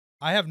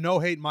I have no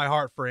hate in my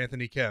heart for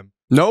Anthony Kim.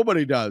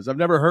 Nobody does. I've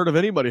never heard of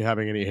anybody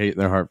having any hate in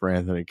their heart for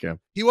Anthony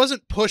Kim. He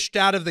wasn't pushed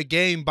out of the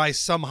game by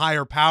some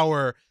higher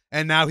power,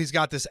 and now he's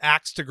got this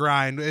axe to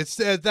grind.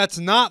 That's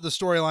not the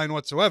storyline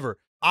whatsoever.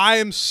 I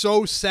am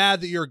so sad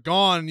that you're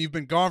gone. You've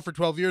been gone for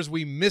 12 years.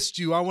 We missed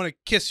you. I want to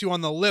kiss you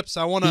on the lips.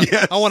 I want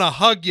to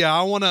hug you.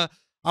 I want to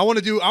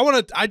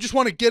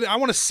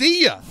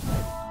see you.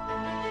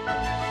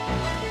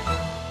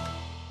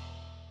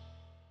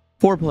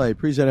 Foreplay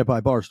presented by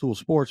Barstool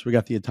Sports. We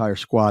got the entire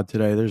squad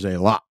today. There's a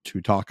lot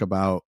to talk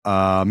about.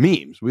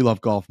 Memes. We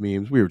love golf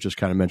memes. We were just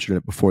kind of mentioning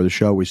it before the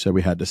show. We said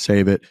we had to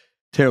save it.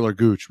 Talor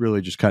Gooch really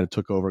just kind of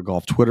took over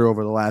golf Twitter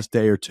over the last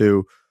day or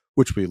two,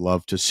 which we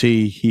love to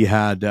see. He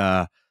had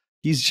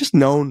he's just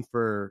known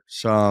for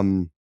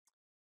some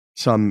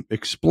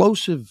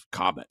explosive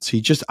comments.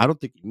 I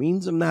don't think he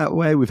means them that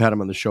way. We've had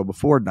him on the show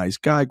before. Nice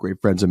guy,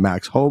 great friends of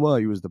Max Homa.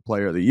 He was the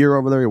player of the year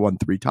over there. He won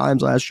 3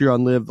 times last year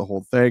on LIV, the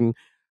whole thing.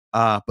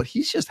 But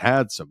he's just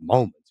had some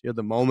moments. He had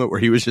the moment where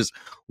he was just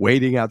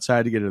waiting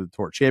outside to get into the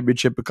Tour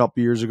Championship a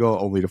couple years ago,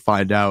 only to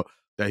find out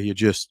that he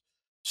just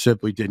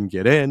simply didn't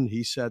get in.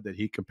 He said that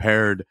he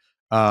compared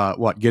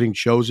getting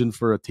chosen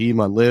for a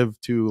team on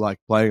LIV to like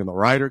playing in the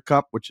Ryder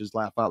Cup, which is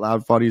laugh out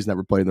loud funny. He's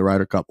never played in the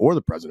Ryder Cup or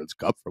the President's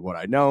Cup, from what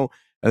I know.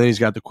 And then he's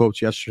got the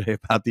quotes yesterday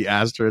about the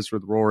Asterisk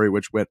with Rory,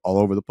 which went all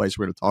over the place.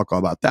 We're going to talk all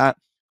about that.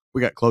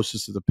 We got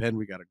closest to the pin.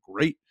 We got a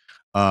great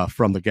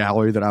from the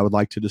gallery that I would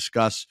like to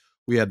discuss.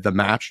 We had the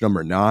match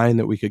number 9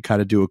 that we could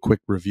kind of do a quick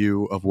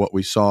review of what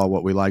we saw,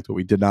 what we liked, what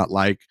we did not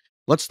like.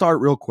 Let's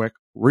start real quick.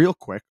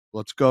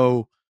 Let's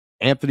go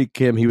Anthony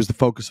Kim. He was the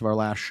focus of our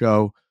last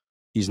show.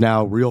 He's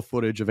now real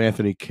footage of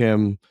Anthony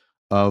Kim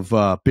of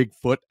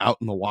Bigfoot out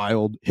in the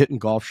wild, hitting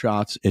golf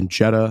shots in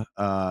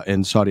Jeddah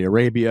in Saudi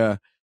Arabia.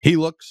 I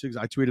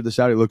tweeted this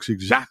out, he looks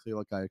exactly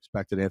like I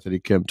expected Anthony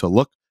Kim to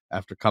look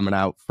after coming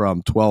out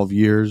from 12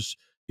 years.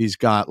 He's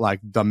got like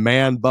the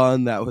man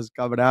bun that was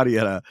coming out. He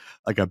had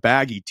a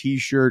baggy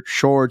t-shirt,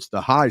 shorts,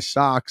 the high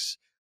socks.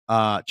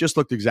 Just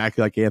looked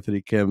exactly like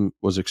Anthony Kim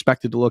was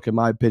expected to look, in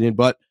my opinion.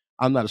 But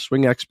I'm not a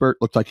swing expert.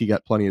 Looked like he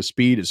got plenty of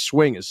speed. His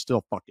swing is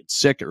still fucking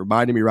sick. It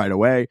reminded me right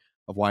away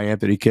of why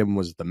Anthony Kim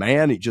was the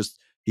man.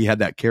 He had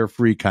that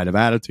carefree kind of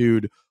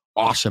attitude,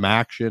 awesome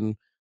action.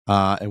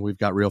 And we've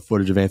got real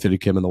footage of Anthony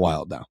Kim in the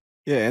wild now.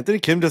 Yeah, Anthony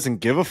Kim doesn't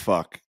give a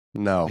fuck.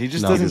 No, he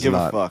just doesn't give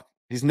a fuck.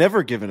 He's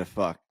never given a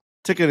fuck.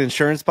 Took an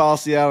insurance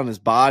policy out on his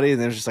body,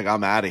 and then was just like,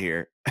 I'm out of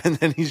here. And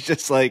then he's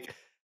just like,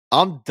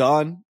 I'm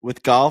done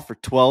with golf for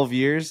 12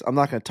 years. I'm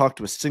not going to talk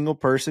to a single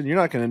person. You're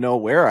not going to know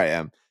where I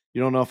am.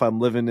 You don't know if I'm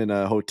living in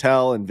a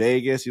hotel in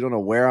Vegas. You don't know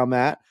where I'm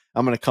at.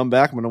 I'm going to come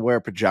back. I'm going to wear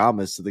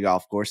pajamas to the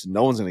golf course, and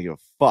no one's going to give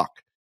a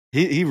fuck.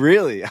 He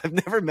really,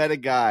 I've never met a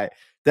guy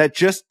that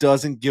just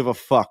doesn't give a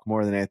fuck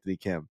more than Anthony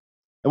Kim.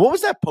 And what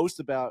was that post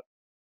about?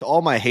 To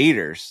all my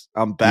haters,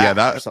 I'm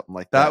back, or something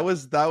like that.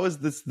 That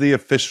was the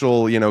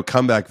official,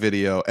 comeback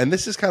video. And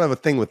this is kind of a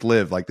thing with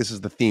LIV. Like, this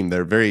is the theme.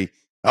 They're very,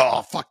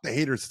 fuck the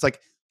haters. It's like,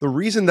 the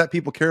reason that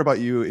people care about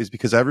you is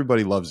because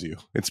everybody loves you.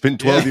 It's been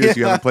 12 years.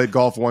 You haven't played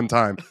golf one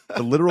time.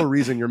 The literal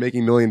reason you're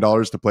making $1 million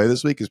to play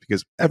this week is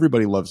because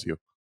everybody loves you.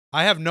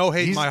 I have no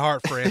hate in my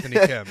heart for Anthony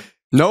Kim.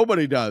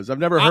 Nobody does. I've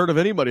never heard of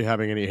anybody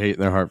having any hate in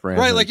their heart for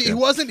Anthony Kim. Right, like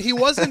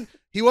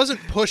he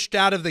wasn't pushed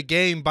out of the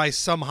game by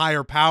some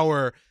higher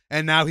power,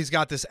 and now he's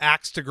got this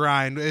axe to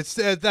grind.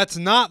 That's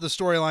not the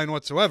storyline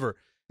whatsoever.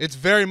 It's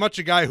very much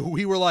a guy who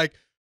we were like,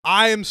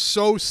 I am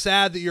so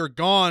sad that you're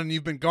gone.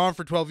 You've been gone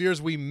for 12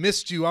 years. We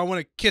missed you. I want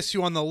to kiss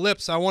you on the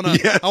lips. I want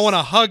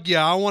to hug you.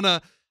 I want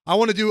to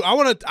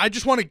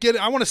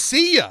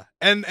see you.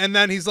 And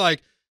then he's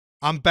like,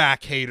 I'm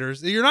back,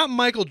 haters. You're not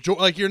Michael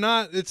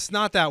Jordan. It's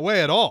not that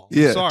way at all.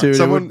 Yeah, sorry. dude,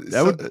 someone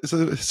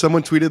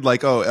tweeted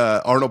like,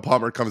 Arnold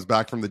Palmer comes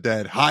back from the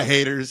dead. Hi,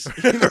 haters.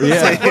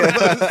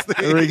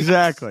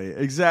 Exactly.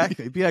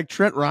 It'd be like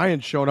Trent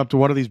Ryan showing up to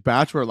one of these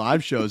Bachelor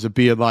live shows and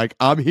being like,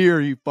 I'm here,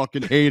 you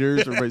fucking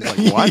haters. Everybody's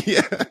like, what?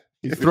 Yeah.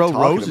 You throw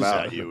roses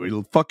at you.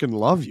 He'll fucking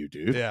love you,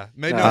 dude. Yeah.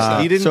 Made no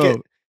sense.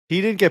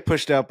 He didn't get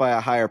pushed out by a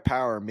higher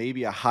power,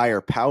 maybe a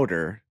higher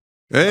powder.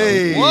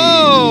 Hey.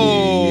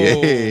 Whoa.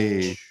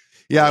 Hey.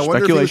 Yeah, I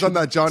wonder if he was on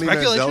that Johnny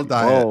Manziel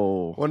diet. I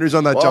wonder if he's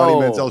on that Johnny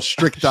Manziel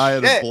strict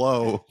diet of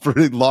blow for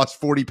he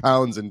lost 40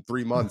 pounds in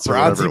 3 months.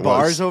 Bronzy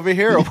bars over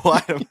here or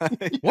what?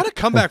 What a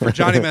comeback for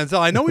Johnny Manziel.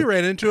 I know we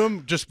ran into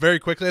him just very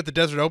quickly at the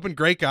Desert Open.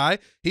 Great guy.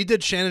 He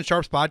did Shannon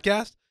Sharp's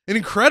podcast. An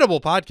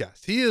incredible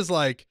podcast. He is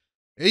like,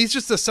 he's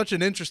just such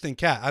an interesting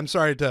cat. I'm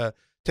sorry to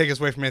take us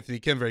away from Anthony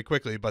Kim very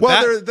quickly, but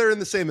they're in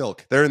the same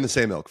ilk. They're in the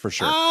same ilk for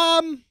sure.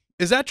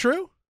 Is that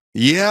true?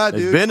 Yeah,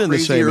 dude. They've been in the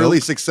same early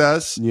ilk.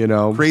 success,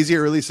 crazy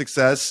early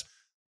success,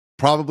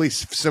 probably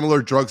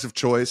similar drugs of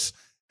choice,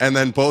 and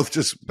then both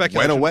just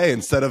went away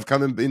instead of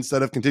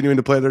continuing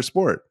to play their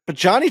sport. But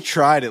Johnny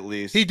tried at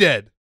least. He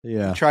did.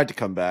 Yeah. He tried to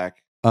come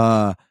back.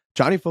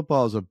 Johnny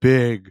Football is a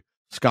big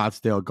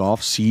Scottsdale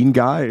golf scene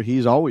guy.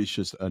 He's always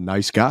just a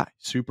nice guy,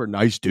 super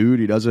nice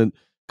dude. He doesn't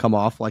come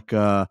off like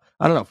I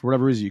don't know, for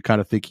whatever reason you kind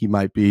of think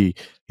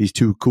he's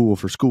too cool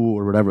for school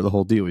or whatever, the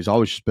whole deal. He's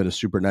always just been a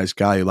super nice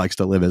guy who likes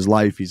to live his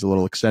life. He's a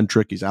little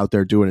eccentric. He's out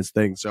there doing his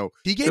thing. So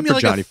he gave me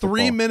like a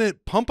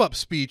 3-minute pump up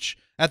speech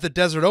at the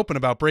Desert Open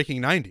about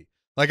breaking 90.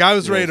 Like I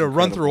was ready to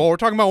run through all. We're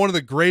talking about one of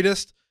the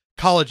greatest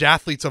college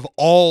athletes of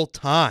all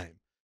time,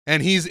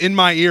 and he's in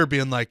my ear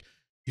being like,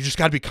 "You just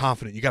got to be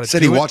confident. You got to."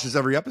 Said he watches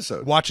every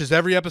episode. Watches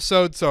every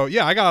episode. So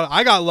yeah, I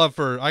got love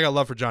for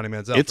Johnny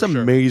Manziel. It's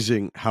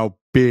amazing how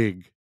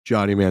big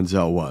Johnny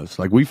Manziel was.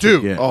 Like we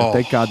forget.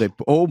 Thank God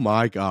oh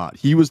my God,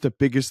 he was the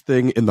biggest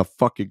thing in the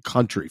fucking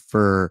country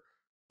for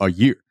a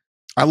year.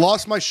 I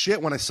lost my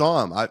shit when I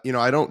saw him.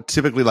 I don't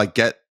typically like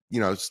get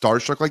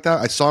starstruck like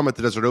that. I saw him at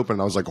the Desert Open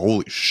and I was like,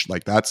 holy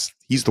like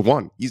he's the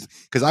one. He's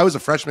because I was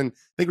a freshman.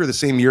 I think we were the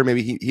same year.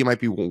 Maybe he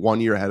might be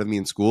 1 year ahead of me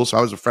in school. So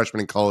I was a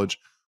freshman in college,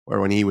 or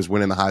when he was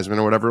winning the Heisman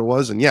or whatever it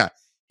was. And yeah,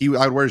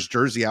 I'd wear his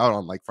jersey out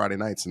on like Friday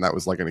nights, and that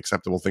was like an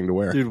acceptable thing to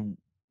wear. Dude,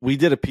 we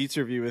did a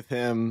pizza review with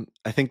him,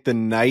 I think the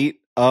night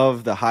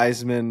of the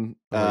Heisman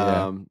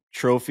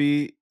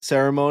trophy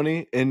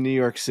ceremony in New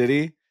York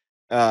City.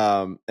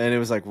 And it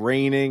was like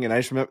raining, and I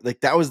just remember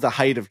like that was the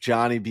height of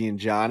Johnny being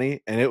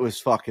Johnny, and it was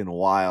fucking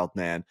wild,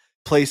 man.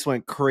 Place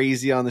went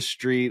crazy on the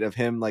street of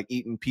him like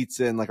eating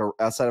pizza in like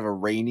outside of a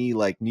rainy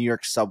like New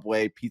York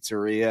subway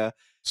pizzeria.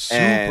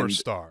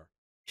 Superstar.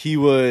 He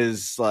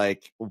was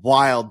like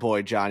wild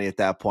boy Johnny at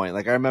that point.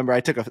 Like I remember I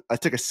took a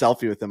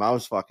selfie with him. I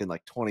was fucking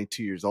like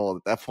 22 years old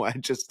at that point. I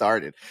just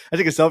started. I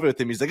took a selfie with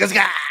him. He's like,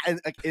 ah!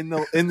 And like in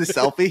the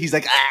selfie, he's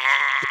like, ah!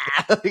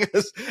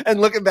 And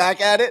looking back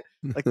at it,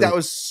 like that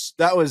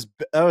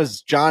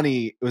was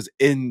Johnny. It was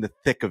in the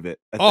thick of it.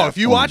 If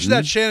you watch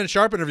that Shannon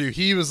Sharp interview,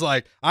 he was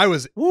like, I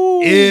was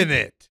in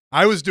it.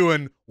 I was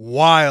doing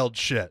wild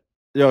shit.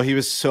 Yo, he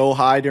was so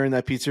high during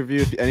that pizza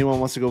review. If anyone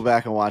wants to go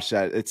back and watch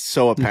that, it's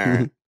so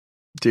apparent.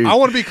 Dude, I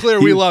want to be clear.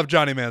 We love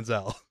Johnny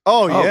Manziel.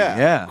 Oh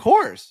yeah, of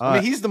course. I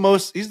mean, he's the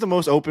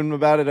most open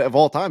about it of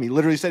all time. He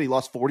literally said he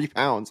lost 40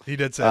 pounds. He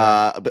did say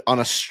that. On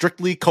a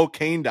strictly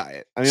cocaine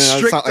diet. I mean,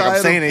 it's not like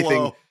I'm saying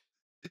anything.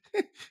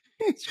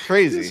 It's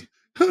crazy.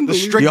 The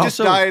strictest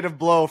diet of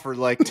blow for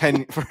like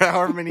 10 for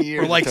however many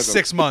years. For like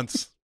 6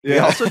 months. Yeah. He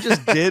also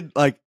just did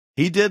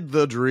he did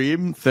the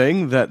dream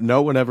thing that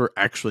no one ever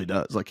actually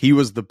does. Like he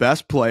was the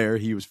best player.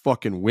 He was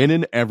fucking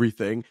winning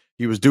everything.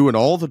 He was doing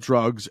all the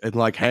drugs and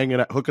like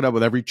hooking up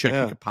with every chick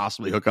he could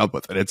possibly hook up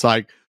with. And it's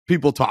like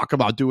people talk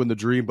about doing the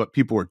dream, but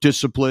people were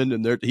disciplined,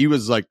 and he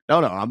was like,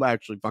 no, I'm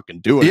actually fucking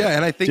doing it. Yeah,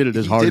 and I think did it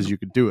as hard as you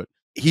could do it.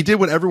 He did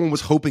what everyone was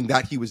hoping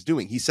that he was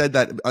doing. He said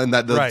that, and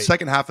that the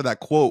second half of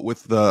that quote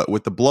with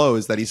the blow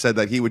is that he said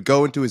that he would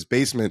go into his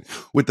basement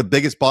with the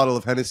biggest bottle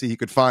of Hennessy he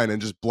could find and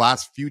just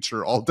blast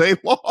Future all day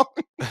long.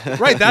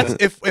 Right. That's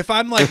if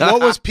I'm like,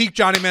 what was peak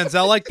Johnny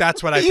Manziel like?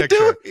 That's what I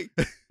picture.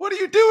 What are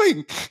you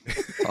doing?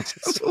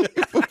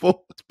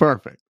 It's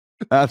perfect.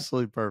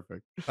 Absolutely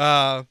perfect.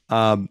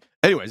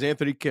 Anyways,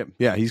 Anthony Kim.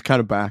 Yeah, he's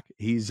kind of back.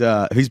 He's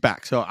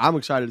back. So I'm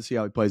excited to see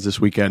how he plays this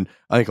weekend.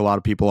 I think a lot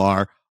of people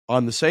are.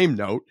 On the same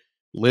note,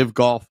 LIV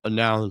Golf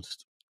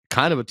announced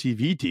kind of a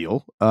TV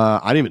deal. I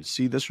didn't even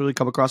see this really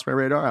come across my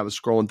radar. I was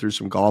scrolling through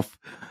some golf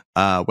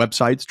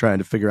websites trying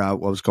to figure out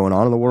what was going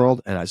on in the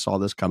world, and I saw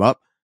this come up.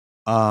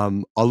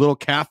 A little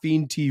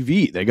Caffeine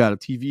TV. They got a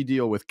TV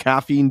deal with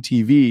Caffeine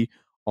TV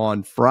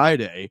on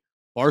Friday.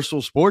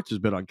 Barstool Sports has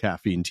been on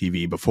Caffeine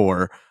TV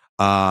before.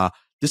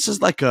 This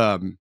is like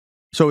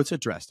so it's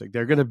interesting.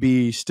 They're going to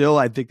be still,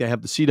 I think they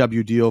have the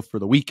CW deal for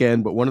the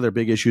weekend, but one of their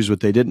big issues was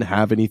they didn't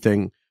have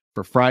anything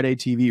for Friday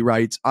TV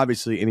rights.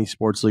 Obviously, any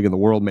sports league in the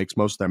world makes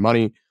most of their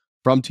money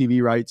from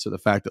TV rights. So the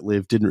fact that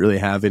LIV didn't really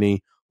have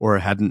any or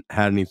hadn't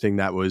had anything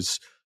that was,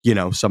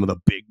 some of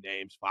the big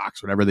names,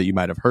 Fox, whatever that you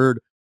might have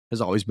heard,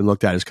 has always been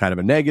looked at as kind of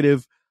a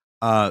negative.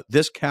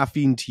 This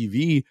Caffeine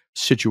TV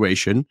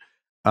situation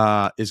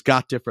has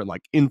got different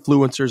like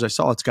influencers. I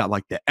saw it's got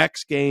like the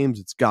X Games.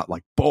 It's got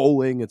like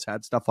bowling. It's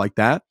had stuff like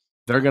that.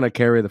 They're going to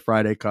carry the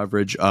Friday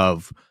coverage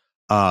of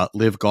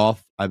LIV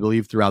Golf, I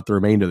believe, throughout the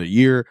remainder of the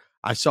year.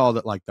 I saw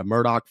that like the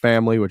Murdoch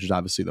family, which is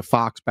obviously the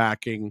Fox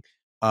backing,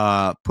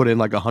 put in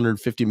like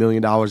 $150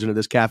 million into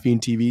this Caffeine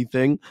TV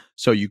thing.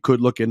 So you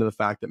could look into the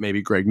fact that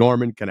maybe Greg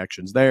Norman,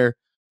 connections there.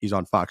 He's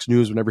on Fox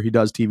News whenever he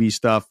does TV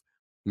stuff.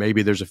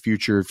 Maybe there's a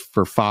future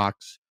for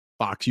Fox.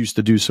 Fox used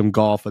to do some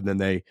golf, and then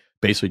they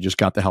basically just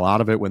got the hell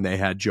out of it when they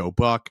had Joe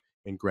Buck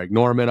and Greg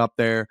Norman up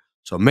there.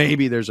 So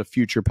maybe there's a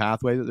future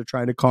pathway that they're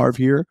trying to carve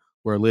here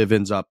where LIV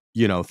ends up,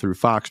 through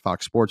Fox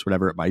Sports,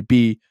 whatever it might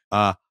be.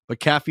 But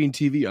Caffeine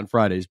TV on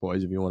Fridays,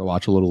 boys, if you want to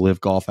watch a little LIV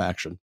golf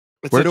action.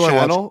 Where do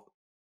I watch?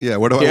 Yeah,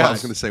 where do I watch? I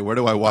was going to say, where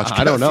do I watch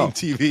I don't know.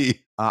 TV?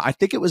 I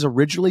think it was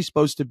originally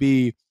supposed to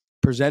be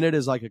presented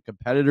as like a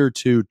competitor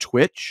to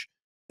Twitch,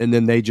 and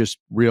then they just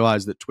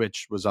realized that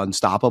Twitch was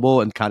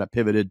unstoppable and kind of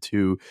pivoted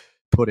to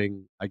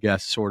putting, I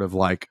guess, sort of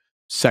like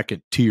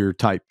second tier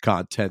type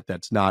content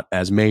that's not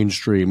as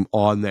mainstream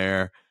on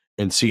there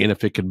and seeing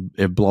if it can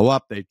blow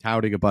up. They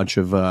touting a bunch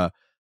of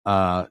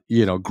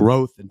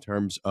growth in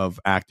terms of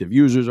active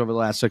users over the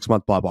last 6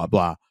 months, blah, blah,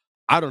 blah.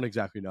 I don't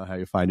exactly know how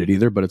you find it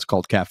either, but it's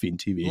called Caffeine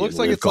TV. Looks and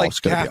like LIV it's like Golf's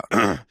gonna be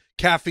on.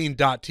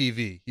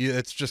 caffeine.tv.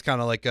 It's just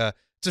kind of like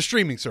it's a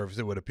streaming service,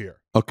 it would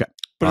appear. Okay.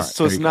 But All it's, right,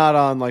 so there it's you go. not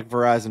on like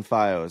Verizon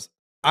Fios.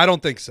 I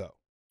don't think so.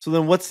 So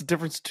then what's the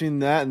difference between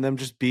that and them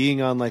just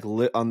being on like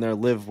on their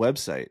LIV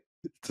website?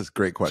 It's a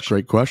great That's a question.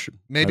 great question.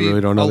 Maybe I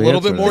really don't know a the little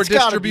answer bit to more that.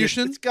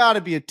 distribution? It's got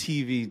to be a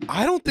TV.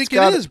 I don't think It's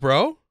gotta- it is,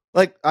 bro.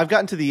 Like I've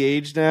gotten to the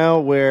age now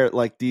where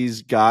like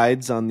these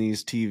guides on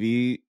these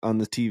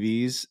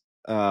TVs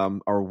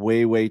are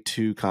way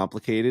too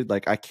complicated.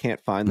 Like I can't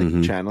find the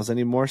Mhm. channels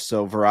anymore.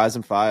 So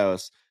Verizon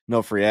Fios,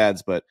 no free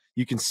ads, but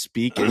you can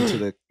speak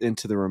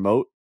into the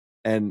remote.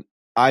 And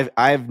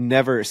I've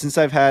never, since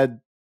I've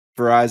had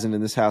Verizon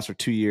in this house for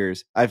 2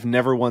 years, I've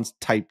never once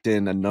typed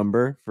in a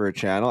number for a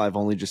channel. I've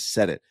only just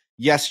said it.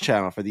 Yes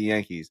channel for the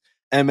Yankees,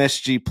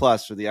 MSG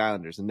Plus for the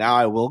Islanders. And now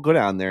I will go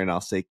down there and I'll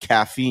say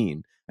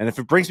caffeine. And if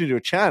it brings me to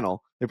a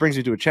channel, it brings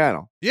me to a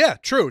channel. Yeah,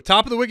 true.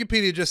 Top of the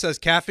Wikipedia just says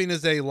Caffeine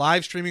is a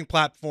live streaming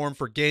platform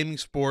for gaming,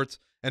 sports,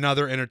 and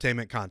other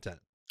entertainment content.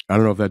 I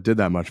don't know if that did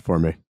that much for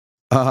me.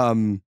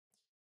 All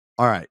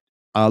right.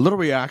 A little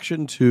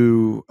reaction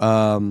to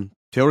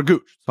Talor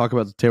Gooch. Talk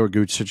about the Talor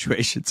Gooch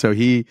situation. So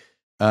he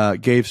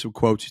gave some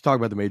quotes. He's talking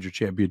about the major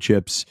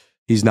championships.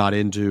 He's not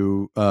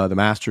into the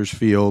Masters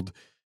field.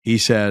 He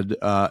said,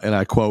 and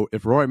I quote,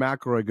 if Rory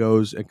McIlroy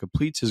goes and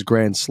completes his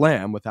Grand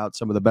Slam without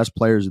some of the best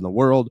players in the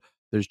world,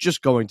 there's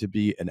just going to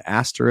be an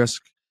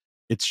asterisk.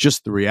 It's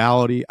just the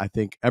reality. I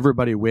think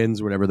everybody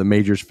wins whenever the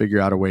majors figure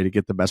out a way to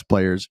get the best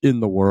players in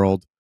the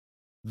world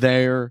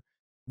there.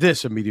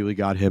 This immediately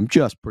got him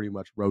just pretty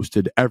much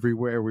roasted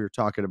everywhere. We were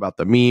talking about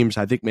the memes.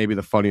 I think maybe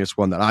the funniest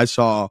one that I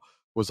saw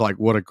was like,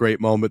 what a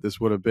great moment this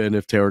would have been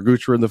if Talor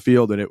Gooch were in the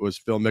field, and it was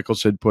Phil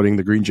Mickelson putting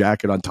the green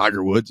jacket on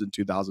Tiger Woods in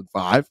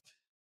 2005.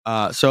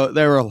 So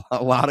there were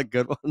a lot of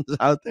good ones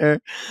out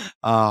there.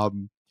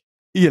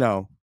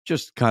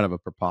 Just kind of a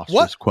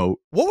preposterous quote.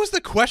 What was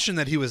the question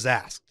that he was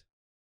asked?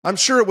 I'm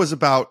sure it was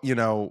about,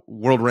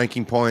 world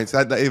ranking points.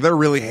 They're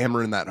really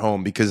hammering that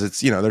home because it's,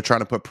 they're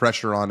trying to put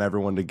pressure on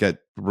everyone to get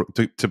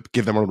to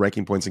give them world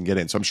ranking points and get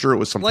in. So I'm sure it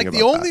was something like about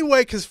the only that.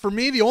 way, because for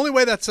me, the only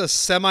way that's a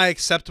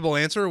semi-acceptable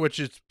answer, which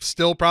is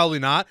still probably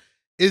not,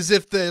 is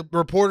if the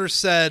reporter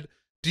said,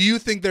 do you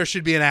think there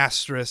should be an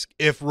asterisk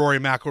if Rory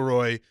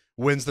McIlroy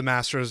wins the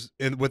Masters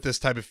with this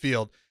type of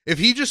field? If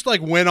he just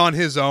like went on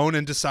his own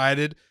and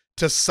decided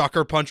to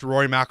sucker punch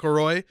Rory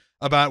McIlroy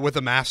with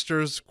a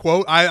Masters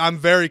quote, I'm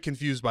very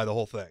confused by the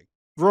whole thing.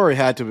 Rory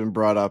had to have been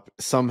brought up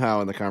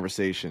somehow in the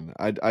conversation.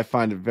 I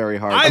find it very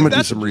hard. I'm going to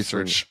do some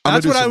research. I'm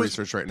going to do some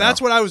research right now.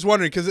 That's what I was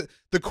wondering, because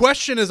the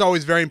question is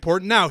always very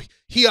important. Now,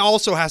 he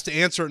also has to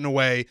answer it in a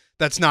way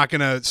that's not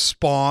going to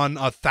spawn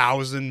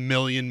 1,000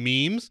 million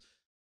memes.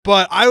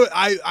 But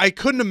I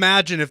couldn't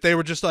imagine if they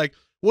were just like,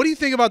 what do you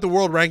think about the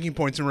world ranking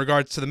points in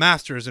regards to the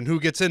Masters and who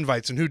gets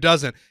invites and who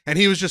doesn't? And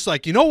he was just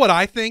like, you know what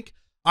I think?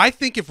 I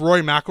think if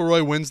Rory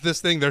McIlroy wins this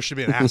thing, there should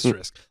be an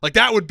asterisk. Like,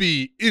 that would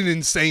be an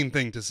insane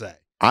thing to say.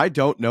 I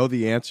don't know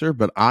the answer,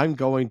 but I'm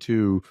going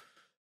to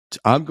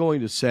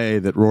say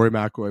that Rory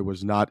McIlroy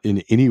was not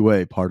in any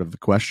way part of the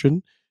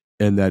question,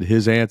 and that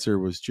his answer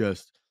was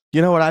just,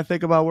 you know what I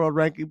think about world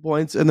ranking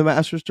points in the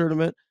Masters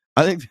tournament?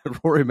 I think that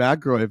Rory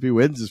McIlroy, if he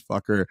wins this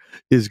fucker,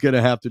 is going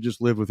to have to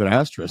just live with an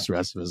asterisk the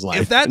rest of his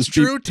life. If that's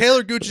true,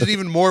 Talor Gooch is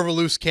even more of a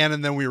loose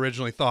cannon than we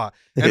originally thought.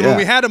 And when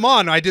we had him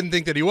on, I didn't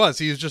think that he was.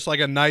 He was just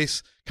like a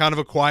nice, kind of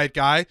a quiet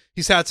guy.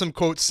 He's had some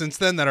quotes since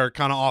then that are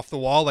kind of off the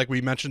wall, like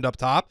we mentioned up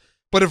top.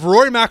 But if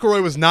Rory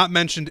McIlroy was not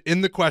mentioned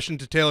in the question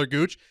to Talor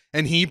Gooch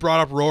and he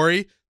brought up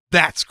Rory,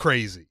 that's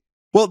crazy.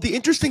 Well, the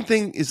interesting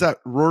thing is that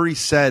Rory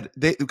said,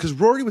 because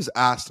Rory was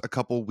asked a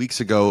couple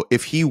weeks ago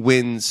if he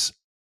wins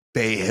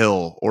Bay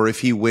Hill or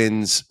if he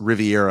wins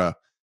Riviera,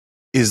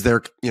 is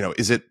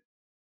it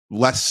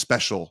less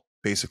special,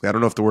 basically? I don't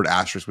know if the word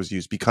asterisk was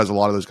used because a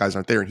lot of those guys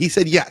aren't there. And he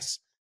said yes.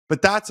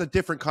 But that's a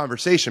different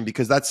conversation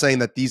because that's saying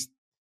that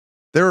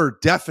there are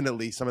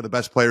definitely some of the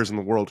best players in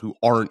the world who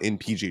aren't in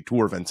PGA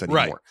Tour events anymore.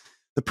 Right.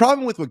 The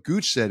problem with what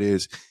Gooch said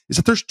is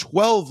that there's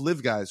 12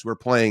 LIV guys who are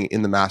playing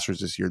in the Masters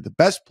this year. The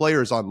best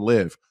players on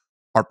LIV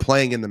are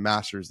playing in the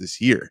Masters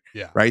this year.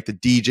 Yeah. Right? The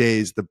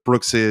DJs, the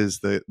Brookses,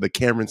 the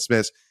Cameron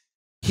Smiths.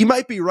 He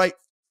might be right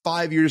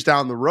 5 years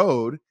down the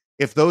road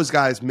if those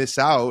guys miss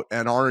out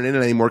and aren't in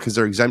it anymore because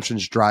their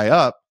exemptions dry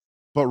up.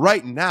 But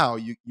right now,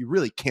 you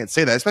really can't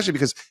say that, especially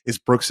because is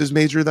Brooks's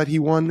major that he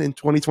won in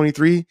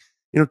 2023,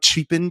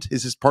 cheapened?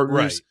 Is his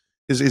partners,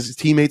 his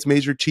teammates'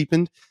 major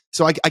cheapened?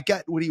 So I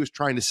get what he was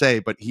trying to say,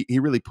 but he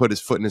really put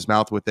his foot in his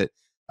mouth with it.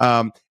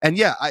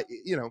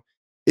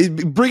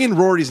 Bringing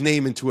Rory's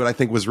name into it, I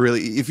think was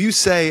really, if you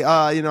say,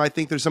 I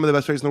think there's some of the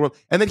best players in the world.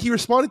 And then he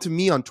responded to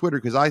me on Twitter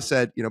because I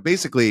said,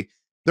 basically,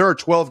 there are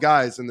 12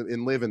 guys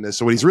in LIV in this.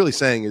 So what he's really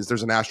saying is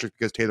there's an asterisk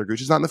because Talor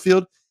Gooch is not in the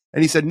field.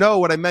 And he said, no,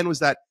 what I meant was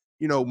that,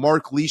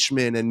 Mark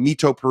Leishman and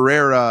Mito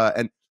Pereira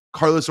and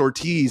Carlos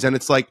Ortiz. And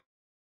it's like,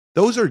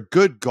 those are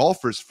good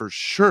golfers for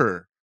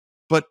sure.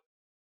 But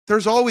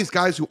there's always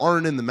guys who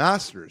aren't in the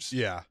Masters.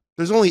 Yeah.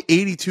 there's only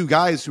 82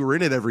 guys who are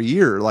in it every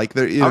year. Like,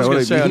 you I was know going what to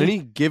I say, mean? on any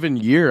given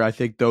year, I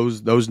think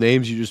those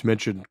names you just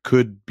mentioned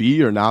could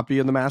be or not be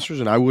in the Masters,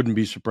 and I wouldn't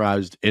be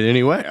surprised in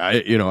any way.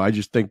 I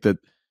just think that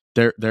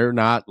they're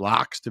not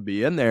locks to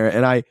be in there,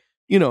 and I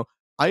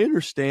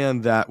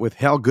understand that with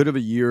how good of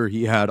a year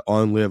he had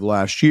on LIV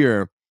last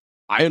year.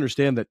 I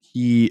understand that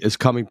he is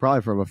coming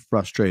probably from a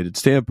frustrated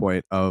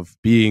standpoint of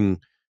being,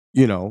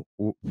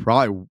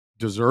 probably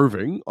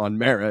deserving on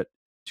merit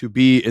to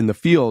be in the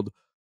field,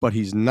 but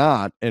he's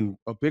not. And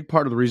a big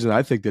part of the reason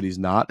I think that he's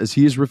not is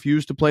he has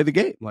refused to play the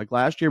game. Like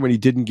last year when he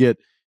didn't get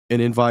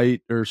an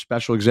invite or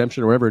special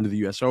exemption or whatever into the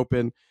U.S.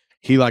 Open,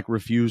 he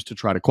refused to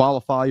try to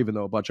qualify, even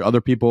though a bunch of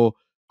other people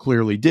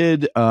clearly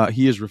did.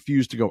 He has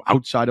refused to go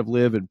outside of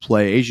LIV and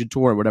play Asian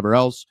Tour and whatever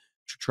else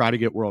to try to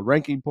get world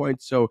ranking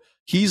points. So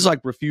he's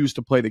refused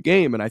to play the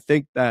game. And I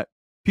think that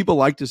people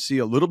like to see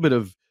a little bit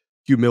of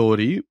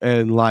humility,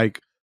 and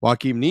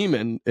Joaquin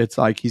Niemann, it's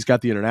he's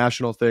got the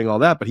international thing, all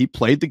that, but he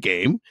played the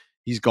game.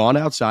 He's gone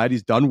outside.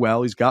 He's done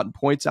well. He's gotten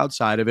points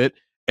outside of it.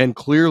 And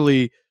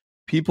clearly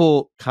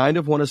people kind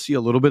of want to see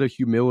a little bit of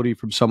humility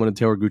from someone in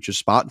Talor Gooch's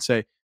spot and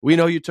say, we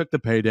know you took the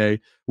payday.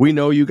 We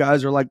know you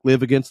guys are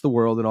LIV against the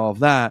world and all of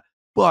that.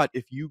 But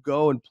if you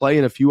go and play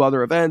in a few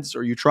other events,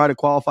 or you try to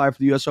qualify for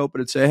the U.S.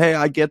 Open and say, hey,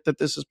 I get that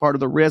this is part of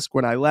the risk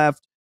when I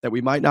left, that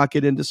we might not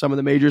get into some of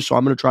the majors, so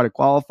I'm going to try to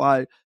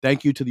qualify.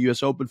 Thank you to the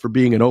U.S. Open for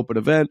being an open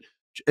event.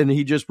 And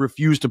he just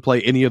refused to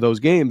play any of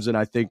those games. And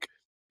I think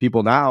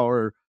people now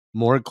are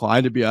more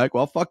inclined to be like,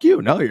 well, fuck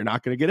you. No, you're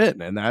not going to get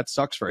in. And that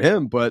sucks for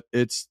him. But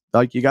it's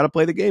you got to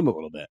play the game a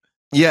little bit.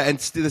 Yeah, and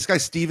this guy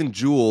Stephen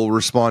Jewell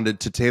responded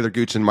to Talor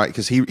Gooch and Mike,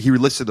 because he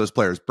listed those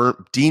players: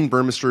 Dean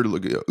Burmester,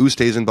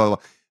 Oosthuizen, blah, blah,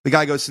 blah. The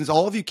guy goes, since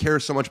all of you care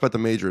so much about the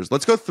majors,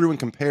 let's go through and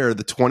compare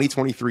the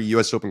 2023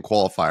 U.S. Open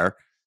qualifier,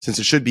 since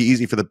it should be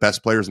easy for the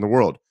best players in the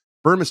world.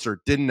 Burmester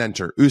didn't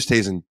enter.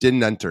 Oosthuizen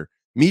didn't enter.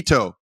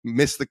 Mito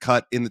missed the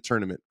cut in the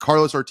tournament.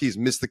 Carlos Ortiz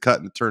missed the cut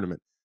in the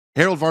tournament.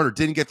 Harold Varner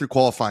didn't get through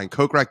qualifying.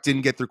 Kokrak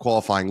didn't get through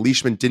qualifying.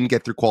 Leishman didn't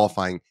get through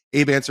qualifying.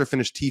 Abe Answer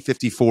finished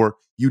T54.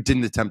 You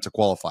didn't attempt to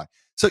qualify.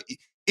 So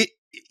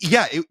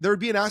there would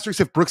be an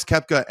asterisk if Brooks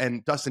Koepka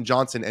and Dustin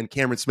Johnson and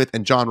Cameron Smith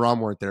and John Rahm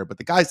weren't there. But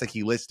the guys that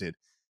he listed,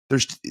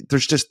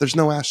 there's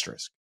no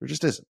asterisk. There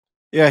just isn't.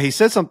 Yeah, he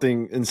said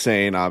something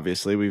insane,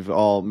 obviously. We've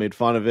all made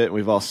fun of it, and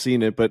we've all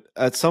seen it. But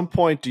at some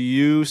point, do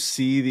you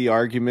see the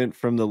argument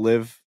from the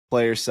LIV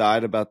player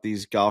side about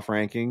these golf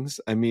rankings?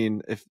 I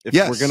mean, if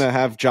yes, we're going to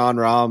have John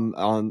Rahm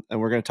on, and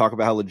we're going to talk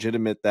about how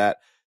legitimate that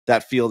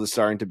field is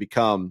starting to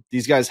become,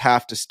 these guys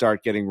have to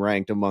start getting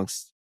ranked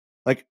amongst,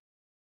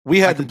 we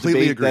had the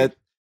debate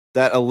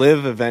that a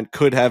LIV event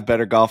could have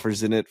better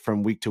golfers in it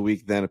from week to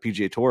week than a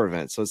PGA Tour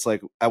event. So it's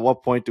at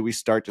what point do we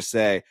start to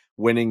say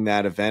winning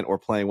that event or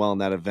playing well in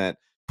that event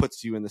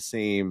puts you in the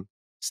same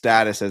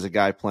status as a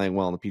guy playing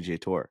well on the PGA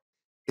Tour?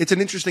 It's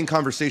an interesting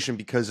conversation,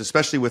 because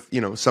especially with,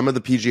 some of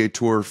the PGA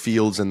Tour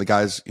fields and the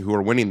guys who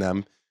are winning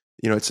them,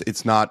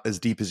 it's not as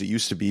deep as it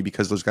used to be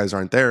because those guys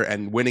aren't there,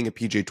 and winning a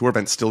PGA Tour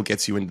event still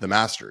gets you into the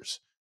Masters.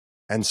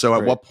 And so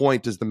at what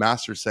point does the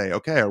Masters say,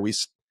 okay, are we,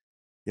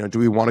 do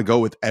we want to go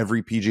with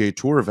every PGA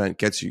Tour event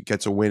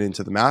gets a win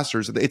into the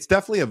Masters? It's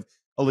definitely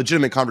a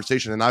legitimate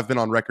conversation, and I've been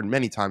on record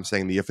many times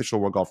saying the official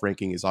world golf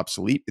ranking is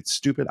obsolete. It's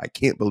stupid. I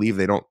can't believe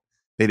they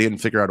didn't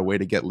figure out a way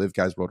to get LIV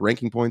guys world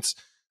ranking points.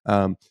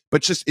 But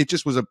it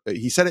just was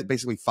he said it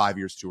basically 5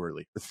 years too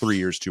early, or 3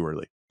 years too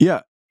early.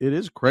 Yeah, it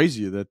is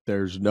crazy that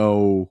there's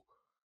no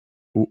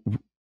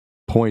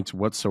points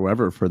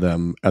whatsoever for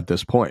them at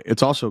this point.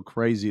 It's also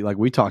crazy,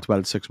 we talked about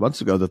it 6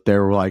 months ago, that they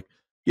were like,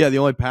 yeah, the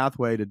only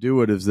pathway to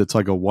do it is it's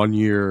a 1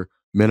 year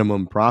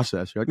minimum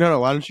process. You're like, no,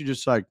 why don't you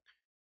just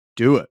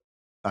do it?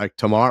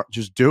 Tomorrow,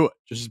 just do it.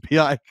 Just be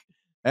like,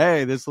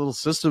 hey, this little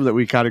system that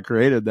we kind of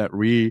created that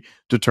we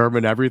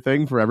determine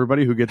everything for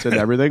everybody who gets into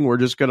everything. We're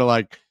just going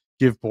to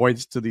give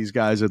points to these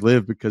guys that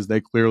LIV because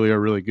they clearly are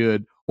really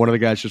good. One of the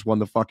guys just won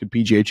the fucking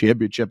PGA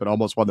championship and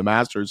almost won the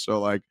Masters.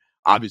 So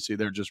obviously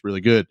they're just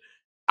really good.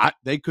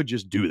 They could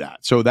just do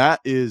that. So that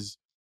is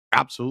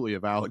absolutely a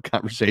valid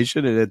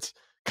conversation. And it's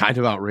kind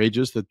of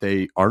outrageous that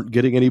they aren't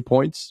getting any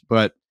points,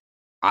 but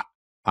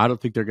I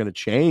don't think they're going to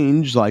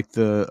change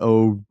the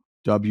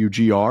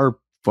OWGR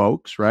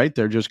folks, right?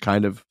 They're just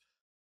kind of,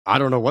 I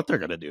don't know what they're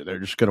going to do. They're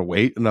just going to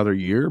wait another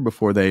year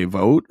before they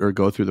vote or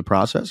go through the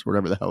process,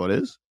 whatever the hell it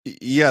is.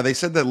 Yeah, they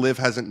said that LIV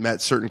hasn't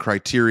met certain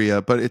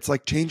criteria, but it's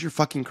change your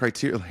fucking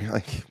criteria.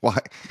 Why?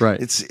 Right.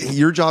 It's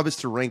your job is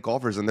to rank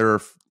golfers, and there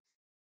are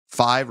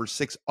 5 or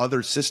 6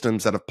 other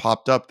systems that have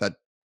popped up that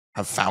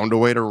have found a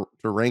way to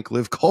rank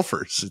LIV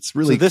golfers. It's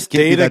really, so this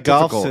data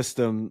golf difficult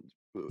system.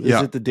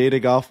 Is it the data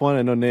golf one?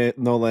 I know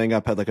No Laying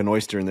Up had an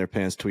oyster in their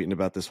pants tweeting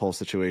about this whole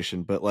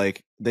situation, but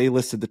they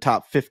listed the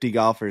top 50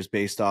 golfers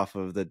based off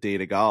of the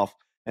data golf,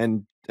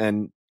 and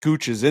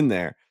Gooch is in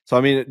there. So,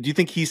 I mean, do you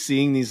think he's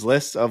seeing these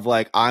lists of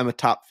I'm a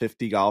top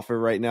 50 golfer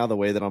right now, the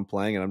way that I'm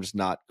playing, and I'm just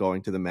not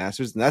going to the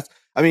Masters? And that's,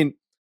 I mean,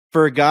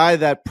 for a guy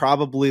that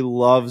probably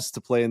loves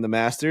to play in the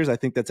Masters, I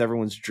think that's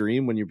everyone's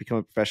dream when you become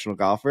a professional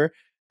golfer.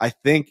 I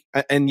think,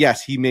 and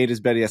yes, he made his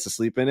bed. He has to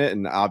sleep in it.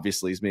 And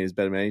obviously he's made his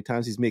bed many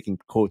times. He's making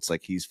quotes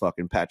like he's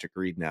fucking Patrick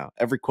Reed now.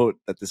 Every quote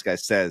that this guy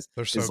says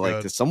is like,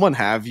 good. does someone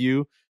have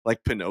you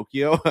like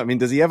Pinocchio? I mean,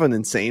 does he have an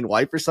insane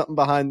wife or something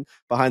behind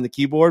the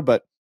keyboard?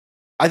 But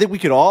I think we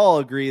could all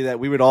agree that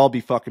we would all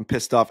be fucking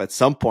pissed off at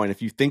some point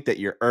if you think that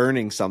you're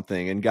earning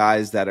something and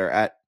guys that are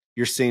at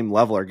your same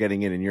level are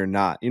getting in and you're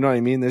not. You know what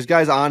I mean? There's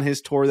guys on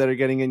his tour that are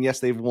getting in. Yes,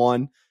 they've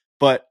won,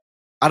 but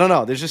I don't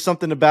know. There's just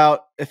something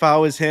about, if I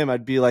was him,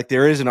 I'd be like,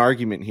 there is an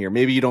argument here.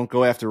 Maybe you don't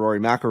go after Rory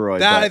McIlroy.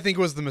 That I think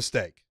was the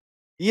mistake.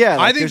 Yeah,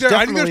 like, I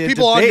think there's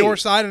people on your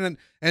side,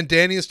 and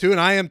Danny is too, and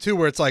I am too,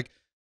 where it's like,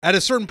 at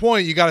a certain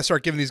point, you got to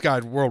start giving these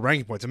guys world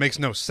ranking points. It makes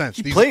no sense.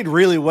 He played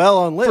really well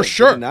on LIV. For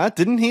sure.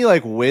 Didn't he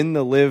like win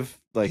the LIV?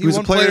 Like, he was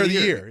a player of the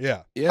year.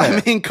 Yeah.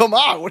 I mean, come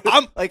on.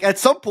 Like, at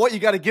some point, you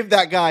got to give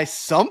that guy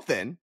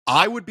something.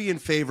 I would be in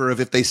favor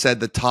of if they said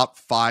the top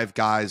 5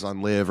 guys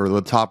on LIV or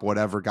the top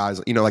whatever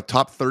guys, like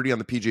top 30 on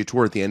the PGA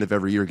Tour at the end of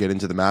every year get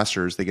into the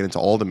Masters. They get into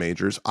all the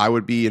majors. I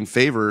would be in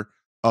favor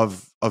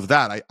of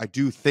that. I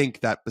do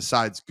think that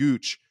besides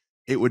Gooch,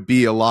 it would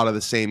be a lot of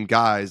the same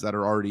guys that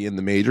are already in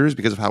the majors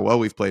because of how well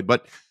we've played.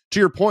 But to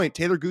your point,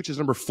 Talor Gooch is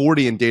number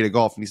 40 in data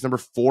golf, and he's number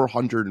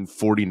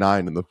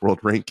 449 in the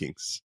world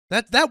rankings.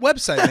 That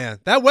website, man,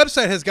 that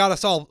website has got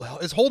us all,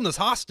 is holding us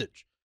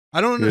hostage. I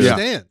don't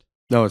understand. Yeah.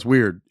 No, it's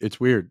weird. It's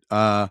weird.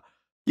 I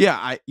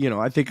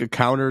think a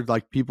counter,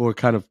 like people are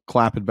kind of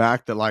clapping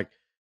back that like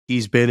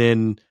he's been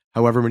in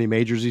however many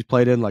majors he's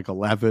played in, like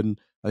 11.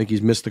 I think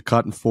he's missed the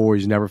cut in 4.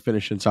 He's never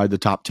finished inside the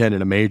top 10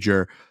 in a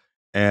major,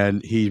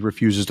 and he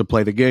refuses to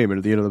play the game. And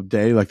at the end of the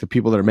day, like the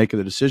people that are making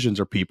the decisions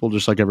are people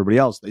just like everybody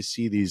else. They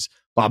see these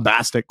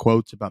bombastic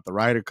quotes about the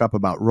Ryder Cup,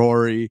 about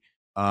Rory,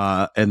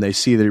 and they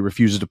see that he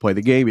refuses to play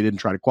the game. He didn't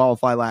try to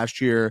qualify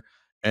last year,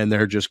 and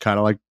they're just kind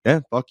of like,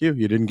 yeah, fuck you.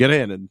 You didn't get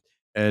in.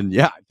 And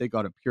yeah, I think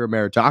on a pure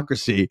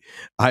meritocracy,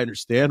 I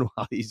understand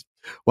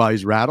why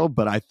he's rattled,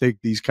 but I think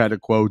these kind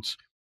of quotes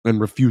and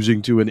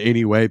refusing to in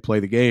any way play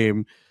the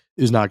game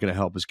is not going to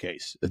help his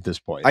case at this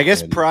point. I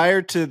guess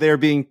prior to there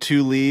being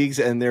 2 leagues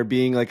and there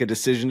being like a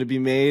decision to be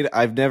made,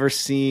 I've never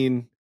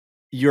seen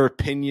your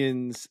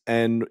opinions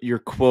and your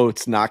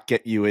quotes not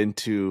get you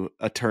into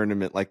a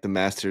tournament like the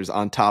Masters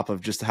on top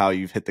of just how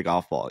you've hit the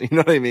golf ball. You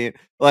know what I mean?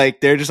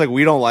 Like, they're just like,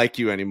 we don't like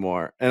you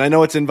anymore. And I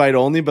know it's invite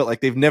only, but like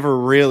they've never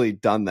really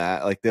done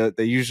that. Like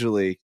they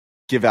usually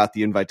give out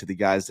the invite to the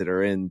guys that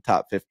are in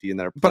top 50 and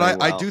that are playing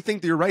well. I do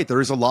think that you're right.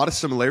 There is a lot of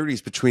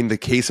similarities between the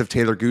case of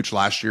Talor Gooch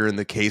last year and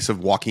the case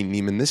of Joaquin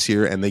Niemann this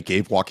year, and they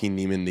gave Joaquin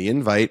Niemann the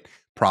invite.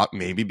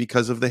 Maybe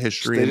because of the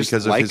history and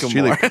because of his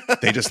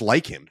they just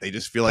like him. They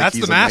just feel like that's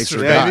he's the a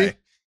Masters, nicer guy.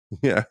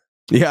 baby.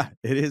 Yeah,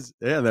 it is.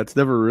 Yeah, that's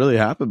never really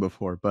happened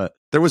before. But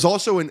there was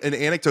also an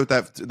anecdote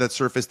that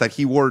surfaced that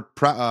he wore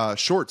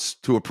shorts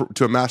to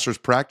a Masters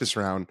practice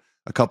round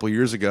a couple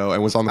years ago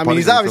and was on the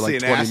putting green for like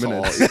 20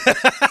 minutes.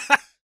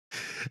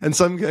 And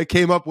some guy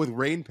came up with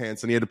rain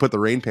pants, and he had to put the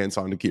rain pants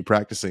on to keep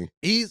practicing.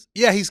 He's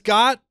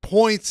got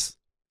points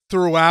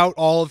throughout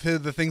all of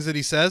the things that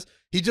he says.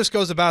 He just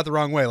goes about it the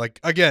wrong way. Like,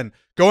 again,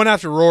 going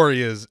after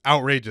Rory is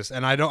outrageous,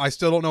 and I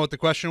still don't know what the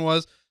question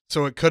was,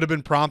 so it could have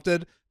been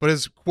prompted, but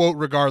his quote,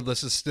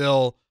 regardless, is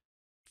still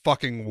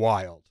fucking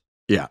wild.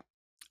 Yeah.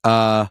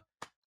 All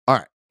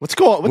right. What's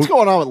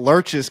going on with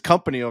Lurch's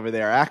company over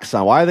there,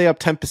 Axon? Why are they up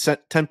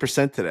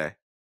 10% today?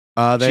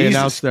 They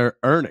announced their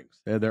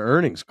earnings. They had their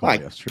earnings call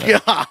yesterday.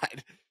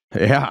 God.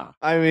 Yeah.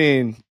 I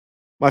mean,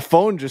 my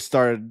phone just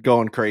started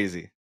going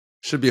crazy.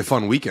 Should be a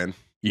fun weekend.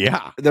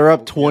 Yeah. They're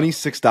up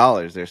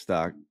 $26 their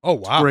stock. Oh,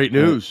 wow. Great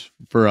news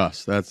for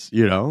us. That's,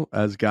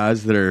 as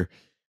guys that are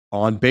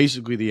on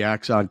basically the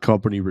Axon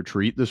company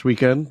retreat this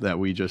weekend that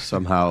we just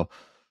somehow,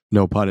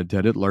 no pun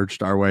intended,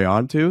 lurched our way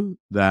onto,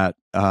 that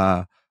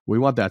we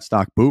want that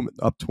stock booming.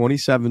 Up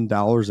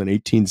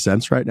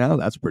 $27.18 right now.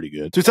 That's pretty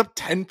good. So it's up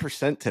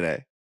 10%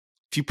 today.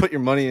 If you put your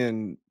money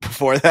in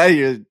before that,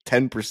 you're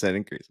 10%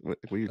 increase. What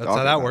are you That's talking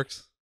how that about?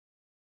 works.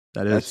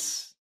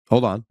 That's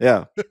hold on.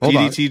 Yeah. Hold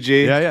on.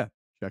 GDTG. Yeah.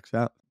 Checks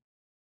out.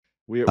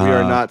 We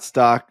are not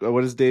stock.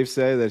 What does Dave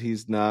say? That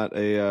he's not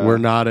a... we're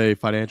not a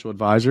financial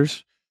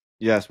advisors.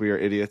 Yes, we are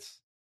idiots.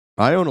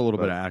 I own a little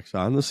bit of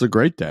Axon. This is a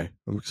great day.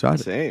 I'm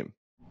excited. Same.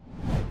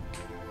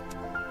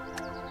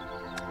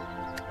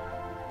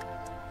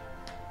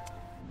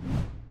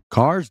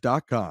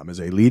 Cars.com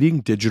is a leading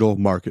digital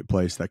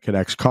marketplace that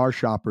connects car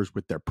shoppers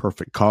with their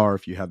perfect car.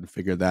 If you haven't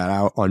figured that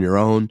out on your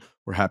own,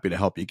 we're happy to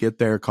help you get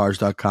there.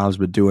 Cars.com has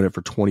been doing it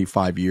for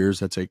 25 years.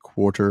 That's a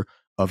quarter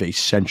of a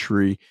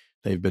century.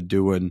 They've been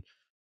doing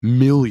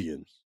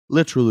millions,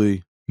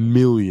 literally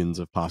millions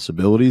of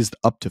possibilities.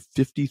 Up to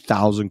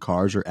 50,000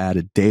 cars are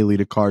added daily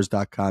to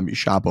Cars.com. You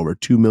shop over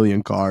 2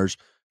 million cars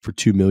for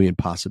 2 million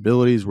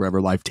possibilities.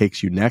 Wherever life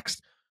takes you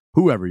next,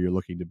 whoever you're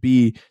looking to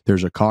be,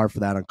 there's a car for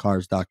that on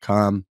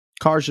Cars.com.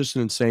 Car's just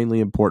an insanely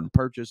important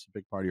purchase, a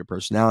big part of your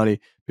personality,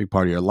 big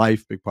part of your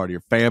life, big part of your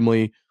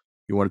family.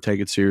 You want to take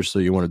it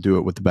seriously. You want to do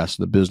it with the best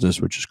of the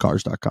business, which is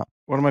cars.com.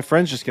 One of my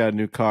friends just got a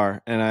new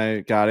car, and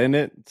I got in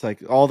it. It's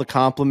like all the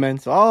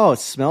compliments. Oh, it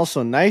smells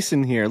so nice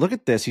in here. Look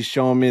at this. He's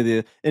showing me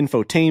the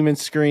infotainment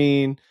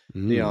screen.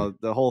 You know,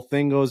 the whole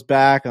thing goes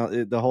back.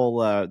 The whole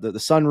the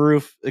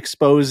sunroof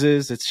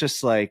exposes. It's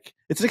just like,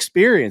 it's an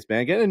experience,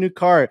 man. Getting a new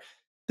car.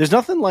 There's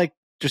nothing like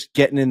just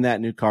getting in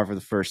that new car for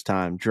the first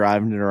time,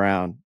 driving it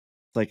around.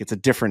 It's like, it's a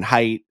different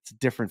height. It's a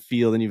different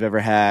feel than you've ever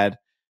had.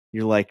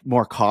 You're like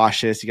more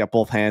cautious. You got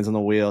both hands on the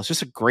wheel. It's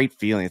just a great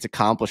feeling. It's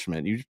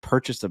accomplishment. You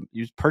purchased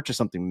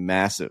something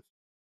massive.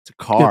 It's a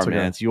car,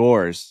 man. It's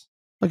yours.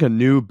 Like a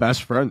new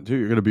best friend too.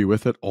 You're going to be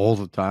with it all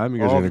the time.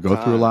 You guys are going to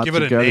go through a lot. Give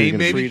it together. a name,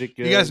 maybe.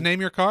 You guys name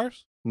your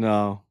cars?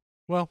 No.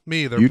 Well,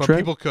 me either. But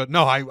people could.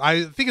 No,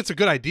 I think it's a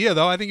good idea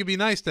though. I think it'd be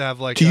nice to have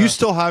like. Do you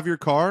still have your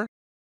car?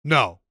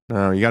 No.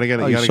 No, you gotta get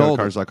it. You gotta go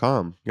to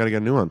cars.com. You gotta get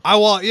a new one.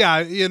 Yeah,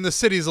 in the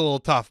city's a little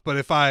tough, but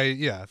if I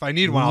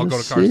need one, I'll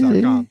go to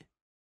cars.com.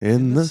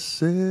 In the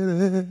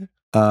city.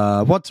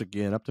 Once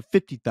again, up to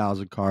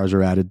 50,000 cars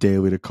are added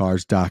daily to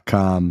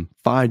cars.com.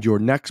 Find your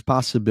next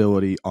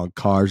possibility on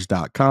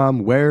cars.com.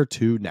 Where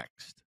to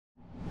next?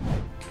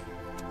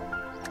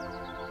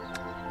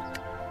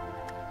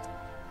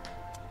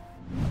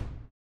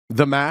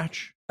 The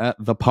match at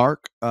the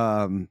park.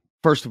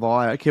 First of all,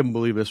 I can't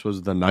believe this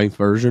was the 9th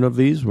version of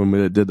these. When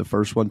we did the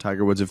first one,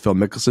 Tiger Woods and Phil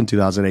Mickelson,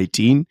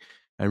 2018.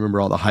 I remember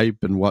all the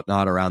hype and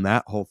whatnot around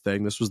that whole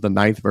thing. This was the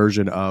 9th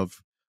version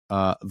of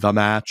the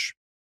match.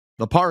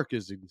 The park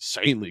is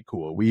insanely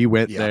cool. We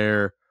went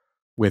there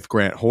with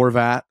Grant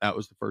Horvat. That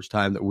was the first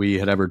time that we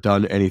had ever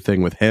done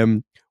anything with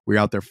him. We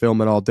were out there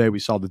filming all day. We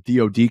saw the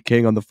DOD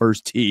King on the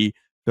first tee,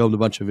 filmed a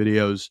bunch of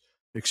videos,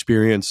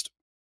 experienced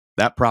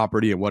that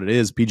property and what it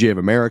is. PGA of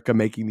America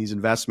making these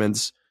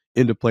investments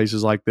into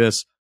places like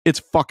this. It's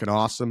fucking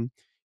awesome.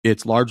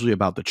 It's largely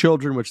about the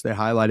children, which they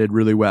highlighted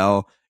really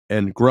well,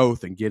 and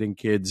growth and getting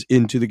kids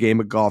into the game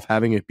of golf,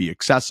 having it be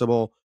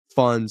accessible,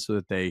 fun, so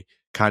that they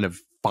kind of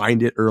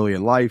find it early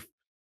in life,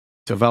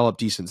 develop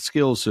decent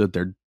skills so that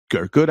they're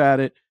good at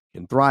it,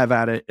 can thrive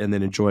at it, and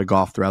then enjoy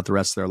golf throughout the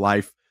rest of their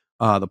life.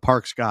 The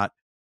park's got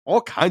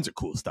all kinds of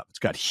cool stuff. It's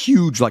got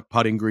huge like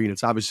putting green.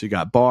 It's obviously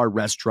got bar,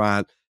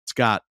 restaurant. It's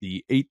got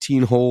the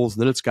 18 holes.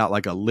 And then it's got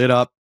like a lit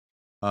up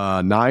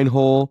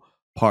 9-hole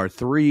par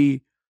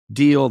 3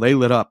 deal. They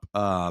lit up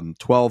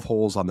 12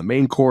 holes on the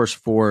main course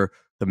for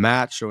the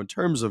match. So in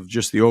terms of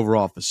just the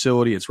overall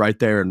facility, it's right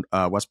there in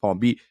West Palm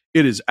Beach.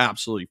 It is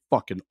absolutely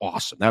fucking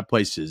awesome. That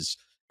place is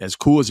as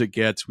cool as it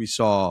gets. We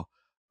saw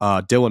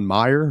Dylan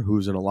Meyer,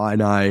 who's an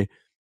Illini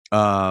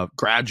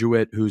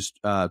graduate, who's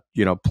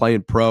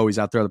playing pro. He's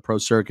out there on the pro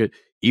circuit.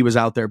 He was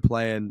out there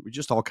playing.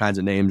 Just all kinds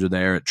of names are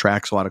there. It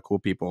tracks a lot of cool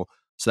people.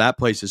 So that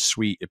place is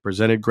sweet. It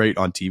presented great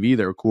on TV.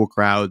 There were cool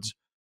crowds.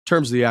 In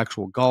terms of the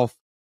actual golf,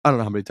 I don't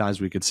know how many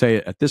times we could say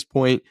it at this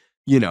point.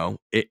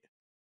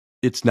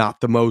 It's not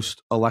the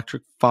most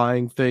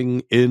electrifying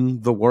thing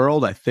in the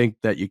world. I think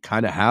that you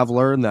kind of have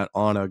learned that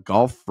on a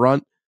golf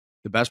front,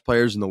 the best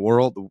players in the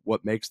world,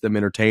 what makes them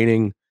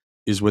entertaining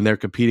is when they're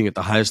competing at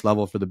the highest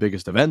level for the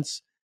biggest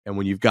events. And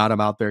when you've got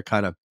them out there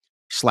kind of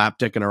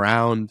slapdicking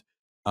around,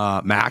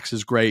 Max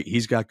is great.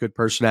 He's got good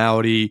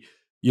personality.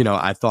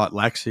 I thought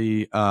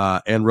Lexi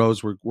and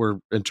Rose were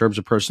in terms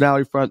of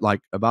personality front,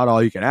 like about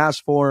all you can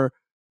ask for,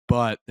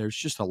 but there's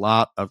just a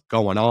lot of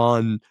going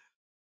on,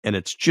 and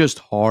it's just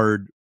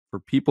hard for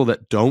people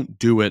that don't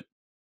do it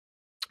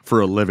for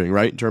a living,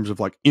 right? In terms of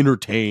like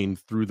entertain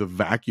through the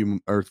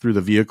vacuum or through the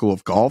vehicle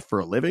of golf for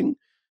a living.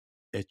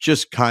 It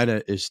just kind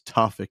of is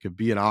tough. It could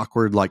be an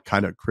awkward, like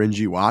kind of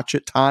cringy watch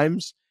at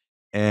times.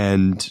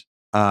 And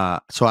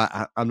so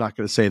I'm not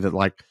going to say that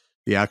like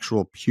the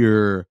actual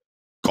pure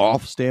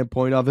golf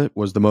standpoint of it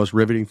was the most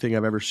riveting thing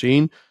I've ever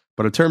seen.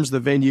 But in terms of the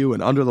venue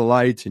and under the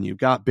lights, and you've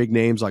got big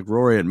names like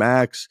Rory and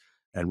Max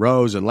and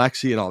Rose and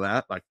Lexi and all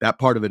that, like that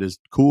part of it is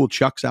cool.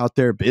 Chuck's out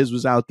there. Biz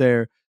was out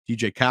there.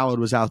 DJ Khaled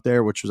was out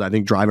there, which was, I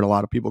think, driving a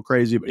lot of people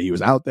crazy, but he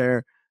was out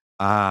there.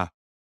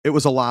 It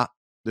was a lot.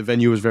 The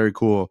venue was very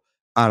cool.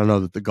 I don't know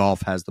that the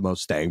golf has the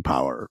most staying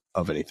power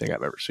of anything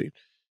I've ever seen.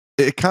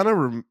 It kind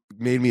of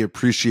made me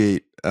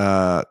appreciate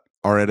our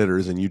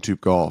editors in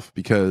YouTube Golf,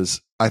 because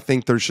I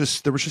think there was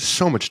just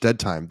so much dead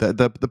time.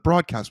 The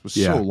broadcast was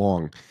so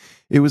long.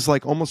 It was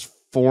like almost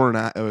 4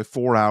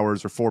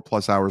 hours or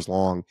 4+ hours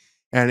long.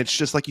 And it's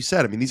just like you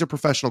said. I mean, these are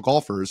professional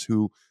golfers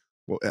who.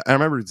 Well, I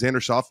remember Xander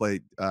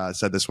Schauffele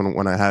said this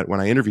when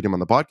I interviewed him on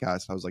the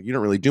podcast. I was like, "You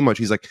don't really do much."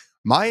 He's like,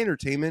 "My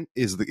entertainment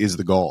is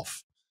the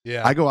golf.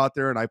 Yeah, I go out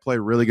there and I play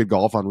really good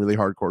golf on really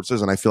hard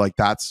courses, and I feel like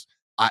that's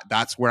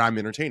where I'm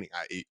entertaining.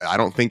 I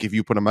don't think if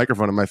you put a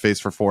microphone in my face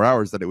for 4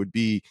 hours that it would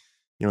be,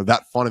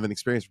 that fun of an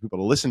experience for people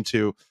to listen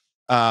to.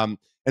 And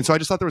so I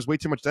just thought there was way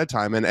too much dead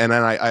time. And then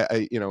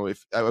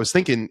if I was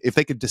thinking if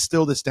they could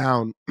distill this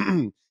down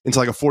into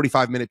like a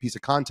 45-minute piece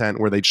of content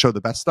where they'd show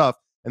the best stuff.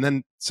 And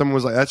then someone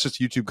was like, "That's just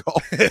YouTube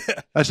golf.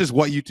 That's just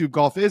what YouTube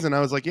golf is." And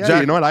I was like, "Yeah,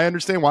 exactly. You know what? I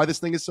understand why this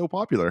thing is so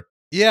popular."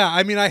 Yeah,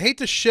 I mean, I hate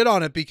to shit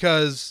on it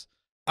because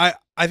I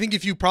think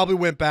if you probably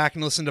went back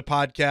and listened to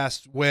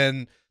podcasts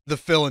when the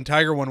Phil and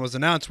Tiger one was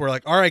announced, we're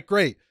like, all right,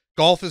 great.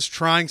 Golf is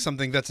trying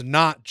something that's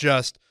not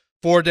just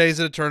 4 days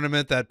at a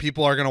tournament that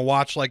people are going to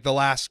watch like the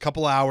last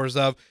couple hours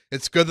of.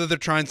 It's good that they're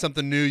trying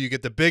something new. You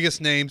get the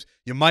biggest names,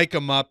 you mic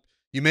them up,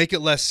 you make it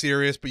less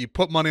serious, but you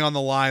put money on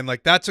the line.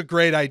 Like, that's a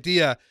great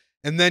idea.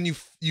 And then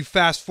you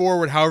fast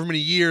forward however many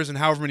years and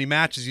however many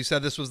matches. You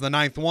said this was the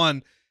 9th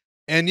one.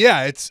 And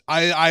yeah,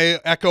 I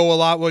echo a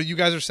lot what you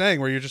guys are saying,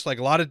 where you're just like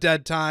a lot of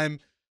dead time.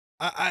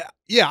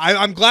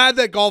 I'm glad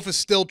that golf is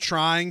still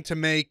trying to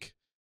make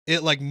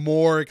it like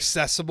more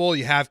accessible.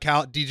 You have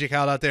DJ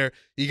Khaled out there,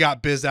 you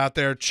got Biz out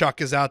there,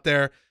 Chuck is out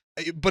there,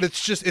 but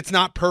it's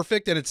not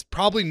perfect, and it's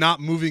probably not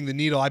moving the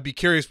needle. I'd be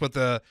curious what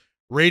the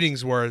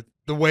ratings were,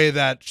 the way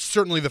that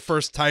certainly the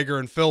first Tiger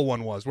and Phil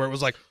one was, where it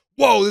was like,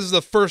 whoa, this is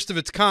the first of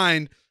its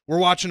kind. We're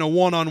watching a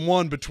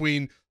one-on-one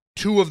between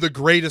two of the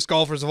greatest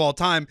golfers of all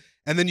time,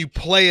 and then you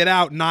play it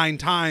out 9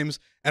 times.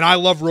 And I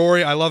love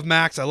Rory, I love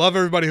Max, I love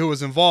everybody who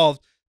was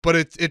involved, but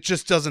it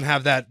just doesn't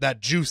have that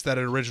juice that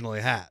it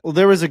originally had. Well,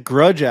 there was a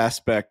grudge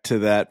aspect to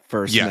that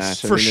first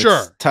match. For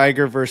sure. It's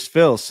Tiger versus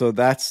Phil, so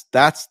that's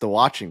the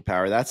watching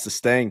power. That's the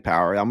staying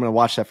power. I'm going to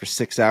watch that for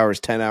 6 hours,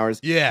 10 hours.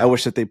 Yeah. I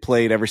wish that they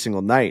played every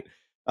single night.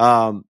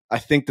 I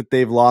think that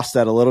they've lost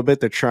that a little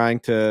bit. They're trying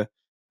to,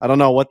 I don't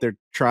know what they're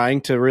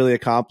trying to really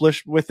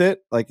accomplish with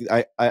it. Like,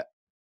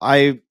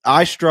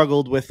 I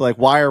struggled with, like,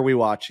 why are we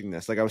watching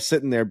this? Like, I was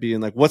sitting there being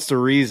like, what's the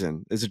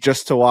reason? Is it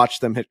just to watch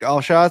them hit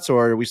golf shots,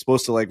 or are we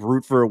supposed to like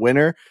root for a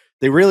winner?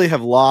 They really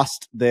have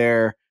lost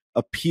their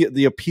appeal,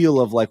 the appeal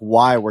of like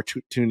why we're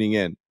tuning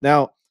in.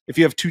 Now, if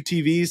you have 2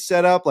 TVs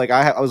set up, like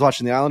I was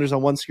watching the Islanders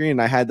on one screen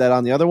and I had that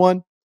on the other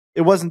one,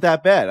 it wasn't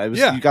that bad.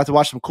 You got to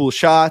watch some cool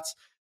shots.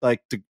 Like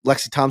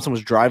Lexi Thompson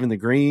was driving the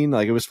green.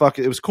 Like, it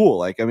was cool.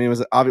 Like, I mean,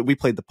 we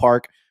played the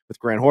park with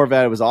Grant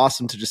Horvat. It was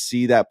awesome to just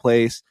see that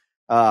place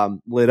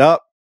lit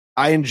up.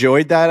 I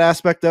enjoyed that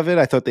aspect of it.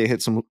 I thought they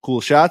hit some cool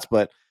shots,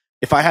 but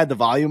if I had the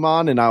volume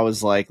on and I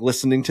was like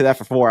listening to that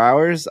for 4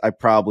 hours, I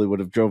probably would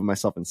have driven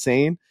myself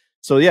insane.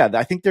 So yeah,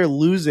 I think they're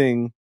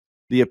losing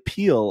the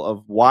appeal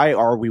of why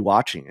are we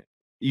watching it?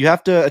 You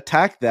have to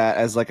attack that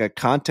as like a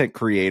content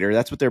creator.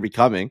 That's what they're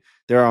becoming.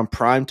 They're on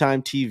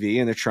primetime TV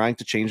and they're trying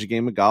to change the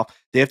game of golf.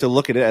 They have to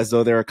look at it as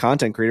though they're a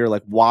content creator.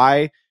 Like,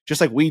 why? Just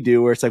like we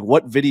do, where it's like,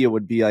 what video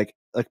would be like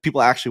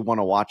people actually want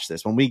to watch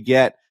this? When we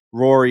get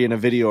Rory in a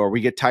video or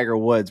we get Tiger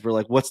Woods, we're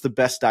like, what's the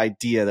best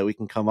idea that we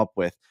can come up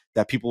with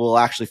that people will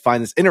actually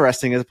find this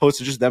interesting, as opposed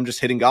to just them just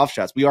hitting golf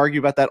shots? We argue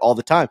about that all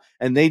the time,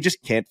 and they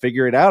just can't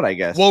figure it out, I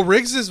guess. Well,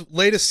 Riggs's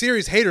latest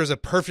series, Hater, is a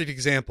perfect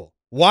example.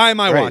 Why am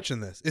I watching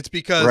this? It's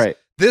because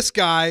this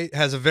guy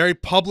has a very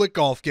public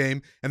golf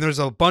game, and there's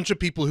a bunch of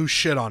people who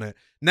shit on it.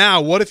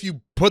 Now, what if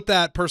you put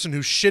that person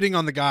who's shitting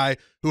on the guy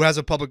who has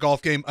a public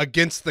golf game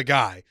against the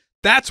guy?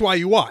 That's why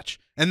you watch.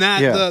 And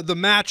that the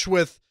match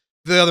with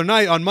the other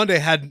night on Monday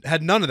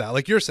had none of that.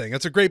 Like you're saying,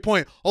 that's a great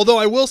point. Although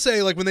I will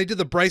say, like, when they did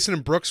the Bryson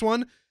and Brooks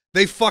one,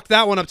 they fucked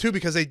that one up too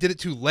because they did it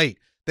too late.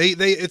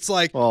 It's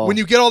like when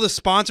you get all the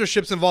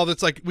sponsorships involved,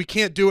 it's like we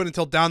can't do it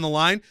until down the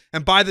line.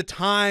 And by the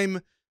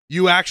time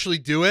you actually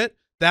do it,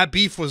 that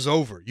beef was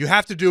over. You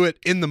have to do it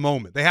in the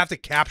moment. They have to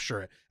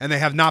capture it, and they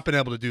have not been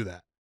able to do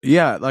that.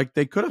 Yeah, like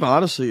they could have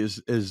honestly,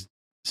 as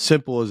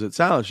simple as it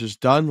sounds, just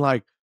done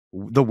like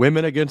the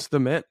women against the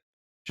men.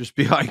 Just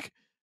be like,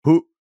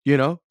 who,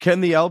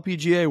 can the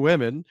LPGA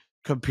women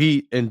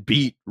compete and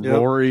beat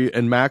Rory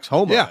and Max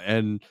Homa? Yeah.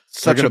 And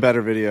such a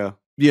better video.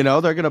 They're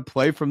going to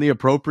play from the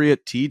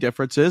appropriate tee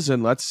differences,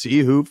 and let's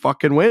see who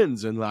fucking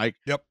wins. And like,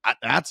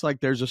 that's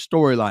like, there's a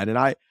storyline. And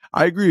I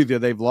agree with you.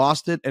 They've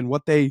lost it. And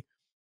what they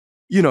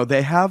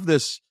have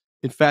this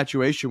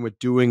infatuation with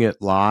doing it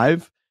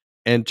live.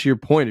 And to your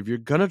point, if you're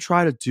going to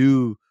try to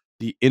do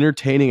the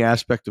entertaining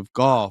aspect of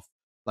golf,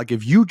 like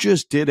if you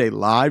just did a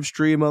live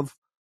stream of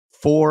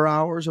 4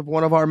 hours of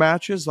one of our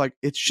matches, like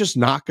it's just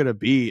not going to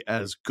be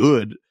as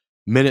good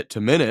minute to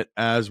minute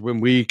as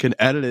when we can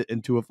edit it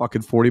into a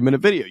fucking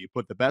 40-minute video. You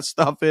put the best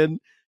stuff in,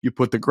 you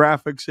put the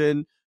graphics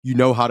in, you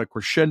know how to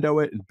crescendo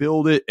it and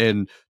build it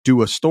and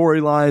do a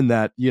storyline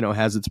that,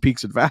 has its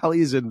peaks and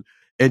valleys, and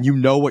you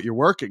know what you're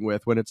working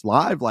with. When it's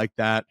live like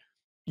that,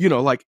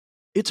 like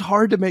it's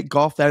hard to make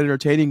golf that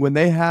entertaining when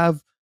they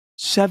have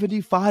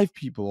 75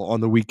 people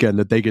on the weekend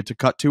that they get to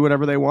cut to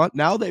whenever they want.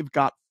 Now they've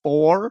got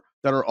 4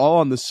 that are all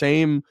on the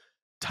same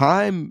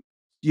time,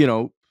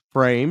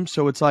 frame.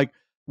 So it's like,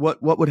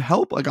 what would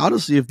help? Like,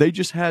 honestly, if they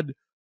just had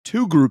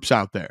 2 groups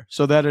out there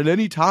so that at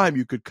any time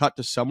you could cut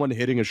to someone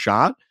hitting a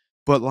shot.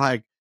 But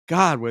like,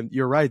 God, when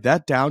you're right,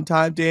 that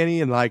downtime,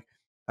 Danny, and like,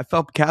 I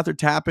felt Cather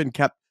Tappan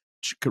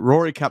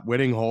Rory kept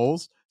winning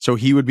holes. So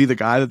he would be the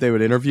guy that they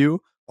would interview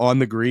on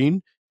the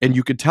green. And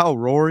you could tell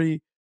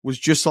Rory was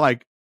just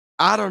like,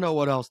 I don't know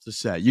what else to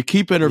say. You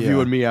keep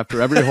interviewing me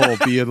after every hole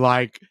being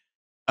like,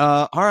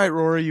 all right,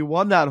 Rory, you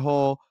won that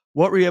hole.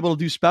 What were you able to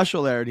do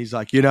special there? And he's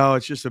like,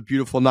 it's just a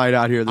beautiful night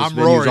out here. This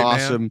venue's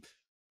awesome. Man.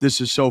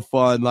 This is so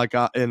fun. Like,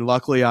 and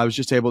luckily I was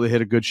just able to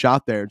hit a good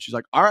shot there. And she's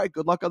like, all right,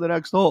 good luck on the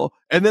next hole.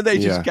 And then they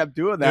just kept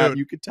doing that. Dude.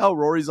 You could tell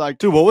Rory's like,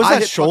 dude, what was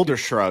that shoulder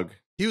shrug?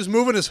 He was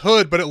moving his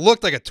hood, but it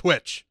looked like a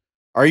twitch.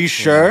 Are you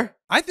sure?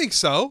 I think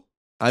so.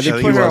 I She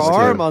think put he her was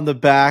arm too. on the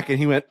back, and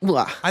he went.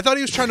 "Mwah." I thought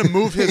he was trying to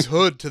move his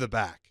hood to the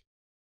back.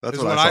 That's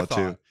is what I thought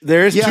too.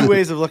 There is Yeah. two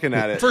ways of looking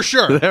at it. For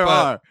sure. There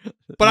are.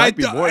 But Might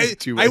be more than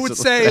two I ways would to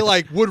look say, at it.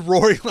 like, would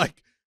Rory, like,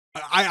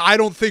 I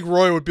don't think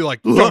Rory would be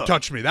like, don't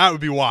touch me. That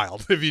would be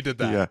wild if he did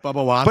that. Yeah.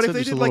 Bubba Watson. But if they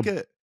just did a like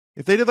little-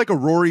 if they did like a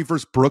Rory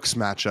versus Brooks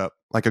matchup,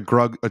 like a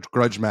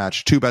grudge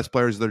match, two best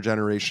players of their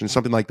generation,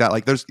 something like that.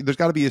 Like there's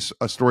got to be a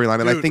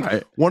storyline, and I Dude, think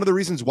right. one of the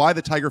reasons why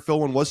the Tiger Phil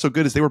one was so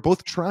good is they were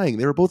both trying.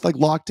 They were both like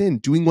locked in,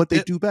 doing what they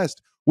do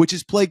best, which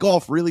is play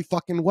golf really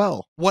fucking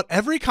well. What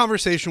every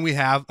conversation we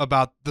have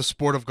about the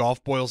sport of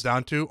golf boils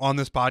down to on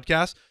this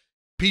podcast,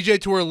 PJ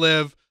Tour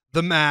Live,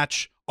 the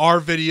match, our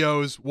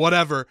videos,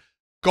 whatever,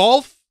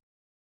 golf,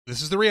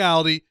 this is the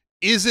reality,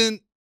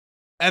 isn't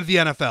at the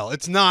NFL.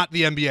 It's not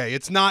the NBA.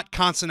 It's not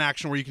constant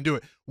action where you can do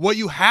it. What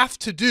you have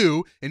to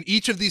do in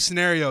each of these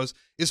scenarios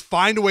is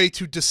find a way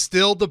to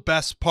distill the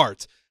best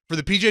parts. For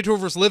the PGA Tour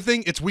versus Live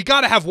thing, we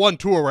got to have one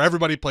tour where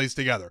everybody plays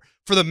together.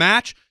 For the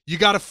match, you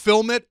got to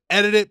film it,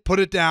 edit it, put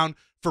it down.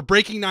 For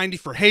Breaking 90,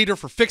 for Hater,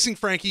 for Fixing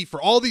Frankie,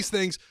 for all these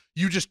things,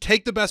 you just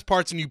take the best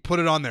parts and you put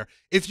it on there.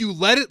 If you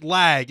let it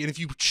lag and if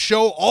you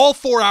show all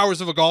 4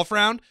 hours of a golf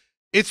round,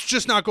 it's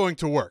just not going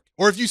to work.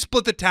 Or if you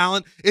split the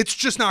talent, it's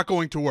just not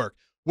going to work.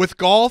 With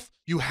golf,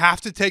 you have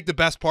to take the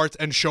best parts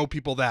and show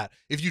people that.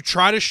 If you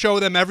try to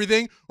show them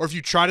everything, or if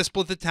you try to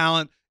split the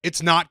talent,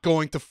 it's not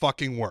going to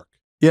fucking work.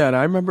 Yeah, and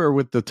I remember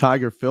with the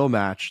Tiger Phil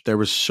match, there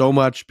was so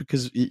much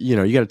because you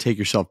got to take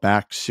yourself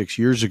back 6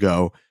 years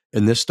ago,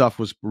 and this stuff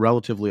was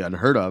relatively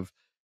unheard of.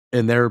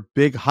 And their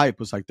big hype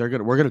was like,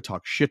 we're gonna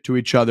talk shit to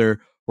each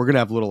other. We're gonna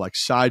have little like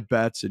side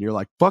bets, and you're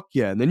like, fuck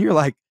yeah. And then you're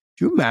like,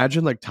 do you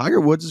imagine like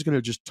Tiger Woods is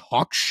gonna just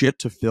talk shit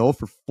to Phil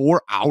for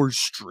 4 hours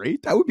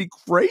straight? That would be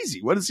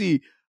crazy. What is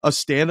he? A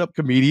stand-up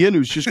comedian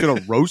who's just going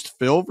to roast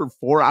Phil for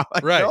 4 hours?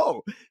 Right.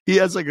 No, he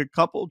has like a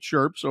couple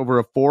chirps over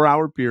a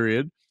 4-hour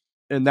period,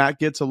 and that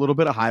gets a little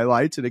bit of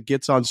highlights, and it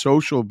gets on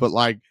social. But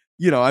like,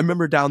 I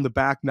remember down the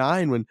back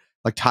nine when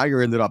like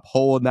Tiger ended up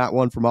holing that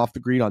one from off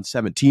the green on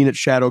 17 at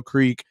Shadow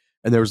Creek,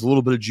 and there was a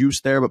little bit of juice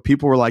there, but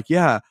people were like,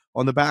 yeah,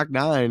 on the back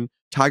nine,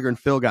 Tiger and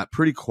Phil got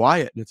pretty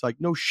quiet. And it's like,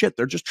 no shit,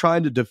 they're just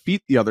trying to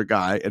defeat the other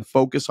guy and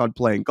focus on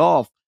playing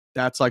golf.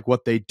 That's like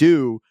what they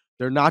do.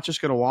 They're not just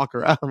going to walk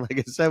around, like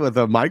I said, with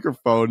a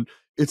microphone.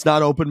 It's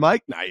not open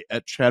mic night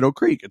at Shadow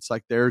Creek. It's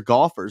like they're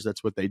golfers.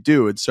 That's what they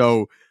do. And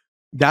so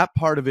that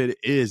part of it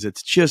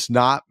it's just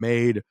not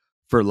made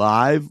for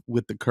live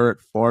with the current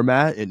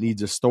format. It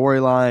needs a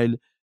storyline.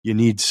 You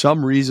need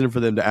some reason for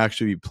them to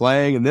actually be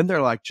playing. And then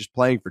they're like just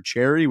playing for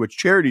charity, which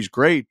charity's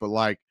great, but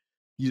like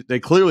they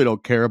clearly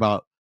don't care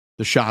about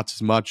the shots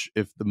as much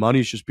if the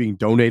money's just being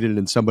donated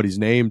in somebody's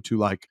name to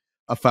like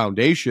a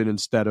foundation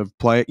instead of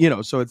playing,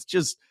 so it's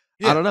just,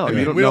 I don't know.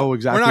 You don't know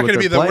exactly. We're not going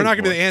to be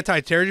we're the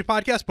anti-charity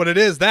podcast, but it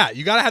is that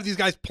you got to have these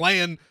guys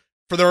playing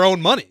for their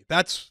own money.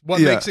 That's what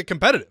makes it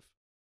competitive.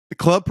 The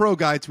Club Pro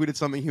guy tweeted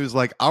something. He was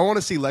like, "I want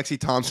to see Lexi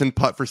Thompson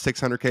putt for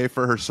 $600K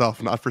for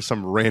herself, not for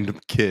some random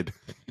kid."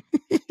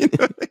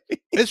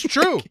 It's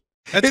true.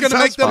 That's going to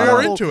make them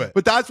more into it.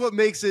 But that's what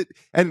makes it.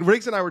 And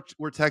Riggs and I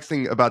were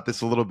texting about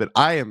this a little bit.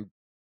 I am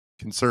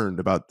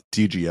concerned about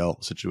the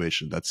TGL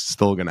situation that's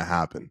still going to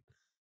happen.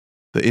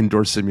 The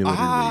indoor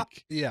simulator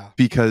league. Yeah.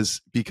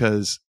 Because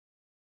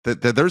they're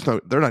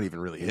not even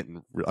really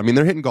hitting. I mean,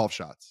 they're hitting golf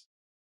shots,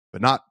 but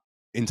not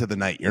into the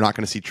night. You're not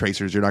going to see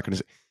tracers. You're not going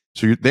to see.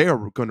 So they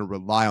are going to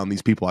rely on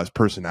these people as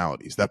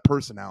personalities. That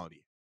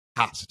personality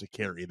has to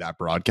carry that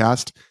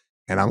broadcast.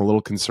 And I'm a little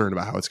concerned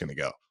about how it's going to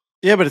go.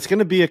 Yeah, but it's going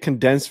to be a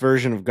condensed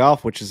version of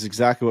golf, which is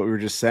exactly what we were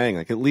just saying.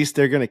 Like, at least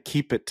they're going to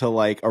keep it to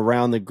like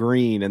around the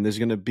green, and there's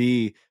going to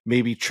be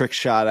maybe trick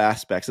shot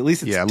aspects. At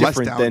least it's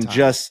different than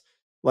just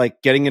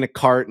like getting in a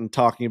cart and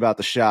talking about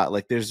the shot.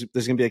 Like there's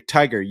going to be like,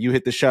 Tiger, you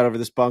hit the shot over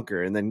this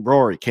bunker, and then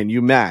Rory, can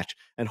you match?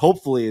 And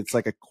hopefully it's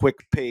like a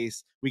quick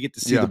pace. We get to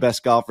see the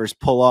best golfers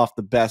pull off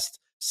the best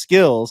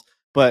skills.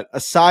 But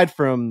aside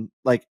from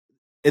like,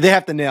 they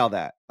have to nail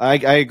that. I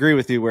agree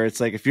with you where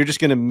it's like, if you're just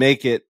going to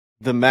make it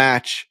the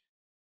match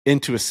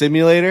into a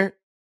simulator,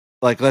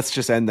 like let's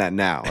just end that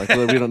now. Like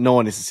no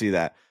one needs to see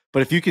that.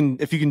 But if you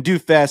can do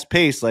fast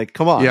pace, like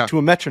come on, to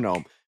a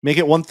metronome, make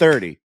it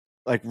 130.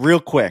 Like real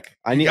quick.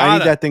 I need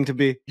that thing to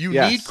be. You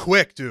need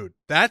quick, dude.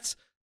 That's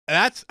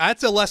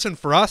a lesson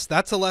for us.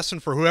 That's a lesson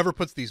for whoever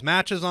puts these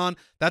matches on.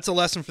 That's a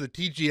lesson for the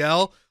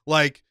TGL.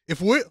 Like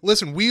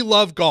we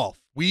love golf.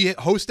 We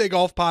host a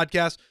golf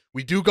podcast.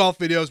 We do golf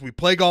videos. We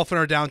play golf in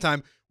our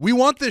downtime. We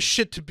want this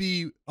shit to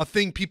be a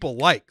thing people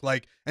like.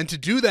 And to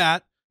do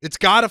that, it's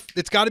gotta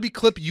be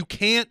clippy. You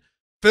can't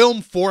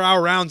film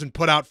 4-hour rounds and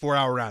put out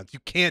 4-hour rounds. You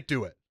can't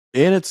do it.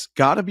 And it's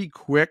got to be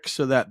quick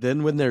so that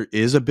then when there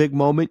is a big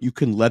moment, you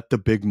can let the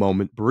big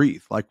moment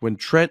breathe. Like when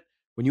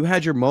you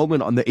had your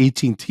moment on the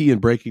 18th tee in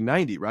Breaking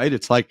 90, right?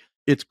 It's like,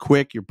 it's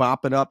quick. You're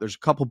bopping up. There's a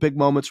couple big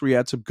moments where you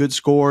had some good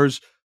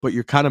scores, but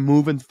you're kind of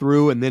moving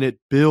through, and then it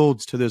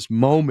builds to this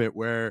moment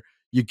where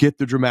You get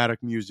the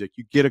dramatic music.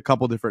 You get a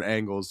couple different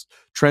angles.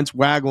 Trent's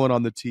waggling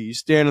on the tee. He's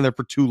standing there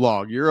for too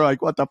long. You're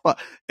like, what the fuck?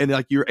 And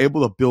like you're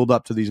able to build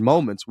up to these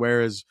moments.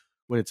 Whereas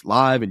when it's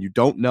live and you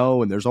don't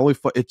know and there's only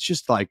it's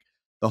just like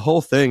the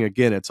whole thing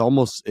again.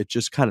 It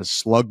just kind of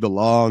slugged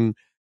along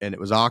and it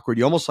was awkward.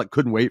 You almost like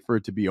couldn't wait for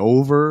it to be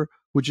over,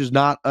 which is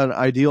not an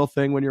ideal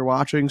thing when you're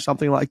watching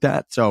something like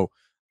that. So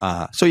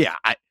yeah,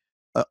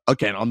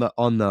 again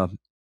on the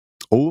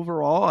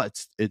overall,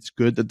 it's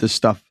good that this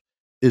stuff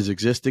is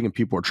existing and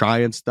people are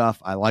trying stuff.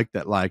 I like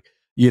that, like,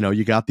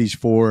 you got these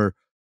 4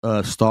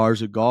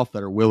 stars of golf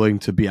that are willing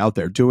to be out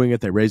there doing it.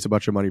 They raise a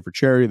bunch of money for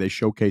charity. They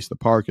showcase the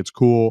park. It's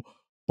cool.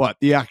 But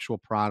the actual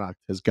product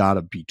has got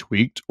to be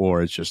tweaked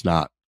or it's just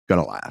not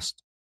going to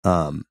last,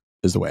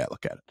 is the way I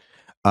look at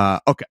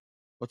it. Okay,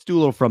 let's do a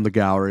little from the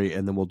gallery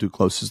and then we'll do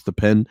closest to the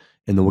pin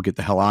and then we'll get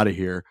the hell out of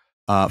here.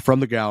 From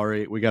the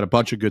gallery, we got a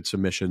bunch of good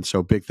submissions.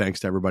 So big thanks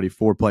to everybody.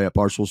 Foreplay at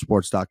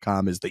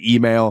barstoolsports.com is the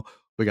email.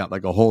 We got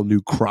like a whole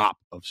new crop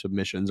of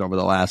submissions over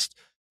the last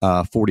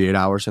 48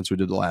 hours since we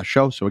did the last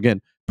show. So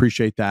again,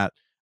 appreciate that.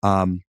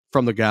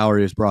 From the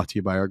gallery is brought to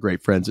you by our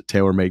great friends at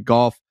TaylorMade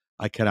Golf.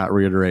 I cannot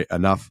reiterate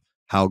enough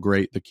how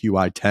great the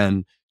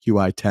QI10,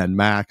 QI10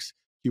 Max,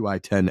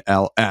 QI10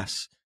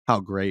 LS, how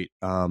great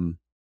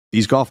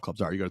these golf clubs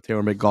are. You go to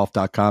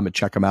TaylorMadeGolf.com and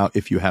check them out.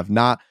 If you have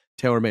not,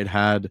 TaylorMade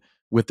had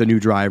with the new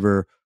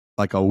driver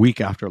like a week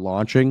after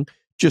launching,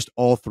 just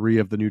all 3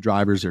 of the new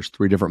drivers. There's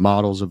 3 different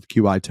models of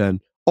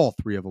QI10. All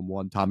 3 of them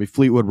won. Tommy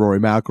Fleetwood, Rory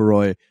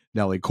McIlroy,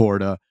 Nelly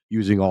Korda,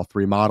 using all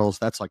 3 models.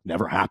 That's like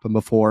never happened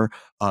before.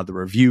 The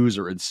reviews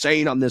are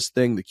insane on this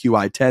thing. The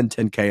QI10,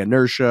 10K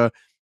inertia.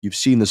 You've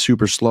seen the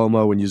super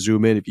slow-mo when you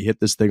zoom in. If you hit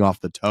this thing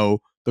off the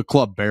toe, the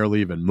club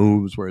barely even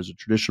moves, whereas a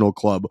traditional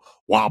club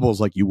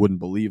wobbles like you wouldn't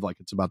believe, like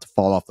it's about to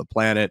fall off the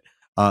planet.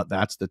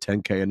 That's the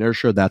 10K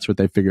inertia. That's what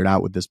they figured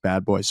out with this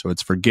bad boy. So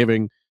it's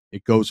forgiving.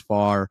 It goes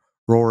far.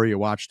 Rory, you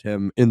watched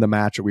him in the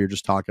match that we were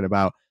just talking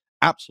about,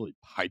 absolutely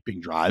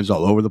piping drives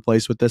all over the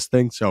place with this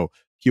thing. So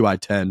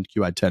QI10,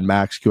 QI10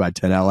 Max,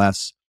 QI10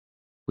 LS.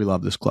 We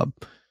love this club.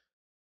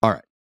 All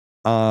right.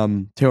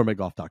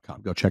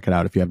 TaylorMadeGolf.com. Go check it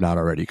out if you have not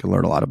already. You can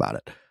learn a lot about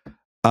it.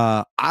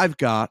 I've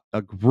got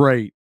a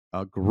great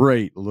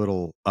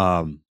little,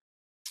 I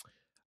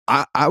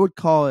would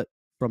call it,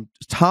 from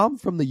Tom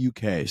from the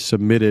UK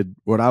submitted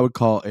what I would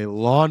call a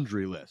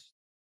laundry list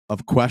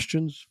of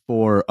questions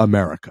for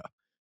America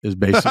is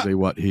basically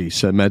what he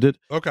submitted.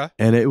 Okay.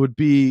 And it would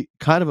be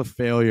kind of a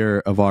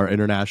failure of our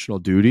international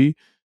duty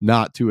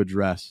not to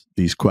address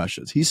these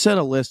questions. He sent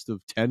a list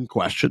of 10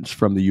 questions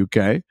from the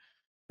UK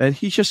and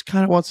he just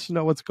kind of wants to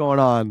know what's going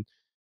on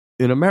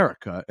in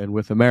America and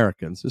with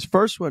Americans. His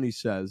first one, he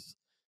says,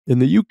 in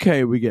the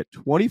UK, we get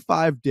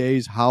 25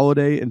 days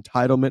holiday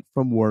entitlement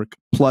from work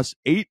plus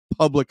 8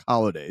 public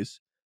holidays.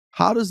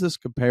 How does this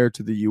compare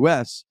to the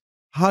US?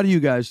 How do you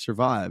guys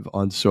survive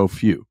on so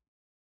few?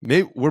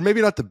 We're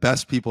maybe not the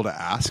best people to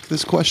ask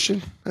this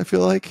question, I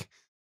feel like.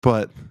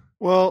 But,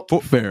 well,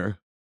 fair.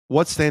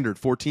 What standard?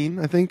 14,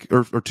 I think?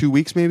 Or 2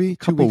 weeks maybe?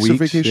 Couple 2 weeks of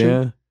weeks, vacation?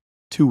 yeah.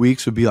 2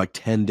 weeks would be like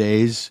 10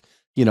 days.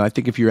 I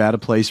think if you're at a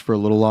place for a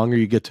little longer,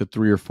 you get to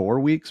 3 or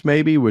 4 weeks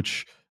maybe,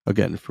 which,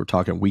 again, if we're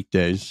talking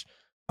weekdays,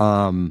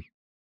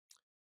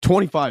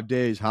 25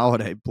 days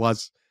holiday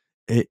plus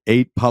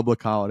 8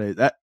 public holidays.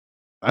 That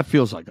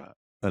feels like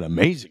an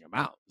amazing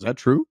amount. Is that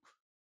true?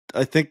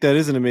 I think that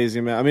is an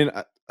amazing amount. I mean,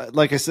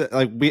 like I said,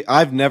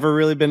 I've never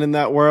really been in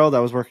that world. I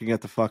was working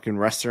at the fucking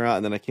restaurant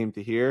and then I came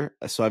to here.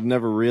 So I've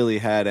never really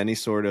had any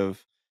sort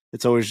of,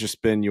 it's always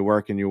just been you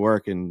work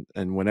and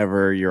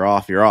whenever you're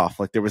off, you're off.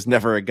 Like there was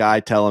never a guy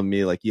telling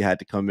me like you had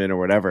to come in or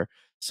whatever.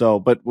 So,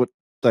 but what,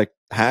 like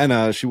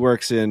Hannah, she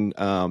works in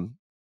the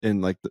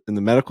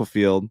medical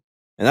field,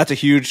 and that's a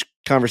huge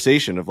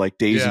conversation of like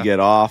days you get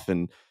off.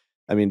 And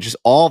I mean, just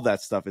all of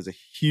that stuff is a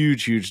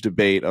huge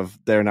debate of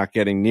they're not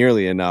getting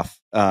nearly enough,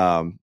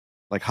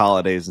 like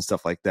holidays and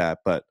stuff like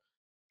that. But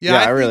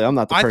I'm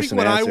not the person. I think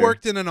when I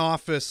worked in an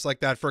office like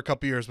that for a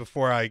couple years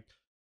before I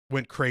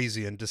went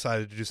crazy and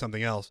decided to do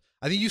something else,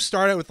 I think you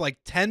start out with like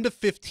 10 to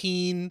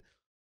 15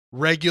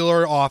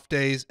 regular off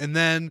days. And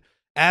then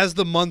as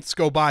the months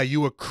go by,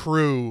 you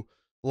accrue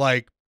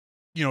like,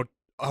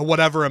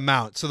 whatever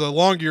amount. So the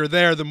longer you're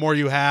there, the more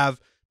you have.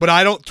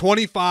 But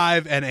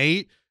 25 and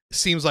 8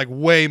 seems like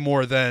way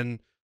more than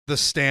the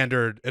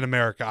standard in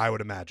America, I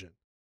would imagine.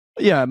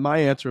 Yeah, my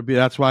answer would be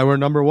that's why we're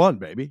number 1,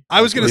 baby.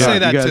 I was going to say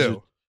that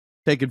too.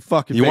 Taking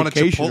fucking you want a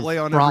vacation,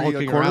 Chipotle on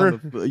every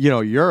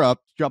corner? Europe,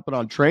 jumping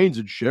on trains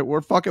and shit.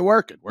 We're fucking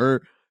working. We're,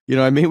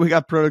 we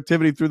got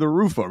productivity through the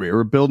roof over here.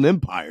 We're building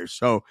empires.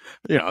 So,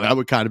 that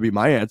would kind of be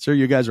my answer.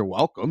 You guys are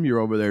welcome. You're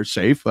over there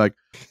safe. Like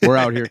we're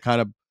out here kind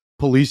of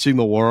policing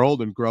the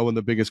world and growing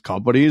the biggest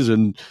companies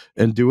and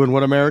doing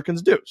what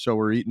Americans do. So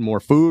we're eating more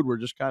food. We're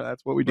just kind of,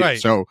 that's what we do. Right.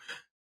 So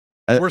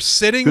we're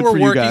sitting, we're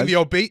working.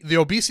 The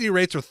obesity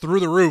rates are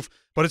through the roof,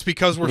 but it's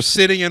because we're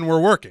sitting and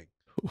we're working.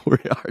 We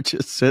are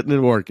just sitting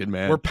and working,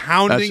 man. We're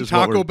pounding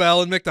Taco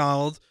Bell and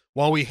McDonald's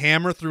while we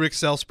hammer through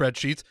Excel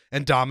spreadsheets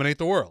and dominate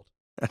the world.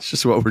 That's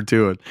just what we're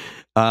doing.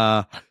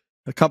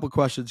 A couple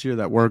questions here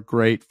that weren't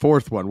great.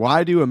 Fourth one,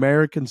 why do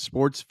American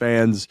sports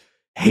fans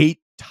hate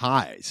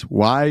ties?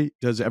 Why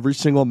does every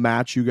single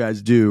match you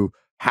guys do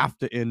have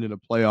to end in a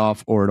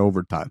playoff or an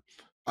overtime?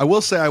 I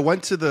will say I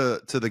went to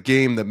the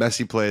game that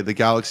Messi played, the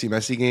Galaxy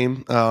Messi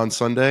game on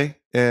Sunday,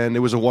 and it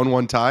was a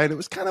 1-1 tie, and it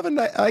was kind of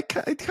I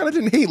kind of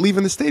didn't hate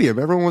leaving the stadium.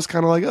 Everyone was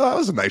kind of like, "Oh, that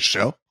was a nice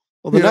show."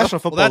 Well, the National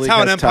Football Well, that's League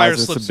how an has empire ties,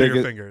 and slips it's through the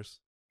your biggest- fingers.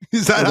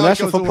 Is that Well, how the it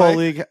National goes Football away?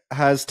 League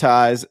has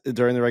ties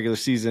during the regular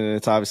season, and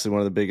it's obviously one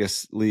of the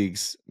biggest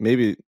leagues.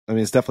 Maybe, I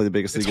mean, it's definitely the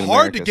biggest It's league in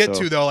hard America. to get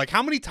so to though. Like,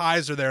 how many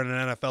ties are there in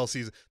an NFL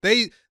season?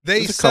 They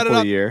there's a set it couple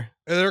up. a year.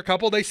 There are a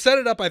couple. They set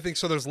it up, I think,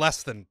 so there's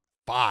less than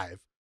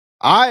 5.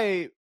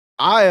 I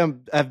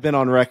have been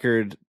on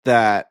record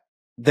that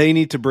they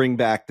need to bring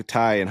back the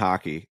tie in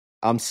hockey.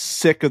 I'm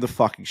sick of the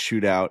fucking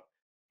shootout.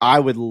 I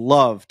would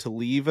love to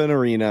leave an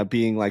arena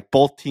being like,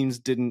 both teams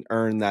didn't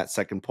earn that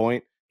second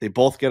point. They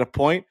both get a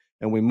point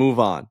and we move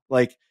on.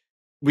 Like,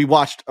 we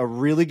watched a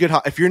really good,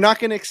 if you're not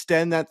going to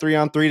extend that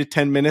 3-on-3 to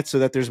 10 minutes so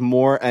that there's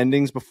more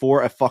endings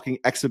before a fucking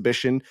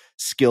exhibition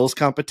skills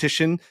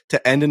competition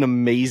to end an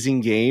amazing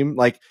game.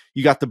 Like,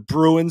 you got the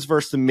Bruins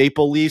versus the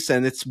Maple Leafs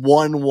and it's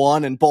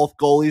 1-1 and both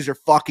goalies are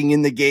fucking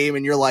in the game.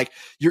 And you're like,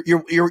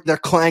 they're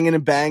clanging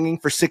and banging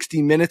for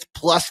 60 minutes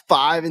plus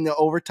 5 in the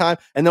overtime.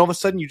 And then all of a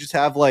sudden you just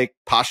have like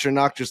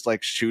Pasternak just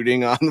like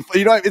shooting on,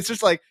 it's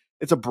just like,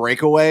 it's a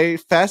breakaway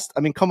fest.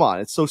 I mean, come on,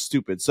 it's so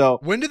stupid. So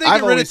When did they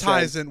get rid of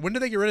ties in? When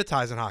did they get rid of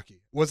ties in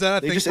hockey? Was that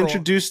a they thing? just for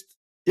introduced.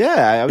 Yeah,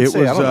 I would It say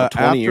was I don't know,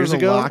 20 after years the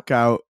ago.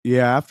 lockout.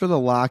 Yeah, after the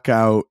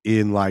lockout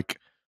in like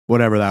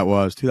whatever that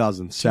was,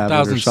 2007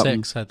 or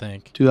something. 2006, I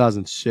think.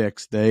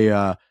 2006.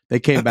 They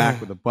came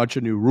back with a bunch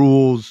of new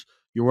rules.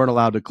 You weren't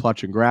allowed to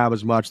clutch and grab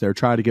as much. They were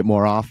trying to get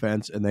more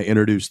offense, and they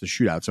introduced the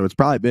shootout. So it's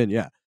probably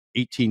been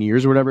 18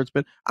 years or whatever it's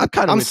been.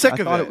 I'm sick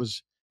of thought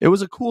it. It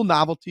was a cool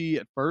novelty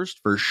at first,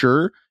 for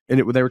sure. And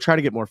they were trying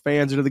to get more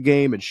fans into the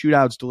game, and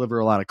shootouts deliver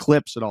a lot of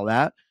clips and all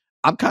that.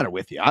 I'm kind of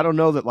with you. I don't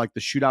know that like the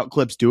shootout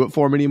clips do it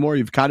for them anymore.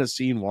 You've kind of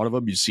seen one of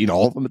them. You've seen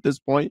all of them at this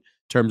point in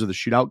terms of the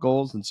shootout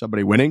goals and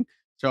somebody winning.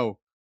 So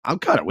I'm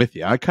kind of with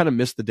you. I kind of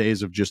miss the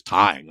days of just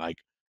tying. Like,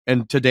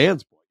 and to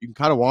Dan's point, you can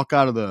kind of walk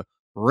out of the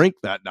rink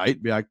that night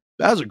and be like,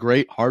 that was a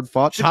great hard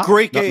fought It's a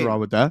great Nothing game.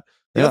 wrong with that.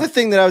 The other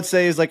thing that I would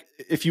say is like,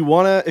 if you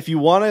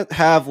wanna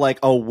have like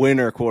a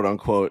winner, quote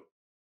unquote,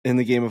 in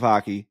the game of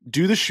hockey,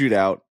 do the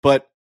shootout,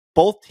 but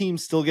both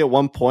teams still get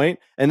 1 point,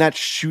 and that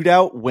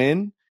shootout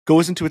win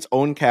goes into its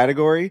own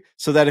category,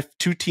 so that if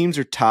two teams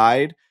are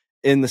tied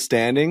in the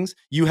standings,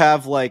 you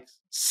have like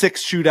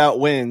 6 shootout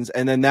wins,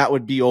 and then that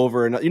would be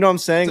over. And you know what I'm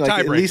saying? It's a Like,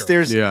 at least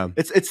tiebreaker.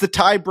 there's it's the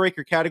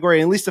tiebreaker category,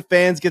 and at least the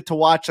fans get to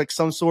watch like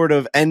some sort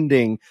of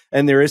ending.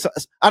 And there is,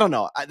 I don't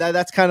know,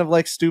 that's kind of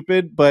like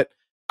stupid, but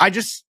I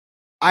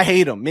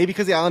hate them. Maybe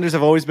because the Islanders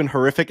have always been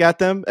horrific at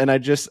them, and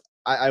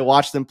I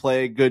watch them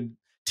play a good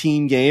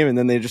team game, and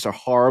then they just are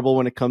horrible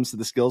when it comes to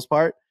the skills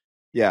part.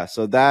 Yeah,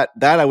 so that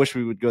I wish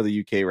we would go the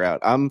UK route.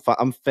 I'm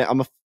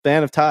a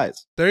fan of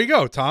ties. There you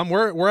go, Tom.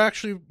 We're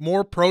actually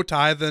more pro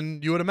tie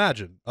than you would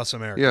imagine, us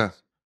Americans.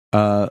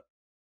 Yeah.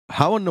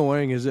 How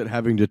annoying is it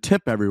having to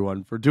tip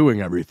everyone for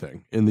doing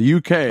everything? In the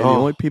UK, the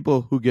only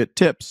people who get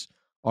tips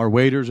are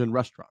waiters in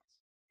restaurants.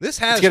 This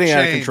has It's getting changed.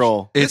 out of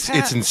control. It's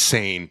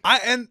insane.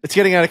 It's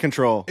getting out of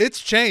control. It's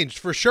changed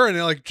for sure, and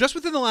like just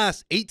within the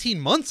last 18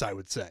 months, I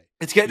would say.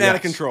 It's getting out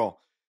of control.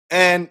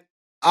 And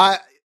I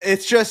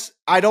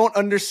don't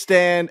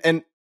understand.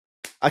 And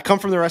I come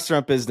from the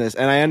restaurant business,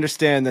 and I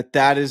understand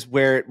that is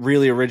where it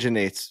really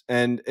originates.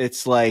 And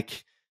it's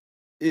like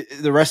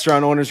the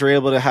restaurant owners are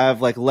able to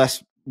have like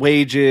less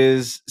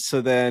wages. So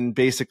then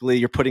basically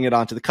you're putting it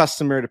onto the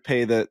customer to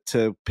pay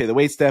the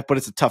wait staff, but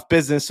it's a tough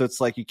business. So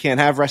it's like, you can't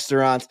have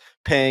restaurants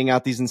paying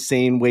out these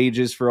insane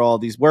wages for all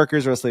these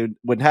workers, or else they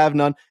wouldn't have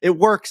none. It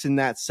works in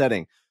that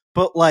setting.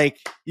 But like,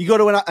 you go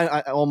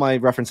to all my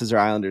references are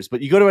Islanders,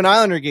 but you go to an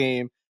Islander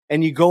game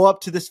and you go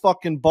up to this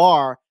fucking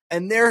bar,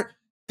 and they're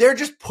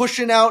just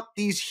pushing out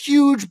these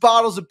huge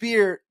bottles of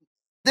beer.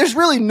 There's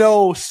really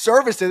no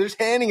service there. They're just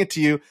handing it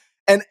to you.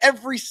 And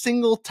every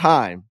single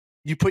time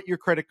you put your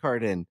credit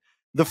card in,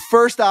 the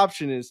first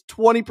option is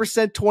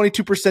 20%,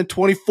 22%,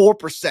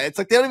 24%. It's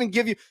like they don't even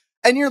give you,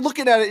 and you're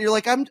looking at it, you're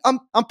like, I'm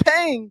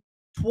paying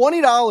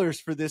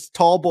 $20 for this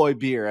tall boy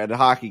beer at a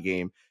hockey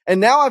game. And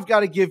now I've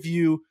got to give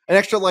you an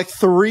extra like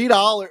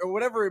 $3 or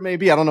whatever it may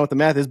be. I don't know what the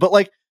math is, but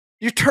like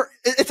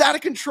it's out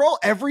of control.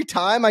 Every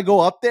time I go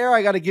up there,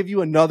 I got to give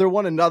you another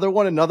one. And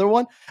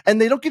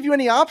they don't give you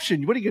any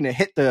option. What are you going to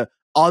hit the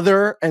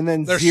other and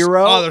then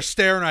zero? Oh, they're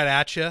staring right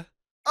at you.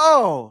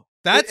 Oh,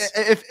 that's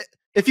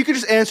if you could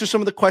just answer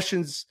some of the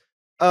questions.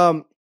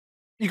 You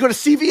go to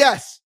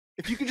CVS.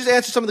 If you could just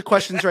answer some of the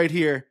questions right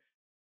here.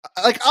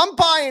 Like, I'm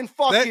buying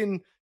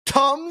fucking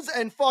Tums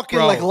and fucking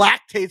like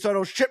lactate so I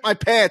don't shit my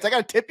pants. I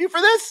gotta tip you for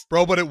this,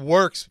 bro. But it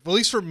works, at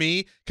least for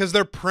me, because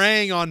they're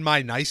preying on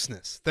my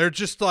niceness. They're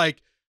just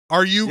like,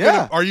 are you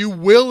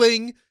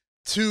willing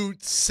to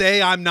say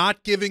I'm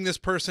not giving this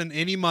person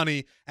any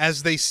money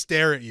as they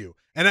stare at you?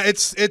 And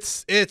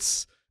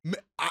it's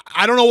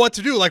I don't know what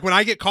to do. Like, when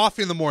I get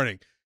coffee in the morning,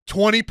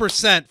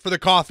 20% for the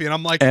coffee. And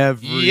I'm like,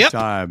 Every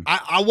time.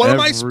 What am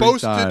I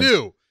supposed to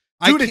do?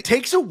 Dude, it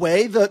takes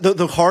away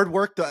the hard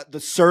work, the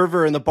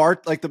server and the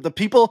bar, like the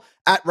people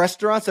at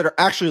restaurants that are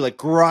actually like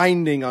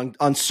grinding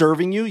on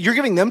serving you. You're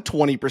giving them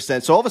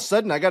 20%. So all of a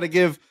sudden I got to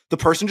give the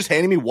person just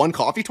handing me one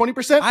coffee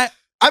 20%.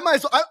 I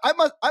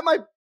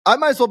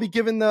might as well be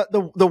giving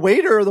the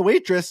waiter or the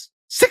waitress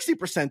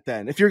 60%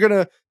 then, if you're going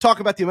to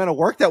talk about the amount of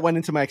work that went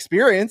into my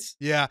experience.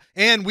 Yeah.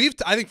 And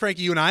I think,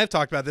 Frankie, you and I have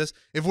talked about this.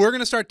 If we're going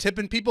to start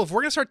tipping people, if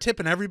we're going to start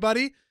tipping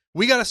everybody,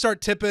 we got to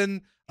start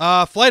tipping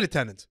flight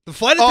attendants. The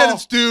flight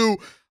attendants do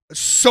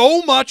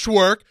so much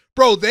work.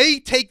 Bro, they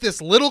take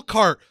this little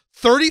cart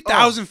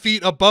 30,000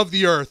 feet above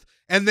the earth,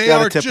 and they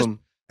are just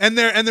and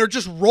they're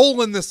just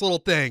rolling this little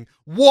thing.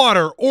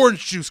 Water,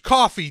 orange juice,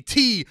 coffee,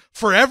 tea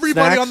for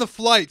everybody on the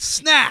flight,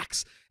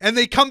 snacks. And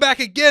they come back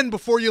again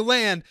before you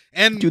land,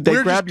 and dude, they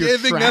we're grab just your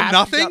giving trash. them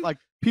nothing. You got, like,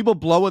 people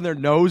blowing their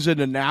nose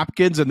into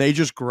napkins, and they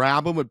just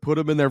grab them and put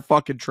them in their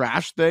fucking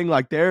trash thing.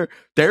 Like they're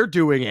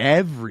doing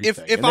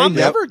everything. If I'm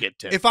never get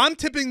tipped. If I'm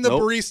tipping the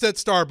barista at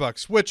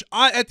Starbucks, which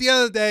at the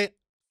end of the day,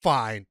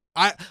 fine.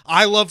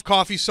 I love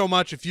coffee so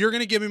much. If you're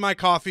gonna give me my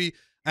coffee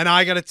and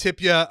I gotta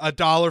tip you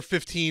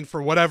 $1.15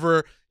 for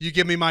whatever you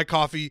give me my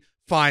coffee,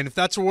 fine. If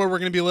that's where we're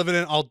going to be living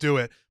in, I'll do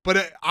it.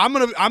 But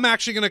I'm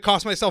actually going to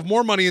cost myself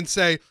more money and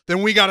say,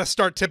 then we got to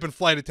start tipping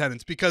flight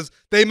attendants because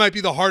they might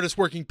be the hardest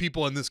working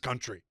people in this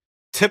country.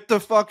 Tip the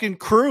fucking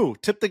crew.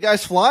 Tip the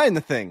guys flying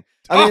the thing.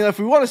 I mean, if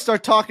we want to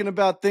start talking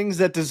about things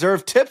that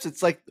deserve tips,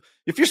 it's like,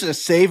 if you're going to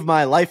save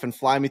my life and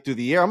fly me through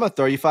the air, I'm going to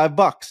throw you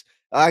 $5.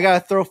 I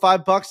got to throw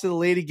 $5 to the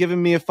lady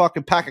giving me a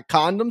fucking pack of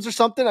condoms or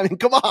something. I mean,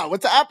 come on,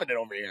 what's happening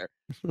over here?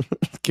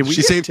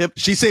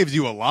 She saves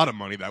you a lot of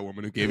money, that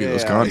woman who gave you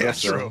those condoms.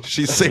 That's true.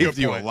 She saved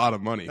you a lot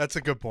of money. That's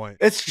a good point.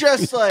 It's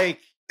just like,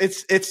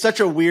 it's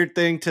such a weird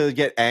thing to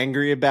get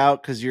angry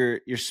about, because you're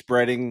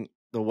spreading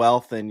the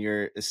wealth and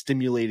you're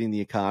stimulating the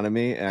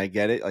economy. And I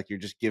get it. Like, you're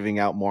just giving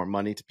out more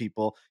money to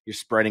people. You're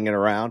spreading it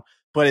around.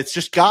 But it's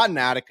just gotten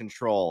out of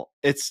control.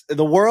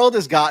 The world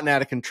has gotten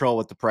out of control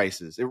with the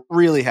prices. It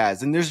really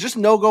has. And there's just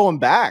no going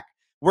back.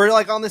 We're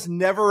like on this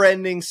never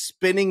ending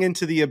spinning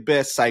into the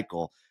abyss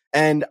cycle.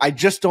 And I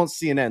just don't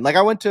see an end. Like,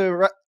 I want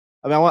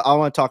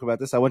to talk about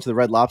this. I went to the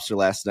Red Lobster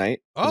last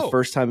night. For the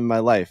first time in my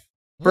life.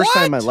 First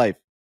time in my life.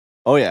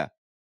 Oh yeah.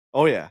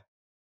 All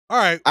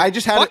right. I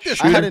just had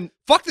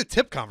fuck the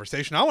tip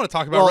conversation. I want to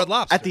talk about Red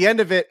Lobster. At the end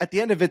of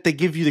it, they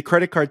give you the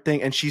credit card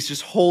thing, and she's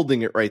just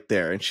holding it right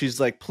there. And she's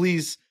like,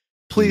 please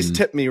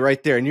tip me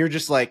right there. And you're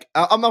just like,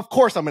 of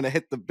course I'm going to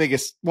hit the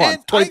biggest one,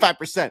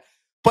 25%.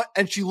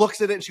 And she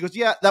looks at it and she goes,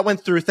 yeah, that went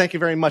through. Thank you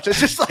very much. It's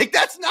just like,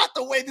 that's not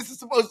the way this is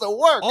supposed to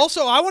work.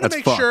 Also, I want to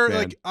make sure, man.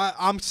 Like,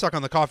 I'm stuck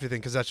on the coffee thing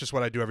because that's just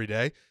what I do every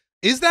day.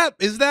 Is that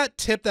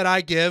tip that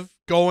I give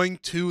going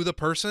to the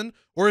person,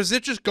 or is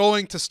it just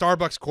going to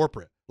Starbucks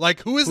corporate? Like,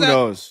 who is that?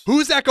 Knows? Who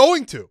is that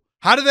going to?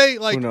 How do they,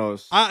 like, who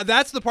knows?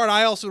 That's the part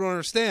I also don't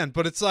understand.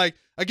 But it's like,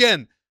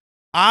 again,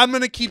 I'm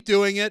going to keep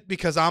doing it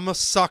because I'm a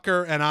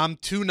sucker and I'm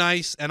too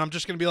nice, and I'm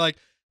just going to be like,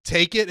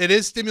 take it. It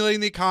is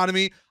stimulating the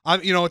economy.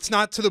 It's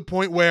not to the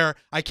point where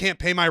I can't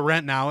pay my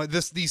rent now.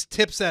 These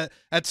tips at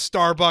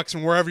Starbucks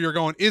and wherever you're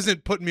going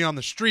isn't putting me on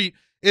the street.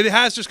 It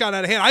has just gotten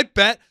out of hand. I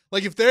bet,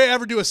 like, if they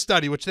ever do a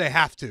study, which they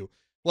have to,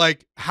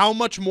 like, how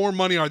much more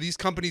money are these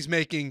companies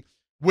making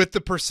with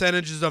the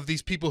percentages of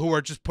these people who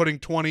are just putting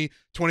 20,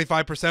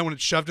 25% when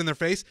it's shoved in their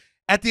face?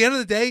 At the end of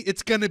the day,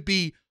 it's going to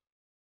be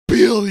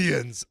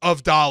billions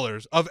of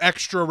dollars of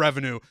extra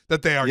revenue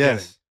that they are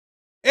getting.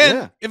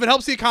 And if it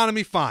helps the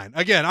economy, fine.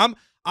 Again,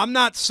 I'm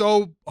not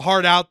so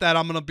hard out that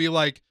I'm gonna be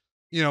like,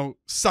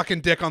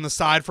 sucking dick on the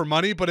side for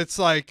money, but it's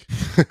like,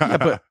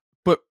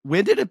 but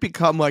when did it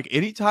become like,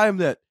 anytime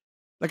that,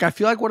 like, I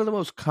feel like one of the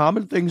most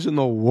common things in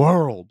the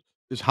world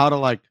is how to,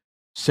 like,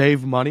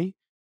 save money,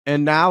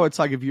 and now it's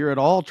like, if you're at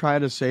all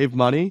trying to save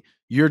money,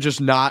 you're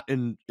just not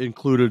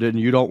included, and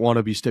you don't want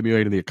to be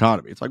stimulating the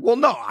economy. It's like, well,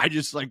 no, I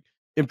just, like,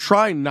 am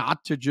trying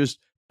not to just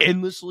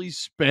endlessly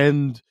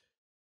spend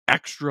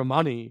extra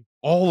money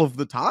all of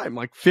the time.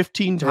 Like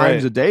 15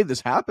 times a day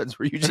this happens,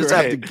 where you just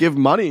have to give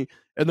money,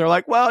 and they're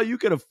like, well, you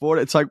can afford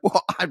it. It's like,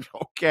 well, I'm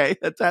okay.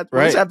 That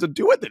what does it have to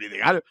do with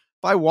anything? If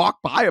I walk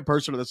by a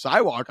person on the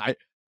sidewalk,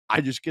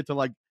 I just get to,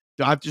 like,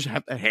 I just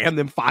have to hand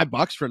them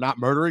 $5 for not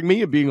murdering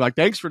me, and being like,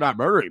 thanks for not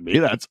murdering me.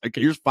 That's like,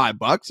 here's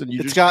 $5, and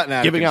you just gotten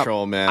out of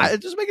control, man.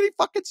 It doesn't make any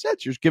fucking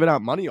sense. You're just giving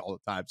out money all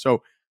the time.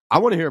 So I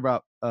want to hear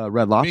about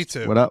Red Lobster. Me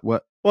too. What up?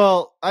 What?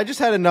 Well, I just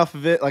had enough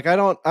of it. Like, I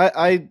don't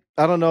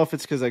know if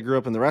it's because I grew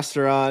up in the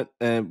restaurant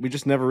and we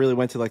just never really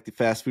went to, like, the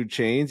fast food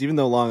chains, even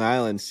though Long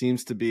Island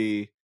seems to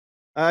be,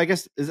 I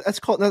guess that's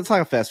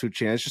not a fast food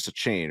chain. It's just a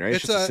chain, right?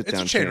 It's just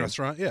a chain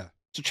restaurant. Yeah.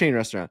 It's a chain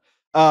restaurant.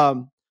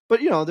 But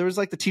there was,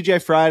 like, the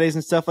TGI Fridays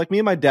and stuff. Like, me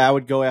and my dad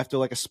would go after,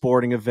 like, a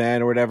sporting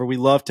event or whatever. We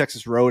love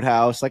Texas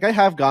Roadhouse. Like, I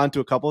have gone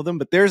to a couple of them,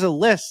 but there's a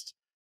list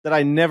that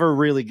I never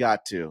really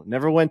got to.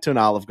 Never went to an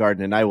Olive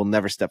Garden, and I will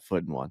never step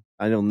foot in one.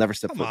 I will never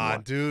step foot in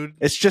one. Dude.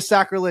 It's just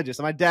sacrilegious.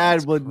 My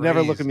dad would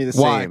never look at me the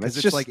Why? same.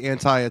 It's just like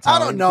anti-Italian.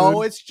 I don't know.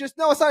 food? It's just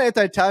it's not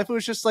anti-Italian food.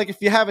 It's just like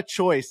if you have a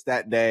choice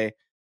that day,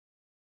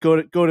 go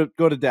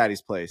to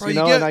Daddy's place. Bro, you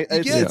know, you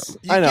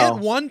get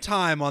one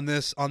time on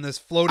this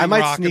floating I might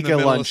rock sneak in the a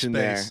middle lunch of in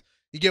there. space.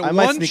 You get I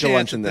might one sneak a chance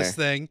lunch at in this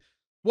there. thing.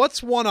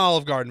 What's one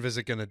Olive Garden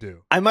visit gonna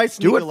do? I might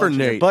sneak Do it a for lunch in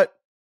there, Nate. but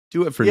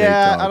Do it for Nate.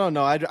 yeah, dog. I don't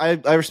know.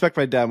 I respect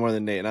my dad more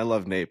than Nate, and I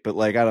love Nate, but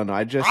like I don't know.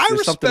 I there's something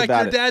respect about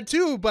your it. dad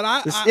too, but But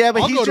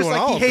I'll he's go to just an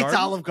like he hates Garden.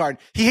 Olive Garden.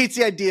 He hates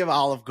the idea of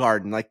Olive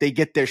Garden. Like they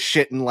get their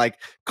shit in like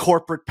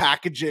corporate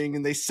packaging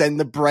and they send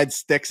the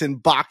breadsticks in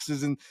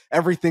boxes and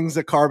everything's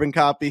a carbon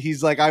copy.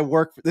 He's like,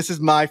 this is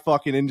my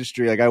fucking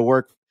industry. Like I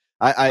work.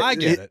 I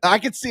get it. I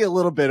could see a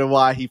little bit of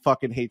why he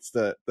fucking hates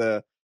the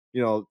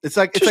it's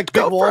like Just big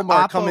go for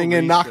Walmart Oppo coming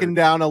in, knocking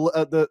research. down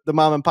the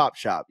mom and pop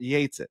shop. He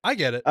hates it. I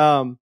get it.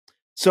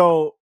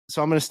 So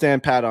I'm gonna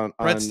stand pat on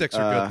Breadsticks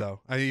are good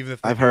though. Even if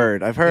I've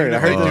heard. I heard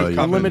they the do come in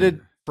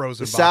unlimited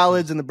frozen the boxes.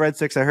 salads and the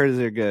breadsticks. I heard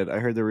they're good. I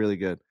heard they're really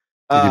good.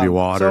 They give you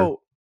water.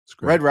 So It's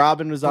great. Red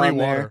Robin was Free on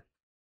water.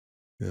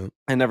 there.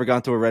 I never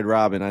gone to a Red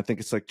Robin. I think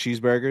it's like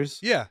cheeseburgers.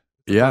 Yeah.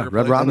 Yeah, burger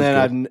Red place. Robin's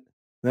And good.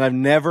 then I've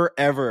never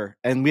ever,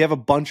 and we have a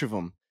bunch of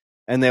them,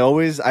 and I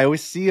always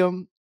see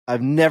them.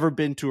 I've never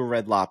been to a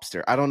Red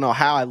Lobster. I don't know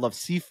how. I love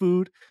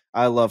seafood.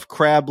 I love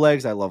crab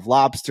legs. I love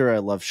lobster. I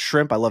love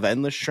shrimp. I love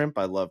endless shrimp.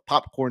 I love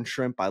popcorn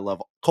shrimp. I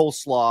love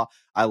coleslaw.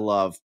 I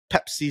love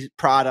Pepsi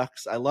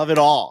products. I love it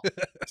all.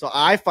 So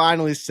I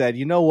finally said,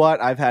 you know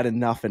what? I've had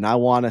enough, and I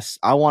want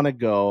to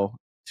go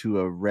to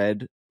a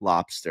Red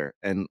Lobster.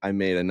 And I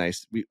made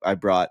I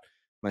brought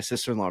my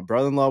sister-in-law and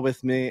brother-in-law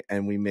with me,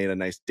 and we made a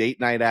nice date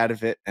night out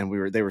of it.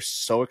 And they were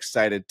so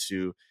excited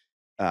to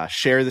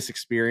share this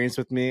experience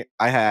with me.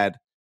 I had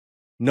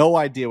no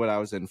idea what I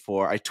was in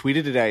for. I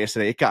tweeted it out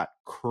yesterday. It got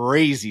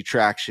crazy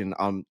traction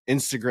on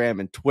Instagram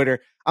and Twitter.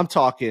 I'm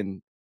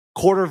talking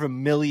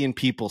 250,000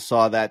 people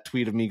saw that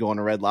tweet of me going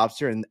to Red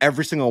Lobster, and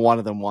every single one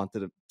of them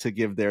wanted to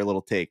give their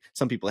little take.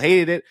 Some people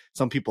hated it.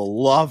 Some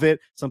people love it.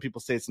 Some people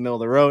say it's the middle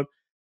of the road.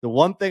 The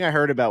one thing I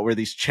heard about were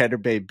these Cheddar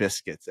Bay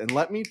biscuits. And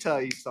let me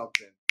tell you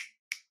something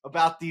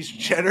about these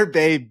Cheddar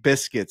Bay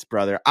biscuits,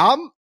 brother.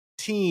 I'm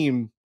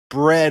team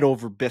bread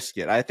over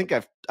biscuit. I think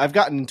I've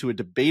gotten into a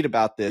debate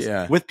about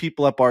this with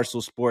people at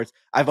Barstool Sports.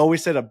 I've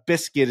always said a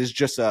biscuit is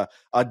just a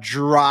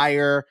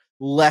drier,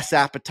 less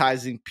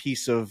appetizing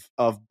piece of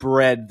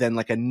bread than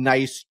like a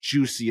nice,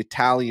 juicy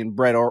Italian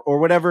bread or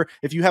whatever.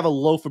 If you have a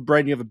loaf of bread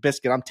and you have a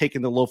biscuit, I'm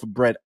taking the loaf of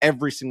bread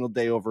every single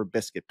day over a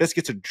biscuit.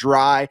 Biscuits are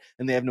dry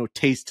and they have no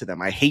taste to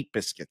them. I hate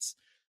biscuits.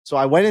 So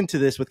I went into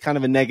this with kind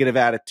of a negative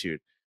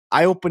attitude.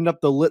 I opened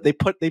up the lid. They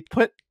put,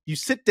 you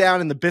sit down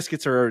and the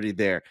biscuits are already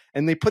there.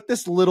 And they put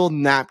this little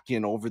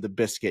napkin over the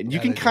biscuit and you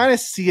can kind of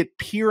see it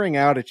peering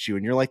out at you.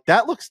 And you're like,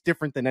 that looks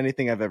different than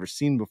anything I've ever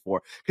seen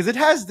before. Because it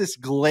has this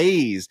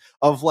glaze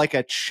of like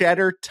a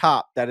cheddar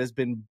top that has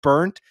been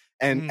burnt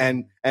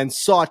and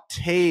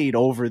sauteed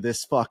over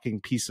this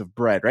fucking piece of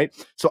bread. Right.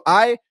 So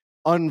I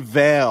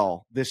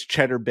unveil this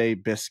Cheddar Bay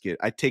biscuit.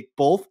 I take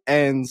both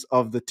ends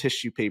of the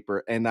tissue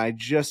paper and I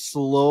just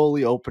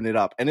slowly open it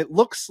up. And it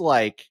looks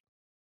like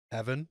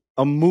heaven,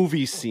 a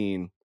movie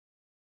scene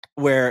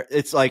where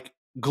it's like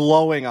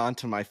glowing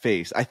onto my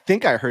face. I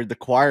think I heard the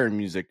choir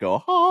music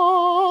go,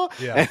 ah,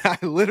 and I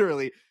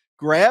literally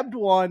grabbed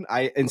one.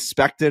 I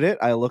inspected it.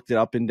 I looked it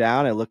up and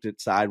down. I looked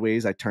it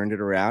sideways. I turned it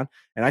around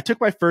and I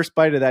took my first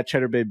bite of that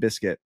Cheddar Bay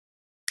biscuit.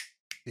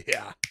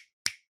 Yeah.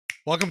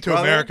 Welcome to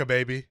America,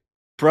 baby.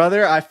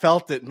 Brother, I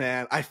felt it,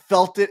 man. I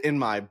felt it in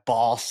my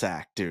ball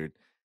sack, dude.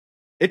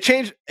 It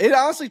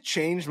honestly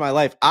changed my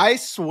life. I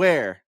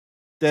swear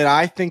that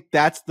I think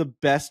that's the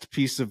best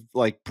piece of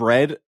like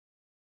bread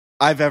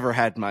I've ever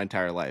had in my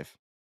entire life.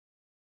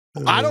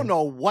 I don't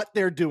know what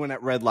they're doing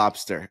at Red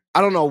Lobster.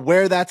 I don't know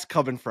where that's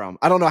coming from.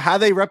 I don't know how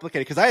they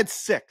replicate it because I had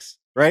 6,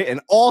 right?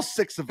 And all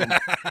 6 of them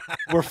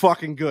were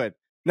fucking good.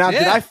 Now,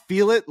 did I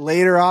feel it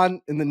later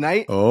on in the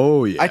night?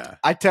 Oh, yeah.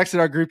 I texted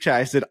our group chat.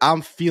 I said,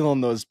 I'm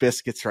feeling those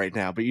biscuits right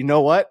now. But you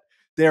know what?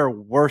 They're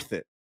worth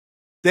it.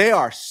 They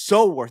are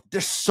so worth it.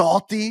 They're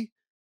salty.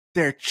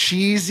 They're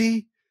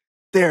cheesy.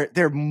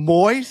 They're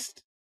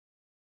moist.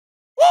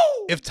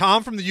 Woo! If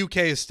Tom from the UK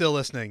is still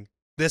listening,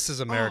 this is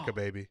America,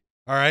 baby.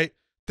 All right?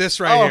 This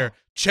right here.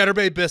 Cheddar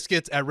Bay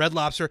biscuits at Red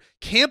Lobster.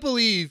 Can't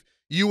believe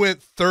you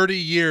went 30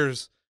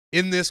 years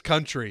in this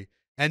country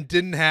and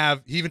didn't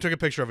have, he even took a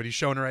picture of it. He's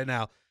showing it right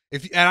now.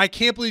 And I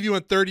can't believe you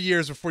went 30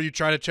 years before you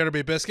tried a Cheddar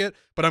Bay biscuit,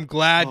 but I'm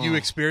glad you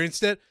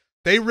experienced it.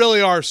 They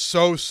really are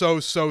so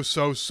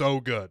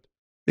good.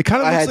 It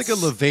kind of looks like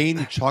a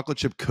Levain chocolate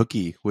chip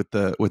cookie with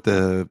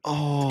the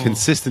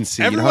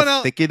consistency. You know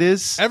how thick it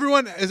is?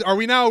 Are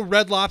we now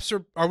Red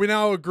Lobster? Are we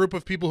now a group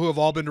of people who have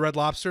all been to Red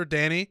Lobster?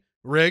 Danny,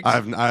 Riggs?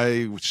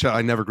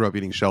 I never grew up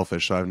eating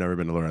shellfish, so I've never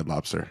been to the Red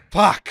Lobster.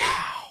 Fuck.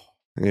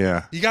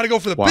 Yeah. You got to go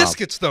for the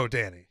biscuits, though,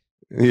 Danny.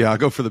 Yeah, I'll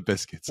go for the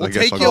biscuits. We'll I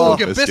guess take I'll you. go We'll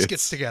for get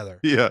biscuits together.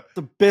 Yeah.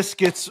 The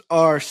biscuits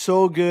are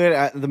so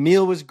good. The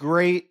meal was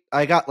great.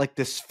 I got like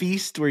this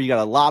feast where you got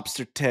a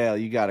lobster tail,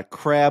 you got a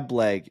crab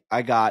leg,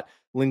 I got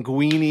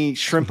linguine,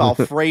 shrimp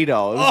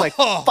Alfredo. It was like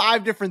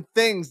 5 different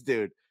things,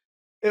 dude.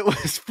 It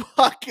was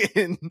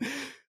fucking.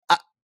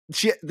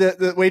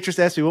 The waitress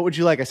asked me, "What would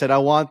you like?" I said, "I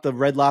want the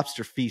Red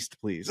Lobster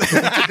feast, please."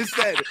 I just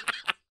said.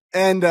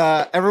 And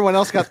everyone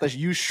else got the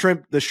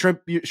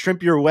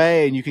shrimp your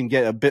way, and you can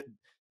get a bit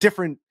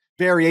different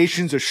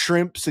variations of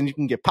shrimps, and you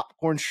can get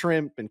popcorn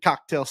shrimp and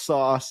cocktail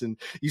sauce, and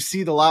you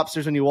see the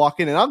lobsters when you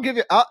walk in. And I'll give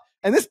you.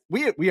 And this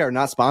we are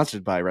not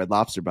sponsored by Red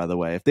Lobster, by the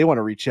way. If they want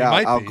to reach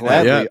out, I'll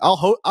gladly. I'll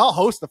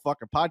host the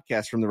fucking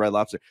podcast from the Red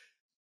Lobster.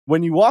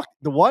 When you walk,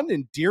 the one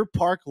in Deer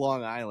Park,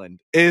 Long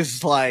Island,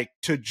 is like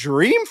to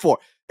dream for.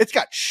 It's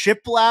got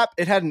shiplap.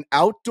 It had an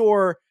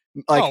outdoor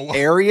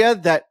area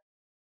that.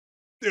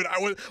 Dude,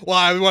 I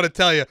want to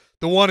tell you,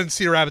 the one in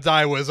Cedar Rapids,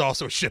 Iowa, is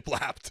also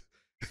shiplapped.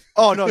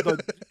 Oh no,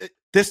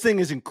 this thing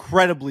is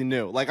incredibly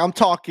new. Like I'm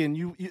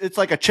talking, it's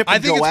like a chip. And I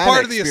think it's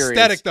part of the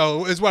aesthetic,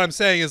 though. Is what I'm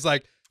saying is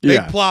like they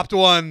plopped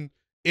one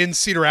in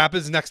Cedar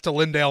Rapids next to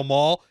Lindale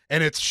Mall,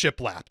 and it's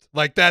shiplapped.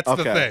 Like that's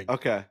the thing.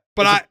 Okay,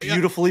 but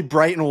beautifully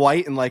bright and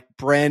white and like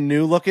brand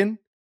new looking.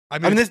 I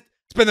mean this.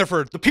 It's been there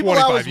for the people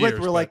I was with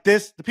were like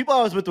this. The people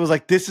I was with was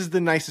like, this is the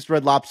nicest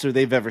Red Lobster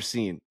they've ever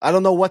seen. I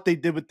don't know what they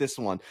did with this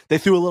one. They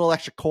threw a little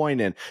extra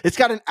coin in. It's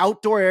got an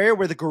outdoor area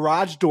where the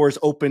garage doors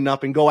open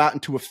up and go out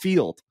into a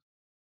field.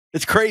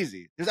 It's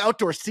crazy. There's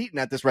outdoor seating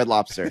at this Red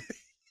Lobster.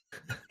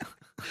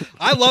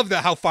 I love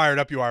that how fired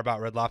up you are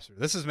about Red Lobster.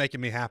 This is making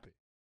me happy.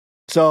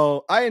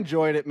 So I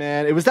enjoyed it,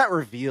 man. It was that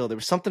reveal. There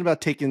was something about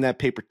taking that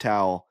paper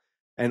towel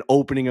and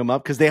opening them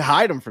up because they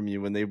hide them from you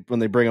when they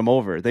bring them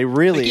over. They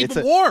keep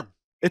them warm.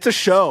 It's a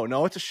show.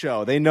 No, it's a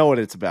show. They know what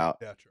it's about.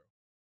 Yeah, true.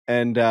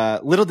 And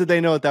little did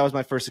they know that was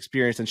my first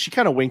experience. And she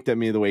kind of winked at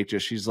me, the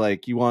waitress. She's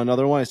like, "You want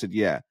another one?" I said,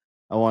 "Yeah,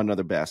 I want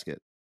another basket."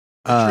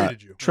 I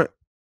treated you.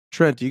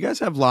 Trent, do you guys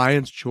have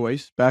Lion's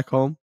Choice back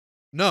home?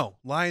 No,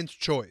 Lion's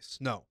Choice.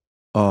 No.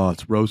 Oh,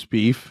 it's roast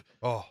beef.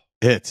 Oh,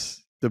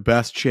 it's the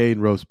best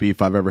chain roast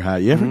beef I've ever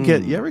had. You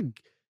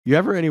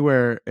ever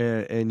anywhere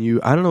and you,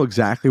 I don't know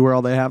exactly where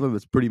all they have them.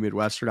 It's pretty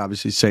Midwestern,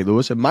 obviously St.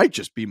 Louis. It might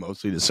just be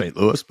mostly the St.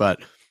 Louis,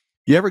 but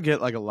you ever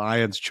get like a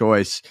Lion's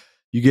Choice,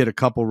 you get a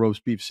couple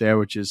roast beef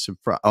sandwiches, some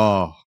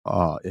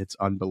it's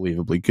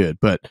unbelievably good.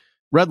 But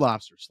Red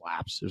Lobster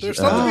slaps. There's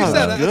something to be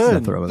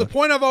said. The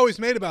point I've always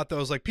made about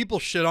those, like people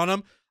shit on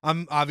them.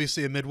 I'm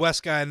obviously a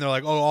Midwest guy, and they're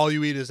like, "Oh, all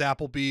you eat is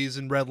Applebee's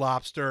and Red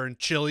Lobster and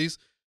Chili's."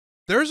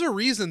 There's a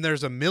reason.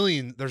 There's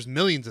millions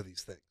of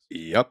these things.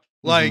 Yep.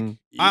 Like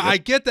I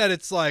get that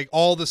it's like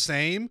all the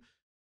same,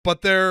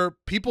 but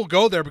people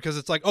go there because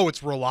it's like, oh,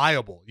 it's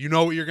reliable. You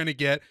know what you're gonna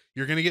get.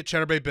 You're gonna get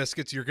Cheddar Bay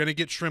biscuits. You're gonna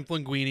get shrimp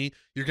linguine.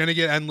 You're gonna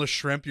get endless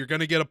shrimp. You're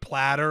gonna get a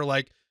platter.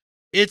 Like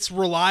it's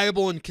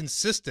reliable and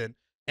consistent.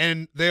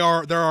 And there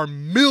are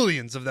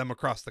millions of them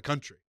across the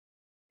country.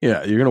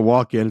 Yeah, you're gonna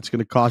walk in. It's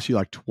gonna cost you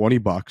like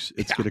 $20.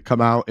 It's gonna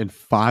come out in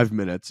 5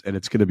 minutes, and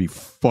it's gonna be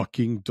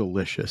fucking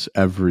delicious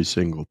every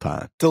single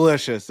time.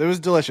 Delicious. It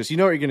was delicious. You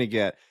know what you're gonna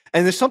get.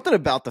 And there's something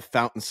about the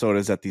fountain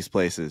sodas at these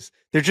places.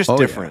 They're just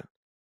different.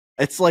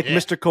 Yeah. It's like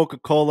Mr.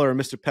 Coca-Cola or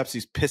Mr.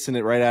 Pepsi's pissing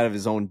it right out of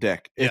his own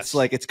dick. It's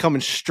like it's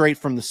coming straight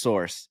from the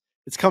source.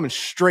 It's coming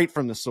straight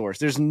from the source.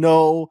 There's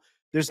no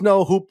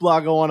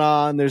hoopla going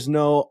on. There's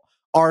no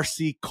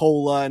RC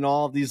Cola and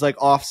all of these like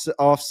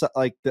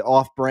like the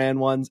off-brand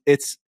ones.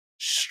 It's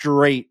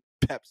straight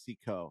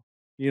PepsiCo.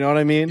 You know what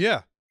I mean?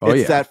 Yeah.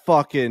 It's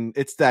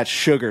that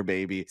sugar,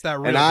 baby. It's that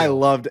real I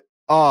loved it.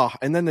 Oh,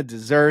 and then the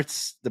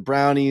desserts, the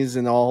brownies,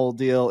 and the whole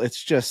deal.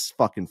 It's just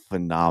fucking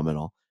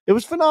phenomenal. It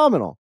was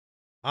phenomenal.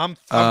 I'm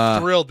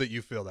thrilled that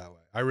you feel that way.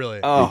 I really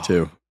am. Oh, me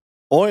too.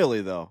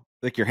 Oily though.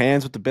 Like your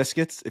hands with the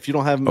biscuits. If you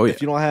don't have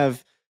if you don't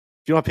have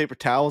paper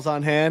towels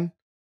on hand,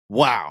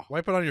 wow.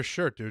 Wipe it on your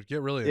shirt, dude.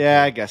 Get really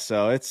I guess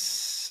so. It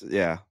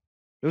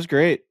was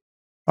great.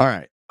 All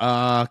right.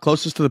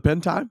 Closest to the pin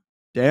time?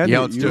 Dan? Yeah,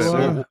 let's do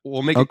it.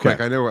 We'll make it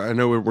quick. I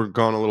know we're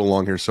going a little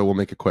long here, so we'll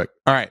make it quick.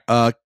 All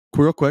right.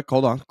 Real quick,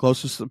 hold on.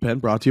 Closest to the pin,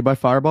 brought to you by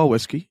Fireball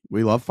Whiskey.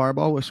 We love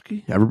Fireball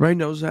Whiskey. Everybody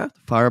knows that.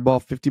 The Fireball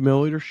 50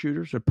 milliliter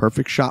shooters are a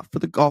perfect shot for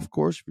the golf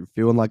course. If you're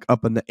feeling like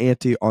up in the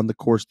ante on the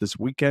course this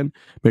weekend,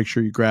 make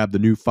sure you grab the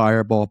new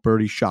Fireball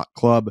Birdie Shot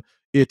Club.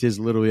 It is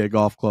literally a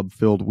golf club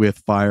filled with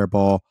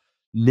Fireball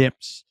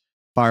nips.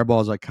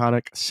 Fireball's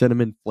iconic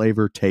cinnamon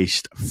flavor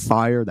taste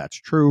fire. That's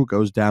true.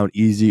 Goes down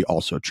easy.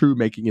 Also true,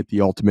 making it the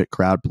ultimate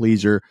crowd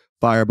pleaser.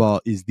 Fireball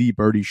is the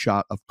birdie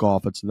shot of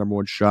golf. It's the number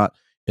one shot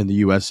in the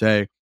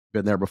USA.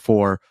 Been there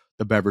before.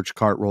 The beverage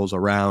cart rolls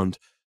around.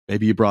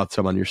 Maybe you brought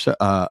some on yourself,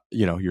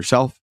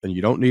 and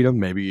you don't need them.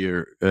 Maybe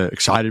you're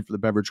excited for the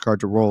beverage cart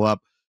to roll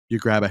up. You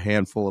grab a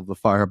handful of the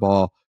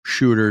Fireball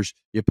shooters.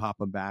 You pop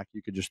them back.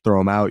 You could just throw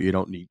them out. You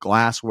don't need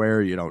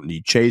glassware. You don't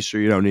need chaser.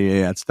 You don't need any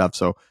of that stuff.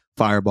 So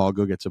Fireball,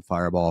 go get some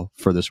Fireball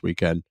for this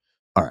weekend.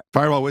 All right.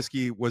 Fireball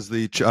Whiskey was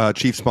the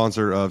chief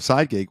sponsor of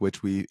Side Gig,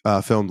 which we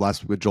filmed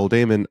last week with Joel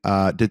Damon.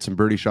 Did some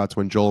birdie shots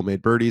when Joel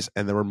made birdies,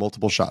 and there were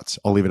multiple shots.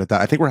 I'll leave it at that.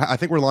 I think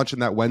we're launching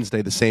that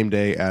Wednesday, the same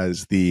day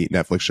as the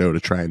Netflix show, to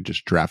try and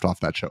just draft off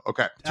that show.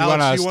 Okay. Do you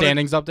want a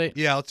standings update?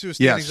 Yeah, let's do a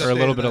standings update. Or a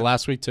little bit of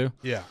last week too.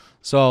 Yeah.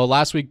 So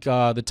last week,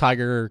 the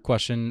Tiger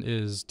question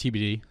is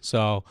TBD.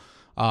 So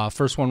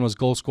first one was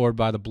goal scored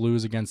by the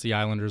Blues against the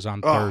Islanders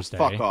on Thursday.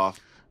 Fuck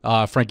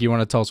off. Frankie, you want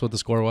to tell us what the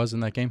score was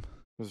in that game?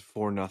 It was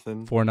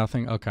 4-0.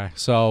 4-0. Okay,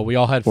 so we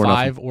all had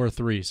 5 or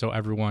 3, so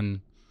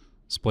everyone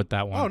split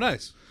that one. Oh,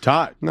 nice.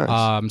 Tie.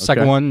 Nice.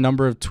 Second one,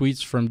 number of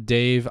tweets from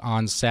Dave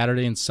on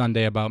Saturday and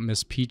Sunday about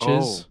Miss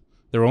Peaches.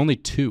 There were only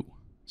 2.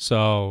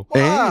 So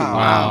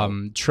Wow.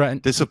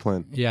 Trent,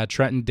 Discipline. yeah,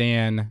 Trent and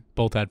Dan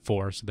both had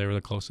 4, so they were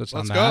the closest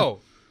on that. Let's go.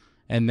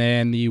 And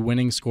then the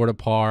winning scored a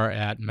par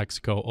at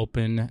Mexico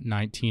Open,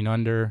 19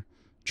 under.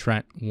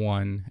 Trent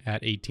won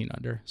at 18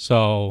 under.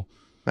 So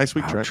Nice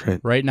week,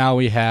 Trent. right now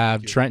we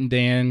have Trent and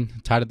Dan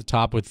tied at the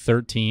top with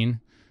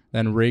 13.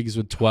 Then Riggs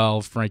with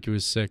 12. Frankie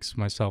with 6.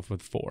 Myself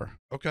with 4.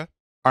 Okay.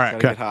 All right.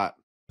 Gotta get hot.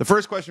 The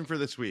first question for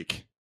this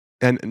week,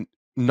 and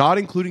not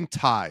including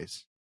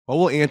ties, what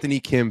will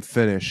Anthony Kim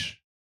finish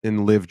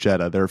in LIV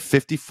Jeddah? There are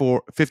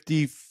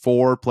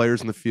 54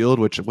 players in the field,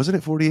 which wasn't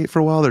it 48 for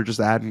a while? They're just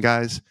adding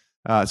guys.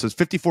 So it's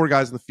 54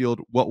 guys in the field.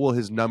 What will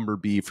his number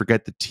be?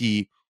 Forget the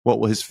T. What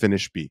will his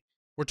finish be?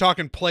 We're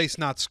talking place,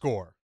 not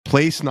score.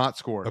 Place, not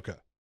scored. Okay.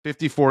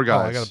 54 Oh,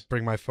 guys. I got to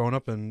bring my phone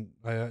up, and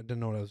I didn't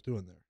know what I was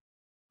doing there.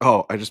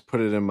 Oh, I just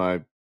put it in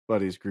my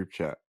buddy's group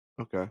chat.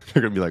 Okay.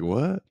 They're going to be like,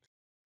 what?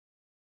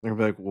 They're going to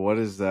be like, what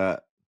is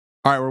that?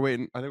 All right, we're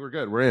waiting. I think we're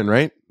good. We're in,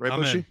 right? Right,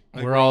 I'm Bushy?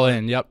 in. We're all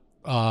in. Yep.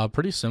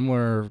 Pretty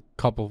similar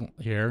couple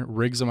here.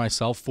 Riggs and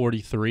myself,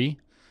 43.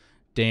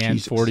 Dan,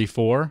 Jesus.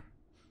 44.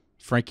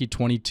 Frankie,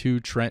 22.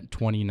 Trent,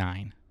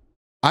 29.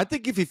 I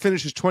think if he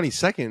finishes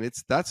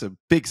 22nd, that's a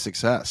big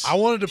success. I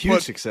wanted to Huge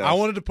put success. I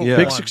wanted to put Yeah.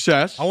 one. Big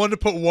success. I wanted to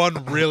put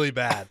one really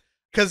bad.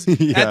 Because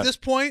Yeah. at this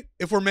point,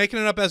 if we're making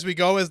it up as we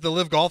go as the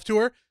LIV Golf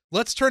Tour,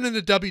 let's turn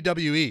into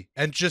WWE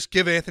and just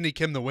give Anthony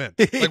Kim the win.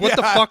 Like, what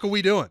the Yeah. fuck are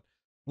we doing?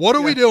 What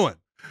are we doing?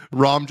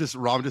 Rom just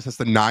has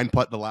to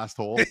 9-putt the last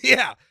hole.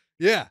 Yeah.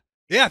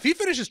 If he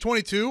finishes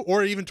 22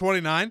 or even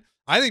 29,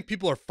 I think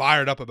people are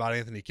fired up about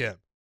Anthony Kim.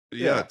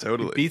 Yeah,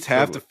 totally. He beats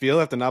half the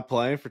field after not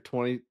playing for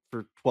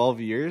 12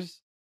 years.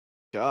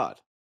 God.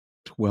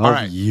 12 All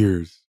right.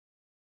 years.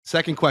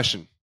 Second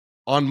question.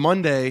 On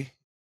Monday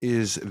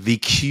is the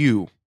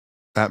Q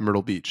at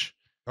Myrtle Beach.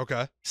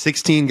 Okay.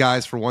 16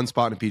 guys for one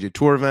spot in a PGA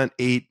Tour event,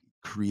 8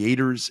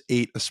 creators,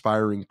 8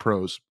 aspiring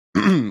pros.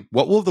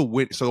 What will the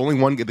win? So only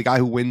one, the guy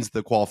who wins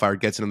the qualifier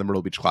gets into the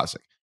Myrtle Beach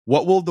Classic.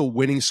 What will the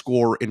winning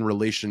score in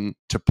relation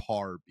to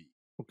par be?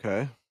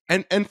 Okay.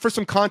 And for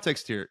some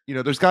context here,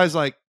 there's guys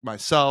like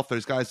myself,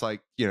 there's guys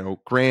like,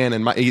 Gran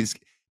and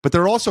but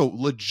they're also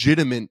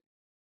legitimate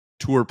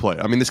tour play.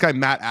 I mean, this guy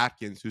Matt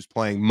Atkins, who's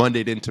playing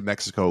Mondayed into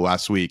Mexico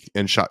last week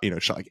and shot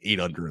like 8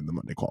 under in the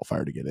Monday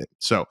qualifier to get in.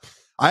 So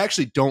I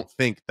actually don't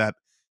think that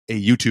a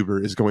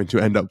YouTuber is going to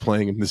end up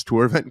playing in this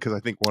tour event, because I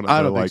think one of the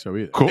I don't think so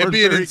either. It'd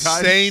be an ordinary guys-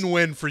 insane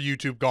win for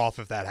YouTube golf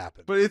if that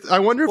happened. But I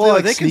wonder if Well,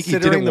 are they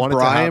considering the want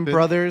Bryan it to happen?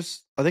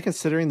 brothers? Are they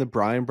considering the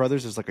Bryan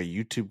brothers as like a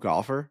YouTube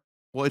golfer?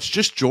 Well, it's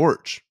just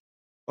George.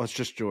 Oh, it's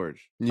just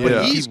George. Yeah.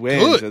 But He's he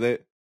wins. good. Are they?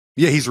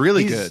 Yeah, he's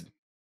really He's- good.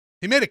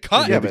 He made a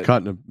cut. Yeah, Yeah, be but-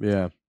 cutting him.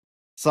 Yeah.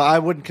 So I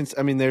wouldn't.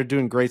 I mean, they're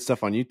doing great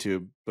stuff on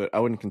YouTube, but I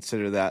wouldn't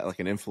consider that like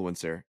an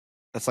influencer.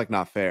 That's like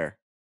not fair.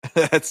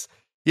 That's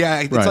Yeah,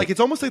 it's Right. like it's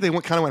almost like they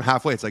kind of went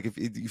halfway. It's like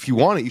if you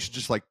want it, you should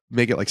just like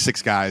make it like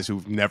 6 guys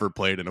who've never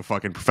played in a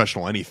fucking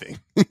professional anything.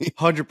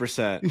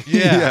 100%.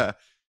 Yeah.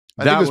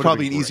 I That think it was would've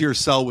probably been an great. easier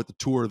sell with the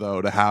tour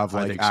though to have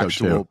I like think so,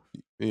 actual.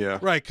 Yeah,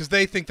 Right, because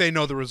they think they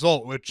know the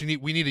result, which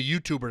we need a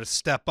YouTuber to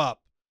step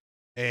up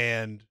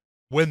and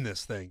win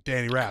this thing.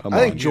 Danny Rapp. Come I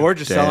think on,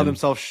 George is Dan. selling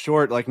himself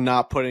short, like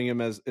not putting him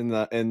as in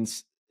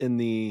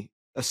the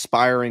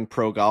aspiring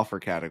pro golfer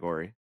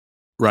category.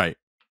 Right.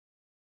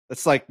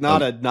 It's like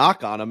not a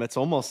knock on him. It's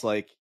almost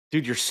like,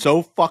 dude, you're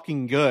so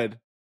fucking good.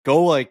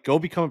 Go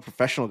become a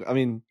professional. I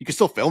mean, you can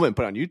still film it and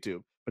put it on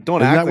YouTube, but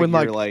don't Isn't act that like when,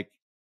 you're like, like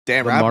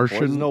damn The Rappaport. Martian-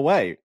 There's no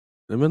way.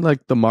 And when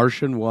like The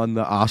Martian won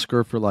the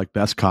Oscar for like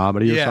best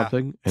comedy or Yeah.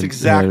 something. That's and,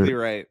 exactly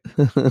right.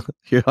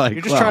 You're like,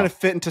 You're just wow. trying to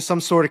fit into some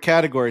sort of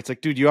category. It's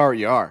like, dude, you are what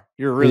you are.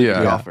 You're a really Yeah.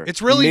 good Yeah. golfer.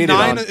 It's really You made it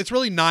 9. on- It's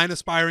really 9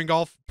 aspiring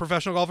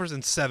professional golfers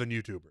and 7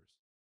 YouTubers.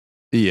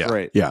 yeah.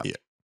 Right. Yeah.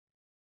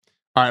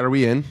 All right, are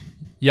we in?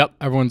 Yep,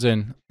 everyone's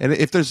in. And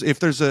if there's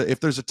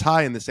a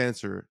tie in this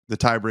answer, the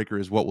tiebreaker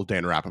is what will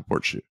Dan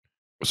Rappaport shoot.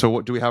 So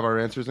what do we have our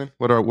answers in?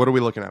 What are we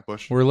looking at,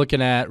 Bush? We're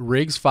looking at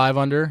Riggs 5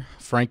 under,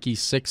 Frankie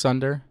 6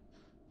 under,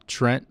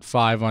 Trent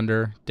 5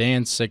 under,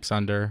 Dan 6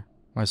 under,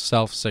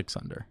 myself 6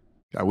 under.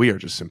 Yeah, we are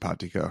just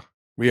simpatico.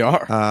 We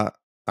are.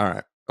 All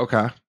right.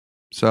 Okay.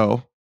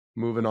 So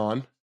moving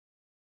on.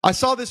 I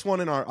saw this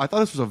one I thought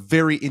this was a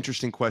very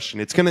interesting question.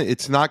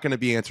 It's not gonna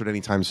be answered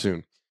anytime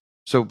soon.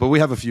 So, but we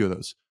have a few of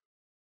those.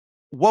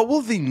 What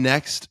will the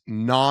next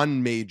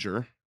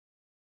non-major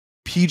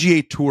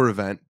PGA Tour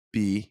event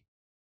be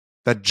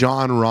that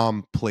Jon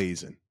Rahm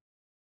plays in.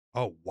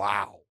 Oh,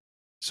 wow.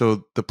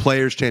 So the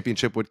Players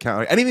Championship would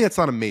count. Anything that's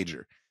not a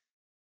major.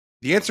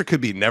 The answer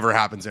could be never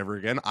happens ever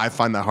again. I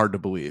find that hard to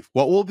believe.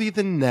 What will be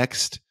the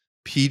next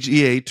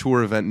PGA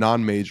Tour event,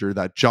 non-major,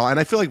 that John, and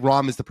I feel like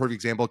Rahm is the perfect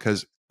example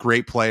because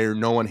great player,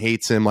 no one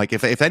hates him. Like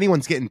if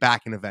anyone's getting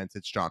back in events,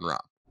 it's Jon Rahm.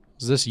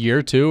 Is this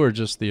year 2 or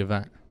just the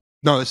event?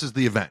 No, this is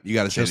the event. You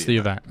got to say Just the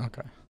event.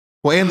 Okay.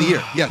 Well, and the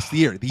year. Yes, the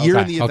year. The year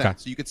and the event. Okay.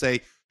 So you could say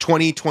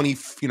 2020,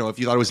 you know, if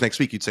you thought it was next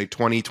week, you'd say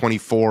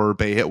 2024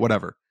 Bay Hit,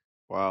 whatever.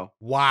 Wow.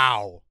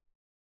 Wow.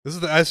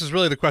 This is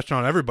really the question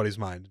on everybody's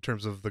mind in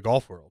terms of the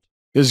golf world.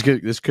 This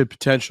could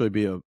potentially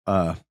be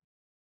a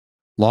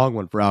long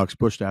one for Alex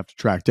Bush to have to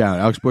track down.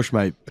 Alex Bush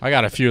might. I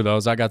got a few of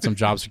those. I got some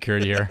job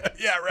security here.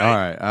 Yeah, right. All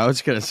right, I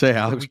was gonna say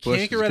Alex We Bush.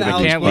 can't get is rid of gonna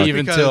Alex be- Can't Bush leave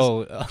because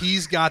until-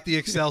 he's got the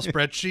Excel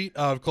spreadsheet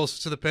of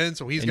closest to the pin,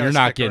 so he's And got. you're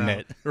not getting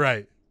it.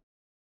 Right.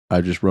 I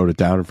just wrote it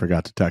down and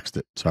forgot to text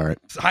it. Sorry.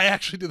 I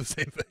actually do the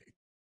same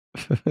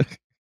thing.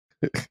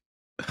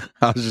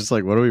 I was just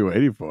like, what are we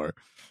waiting for?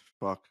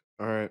 Fuck.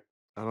 All right.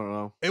 I don't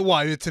know.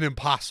 It's an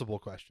impossible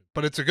question,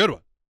 but it's a good one.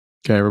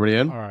 Okay, everybody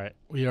in? All right.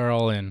 We are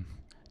all in.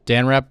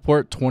 Dan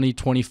Rappaport,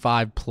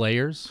 2025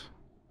 Players.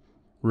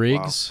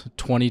 Riggs,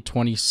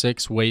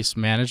 2026 Waste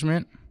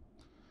Management.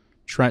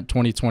 Trent,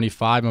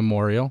 2025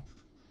 Memorial.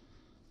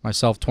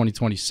 Myself,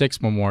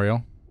 2026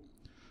 Memorial.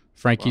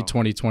 Frankie,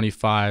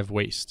 2025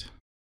 Waste.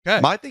 Okay.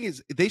 My thing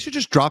is, they should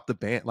just drop the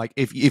ban. Like,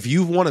 if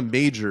you've won a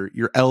major,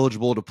 you're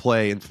eligible to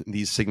play in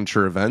these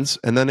signature events,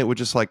 and then it would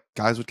just, like,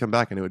 guys would come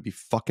back and it would be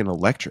fucking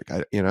electric.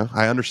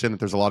 I understand that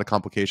there's a lot of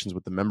complications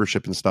with the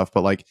membership and stuff,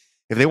 but, like,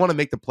 if they want to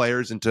make the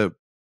players into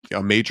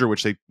a major,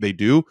 which they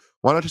do,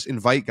 why not just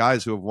invite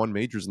guys who have won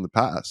majors in the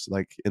past,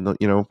 like in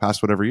the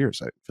past whatever years?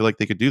 I feel like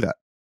they could do that.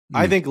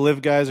 I think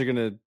LIV guys are going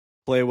to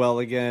play well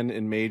again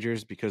in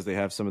majors because they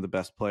have some of the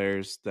best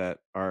players that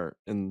are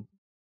in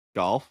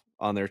golf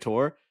on their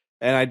tour.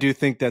 And I do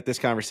think that this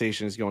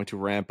conversation is going to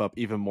ramp up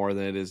even more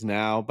than it is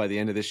now. By the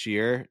end of this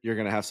year, you're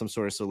going to have some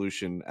sort of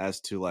solution as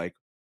to like,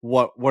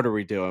 what are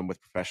we doing with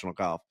professional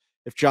golf?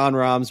 If Jon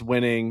Rahm's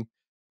winning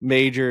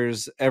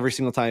majors every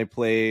single time he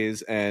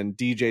plays and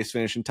DJ's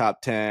finishing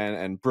top 10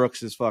 and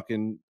Brooks is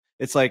fucking,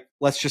 it's like,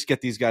 let's just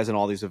get these guys in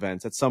all these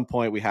events. At some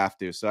point we have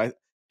to. So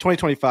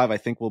 2025, I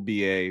think, will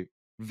be a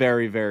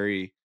very,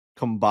 very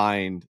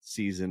combined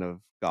season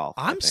of golf.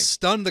 I'm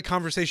stunned the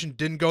conversation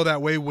didn't go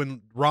that way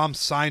when Rahm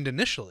signed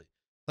initially.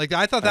 Like,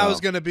 I thought that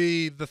was going to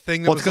be the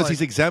thing. Well, it's because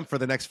he's exempt for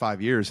the next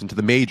 5 years into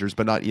the majors,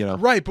 but not,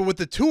 Right, but with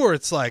the tour,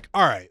 it's like,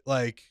 all right,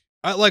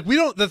 we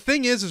don't. The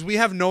thing is we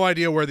have no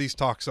idea where these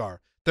talks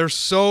are. They're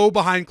so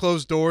behind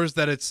closed doors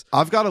that it's.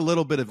 I've got a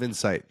little bit of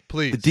insight.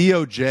 Please. The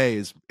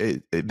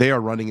DOJ they are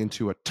running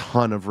into a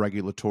ton of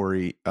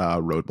regulatory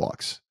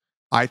roadblocks.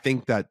 I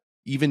think that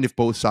even if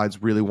both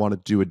sides really want to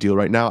do a deal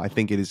right now, I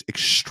think it is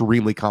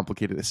extremely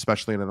complicated,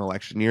 especially in an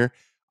election year.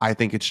 I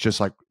think it's just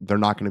like they're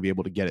not going to be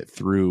able to get it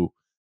through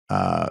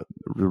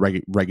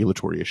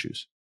regulatory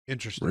issues.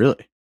 Interesting.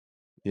 Really?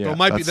 Yeah. So it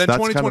might be then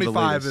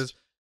 2025 is.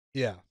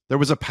 Yeah. There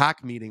was a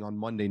PAC meeting on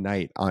Monday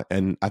night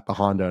and at the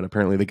Honda, and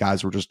apparently the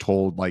guys were just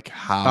told like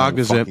how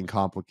fucking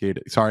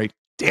complicated. Sorry,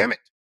 damn it.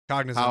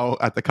 Cognizant. How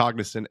at the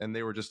Cognizant, and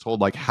they were just told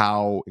like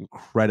how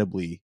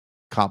incredibly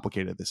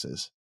complicated this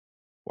is.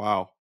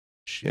 Wow.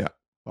 Yeah.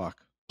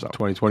 Fuck. So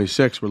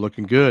 2026, we're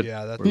looking good.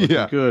 Yeah, that's we're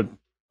looking good.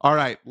 All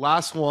right,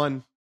 last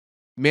one.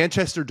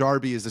 Manchester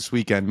Derby is this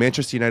weekend.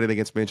 Manchester United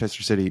against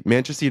Manchester City.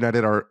 Manchester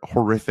United are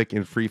horrific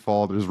in free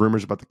fall. There's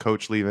rumors about the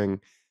coach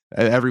leaving.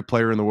 Every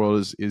player in the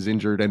world is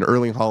injured, and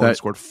Erling Haaland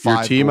scored 5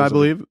 your team, goals. I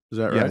believe. Is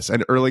that right? Yes,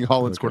 and Erling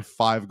Haaland scored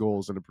 5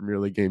 goals in a Premier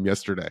League game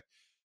yesterday.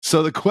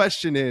 So the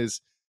question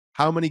is,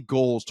 how many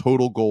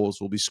total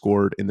goals will be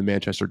scored in the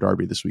Manchester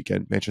Derby this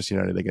weekend? Manchester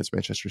United against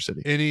Manchester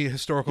City. Any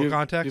historical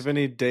context? Do you have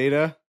any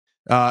data?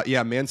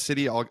 Yeah, Man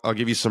City, I'll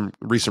give you some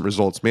recent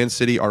results. Man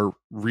City are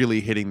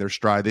really hitting their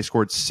stride. They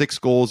scored 6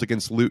 goals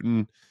against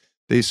Luton.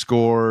 They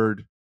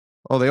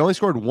only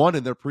scored 1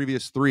 in their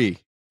previous 3.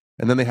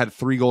 And then they had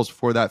 3 goals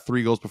before that,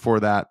 3 goals before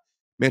that.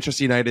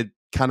 Manchester United,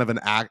 kind of an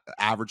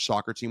average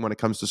soccer team when it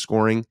comes to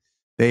scoring.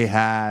 They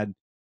had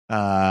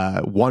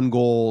 1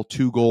 goal,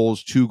 2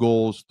 goals, 2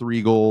 goals,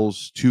 3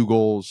 goals, 2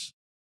 goals.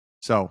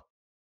 So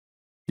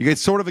you get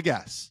sort of a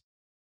guess.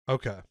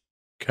 Okay.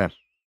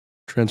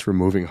 Trent's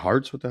removing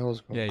hearts. What the hell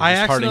is going on?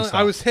 Yeah,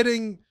 I was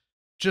hitting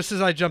just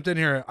as I jumped in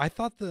here. I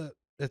thought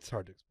it's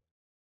hard to explain.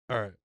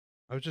 All right.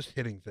 I was just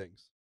hitting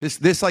things.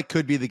 This like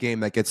could be the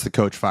game that gets the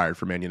coach fired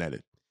for Man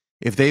United.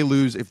 If they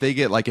lose, if they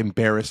get like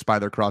embarrassed by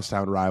their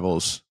crosstown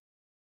rivals,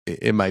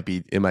 it might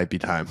be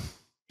time.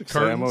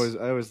 I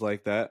always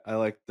like that. I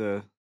like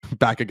the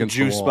back against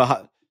juice the wall.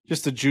 behind,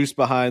 just the juice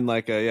behind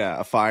like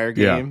a fire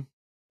game.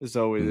 Is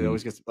always it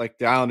always gets like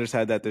the Islanders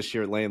had that this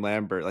year at Lane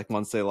Lambert. Like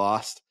once they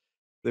lost,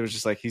 it was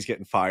just like he's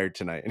getting fired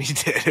tonight, and he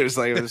did. It was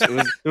like it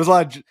was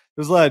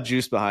a lot of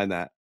juice behind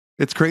that.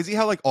 It's crazy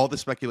how like all the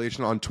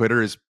speculation on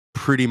Twitter is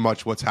pretty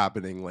much what's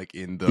happening like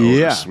in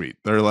the suite.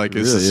 They're like,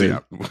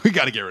 we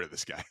got to get rid of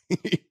this guy.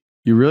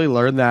 You really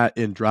learn that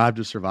in Drive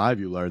to Survive.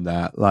 You learn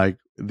that like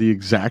the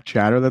exact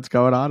chatter that's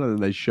going on, and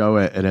then they show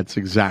it, and it's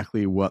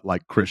exactly what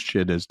like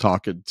Christian is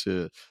talking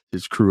to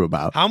his crew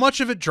about. How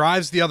much of it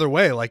drives the other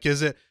way? Like,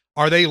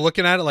 are they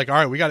looking at it like,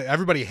 all right,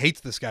 everybody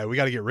hates this guy, we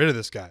got to get rid of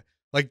this guy?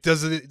 Like,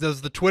 does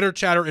the Twitter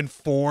chatter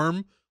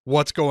inform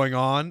what's going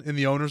on in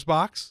the owner's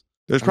box?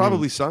 There's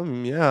probably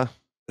some, yeah.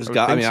 I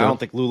don't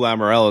think Lou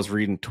Lamoriello is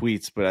reading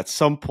tweets, but at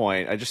some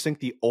point, I just think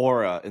the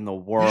aura in the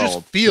world, you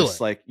just feel it.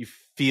 Like you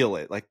feel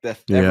it, like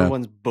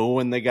everyone's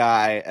booing the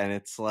guy, and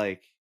it's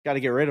like, got to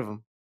get rid of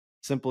him.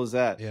 Simple as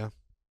that. Yeah,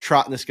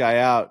 trotting this guy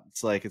out,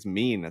 it's like it's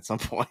mean at some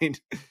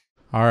point.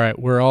 All right,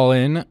 we're all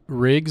in.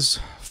 Riggs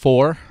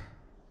 4,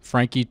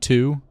 Frankie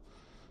 2,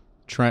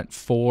 Trent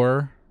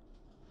 4,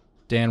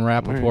 Dan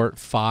Rappaport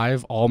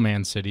 5, all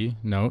Man City.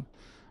 Note,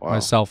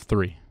 myself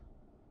 3.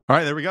 All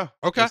right, there we go.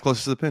 Okay, that's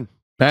closest to the pin.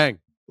 Bang.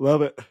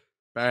 Love it.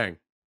 Bang.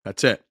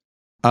 That's it.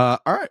 All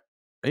right.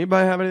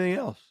 Anybody have anything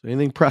else?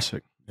 Anything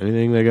pressing?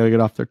 Anything they got to get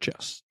off their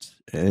chest?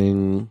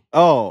 Anything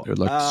they'd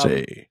like to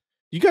say?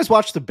 You guys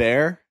watch The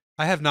Bear?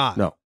 I have not.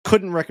 No.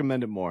 Couldn't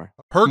recommend it more.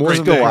 Heard more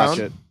great go things. watch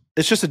it.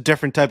 It's just a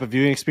different type of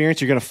viewing experience.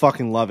 You're gonna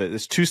fucking love it.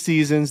 There's 2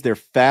 seasons. They're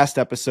fast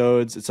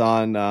episodes. It's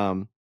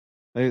on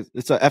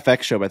it's a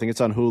FX show, but I think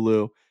it's on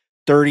Hulu.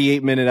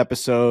 38-minute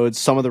episodes.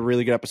 Some of the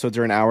really good episodes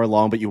are an hour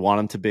long, but you want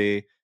them to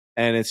be.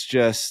 And it's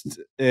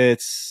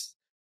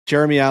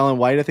Jeremy Allen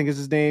White, I think is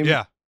his name.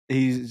 Yeah.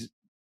 He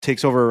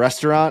takes over a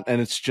restaurant, and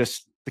it's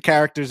just the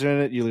characters in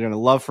it you're going to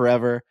love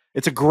forever.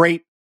 It's a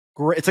great,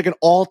 it's like an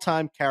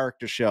all-time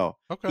character show.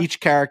 Okay.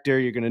 Each character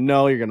you're going to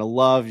know, you're going to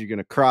love, you're going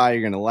to cry,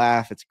 you're going to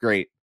laugh. It's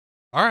great.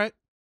 All right.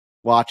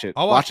 Watch it.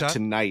 I'll watch it that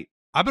tonight.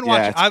 I've been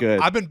watching. watching.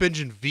 I've been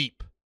binging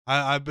Veep.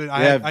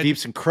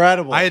 Veep's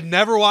incredible. I had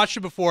never watched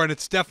it before, and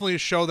it's definitely a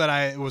show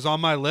that it was on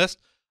my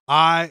list.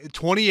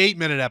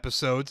 28-minute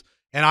episodes,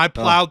 and I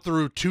plowed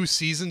through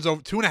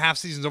 2.5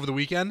 seasons over the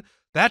weekend.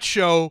 That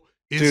show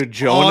is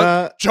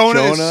Jonah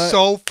is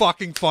so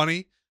fucking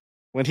funny.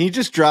 When he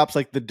just drops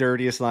like the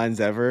dirtiest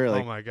lines ever.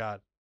 Like, oh my god,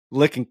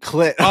 licking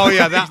clit. Oh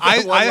yeah,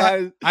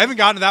 I haven't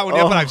gotten to that one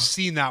yet, but I've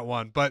seen that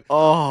one. But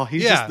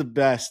he's just the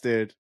best,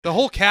 dude. The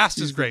whole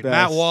cast is great. best.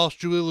 Matt Walsh,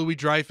 Julia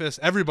Louis-Dreyfus,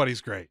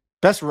 everybody's great.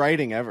 Best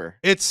writing ever.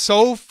 It's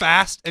so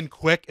fast and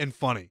quick and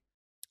funny.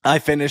 I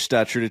finished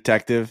True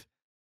Detective.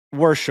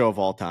 Worst show of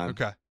all time.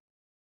 Okay.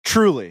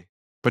 Truly.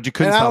 But you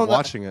couldn't stop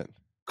watching it.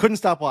 Couldn't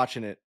stop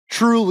watching it.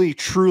 Truly,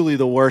 truly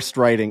the worst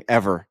writing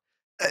ever.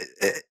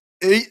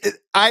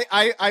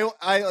 I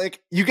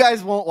like, you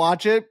guys won't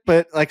watch it,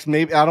 but like,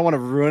 maybe I don't want to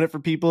ruin it for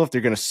people if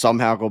they're going to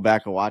somehow go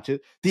back and watch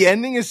it. The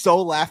ending is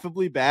so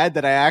laughably bad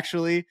that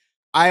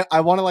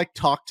I want to like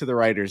talk to the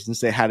writers and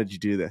say, how did you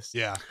do this?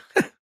 Yeah.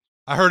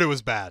 I heard it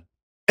was bad.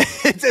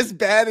 It's as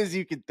bad as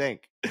you can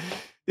think.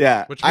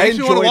 Yeah. Which makes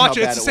me want to watch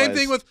it. It's the same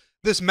thing with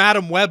this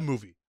Madam Web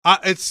movie.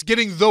 It's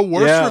getting the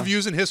worst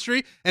reviews in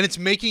history, and it's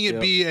making it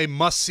be a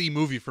must-see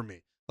movie for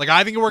me. Like,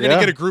 I think we're going to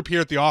get a group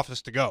here at the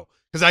office to go.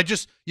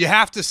 Because you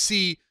have to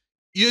see,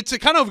 it's a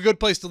kind of a good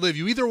place to live.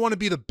 You either want to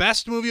be the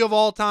best movie of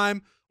all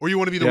time, or you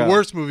want to be the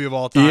worst movie of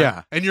all time.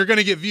 Yeah. And you're going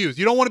to get views.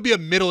 You don't want to be a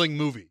middling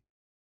movie.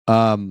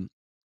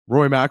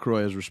 Roy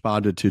McIlroy has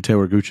responded to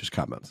Talor Gooch's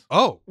comments.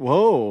 Oh.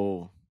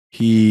 Whoa.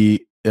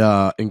 He,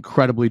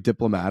 incredibly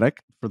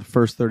diplomatic. For the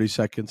first 30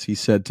 seconds, he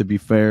said, to be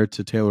fair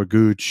to Talor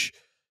Gooch,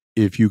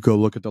 if you go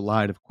look at the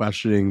line of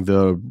questioning,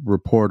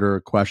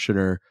 the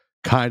questioner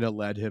kind of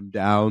led him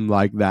down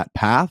like that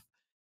path.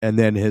 And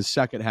then his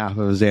second half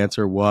of his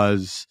answer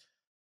was,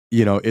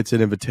 it's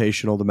an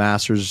invitational. The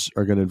Masters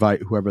are going to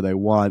invite whoever they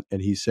want.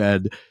 And he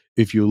said,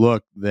 if you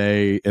look,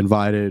 they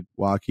invited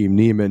Joaquin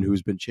Neiman,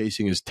 who's been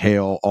chasing his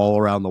tail all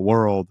around the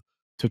world,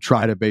 to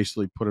try to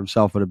basically put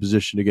himself in a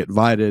position to get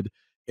invited.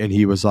 And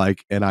he was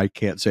like, and I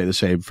can't say the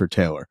same for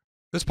Talor.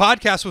 This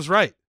podcast was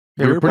right.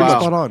 Yeah, we were pretty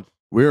spot on.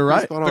 We were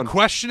right. The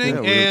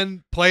questioning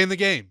and playing the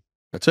game.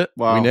 That's it.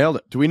 Wow. We nailed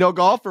it. Do we know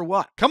golf or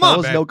what? Come on,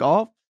 Fellas, man. know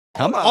golf?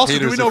 Come on. Also,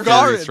 do we know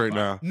golf right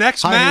now?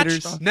 Next Hi,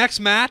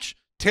 match,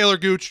 Talor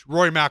Gooch,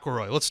 Rory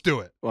McIlroy. Let's do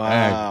it.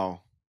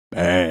 Wow.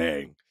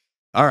 Bang.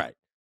 All right.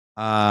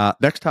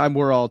 Next time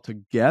we're all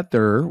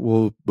together,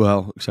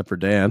 except for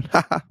Dan,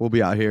 we'll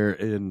be out here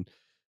in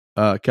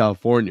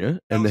California.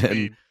 And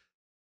then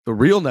the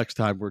real next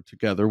time we're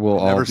together, we'll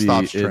all be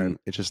stops, in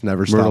Trent. It just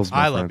never stops.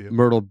 I love you.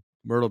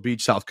 Myrtle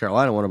Beach, South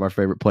Carolina, one of our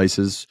favorite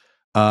places.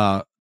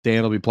 Dan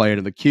will be playing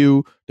in the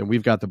queue. Then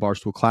we've got the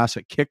Barstool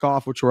Classic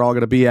kickoff, which we're all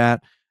going to be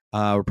at.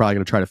 We're probably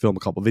going to try to film a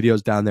couple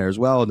videos down there as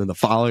well. And then the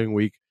following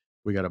week,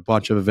 we got a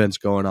bunch of events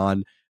going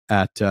on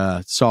at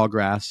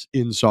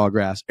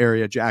Sawgrass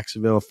area,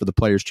 Jacksonville, for the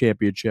Players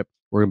Championship.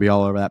 We're going to be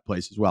all over that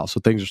place as well. So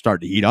things are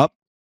starting to heat up.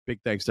 Big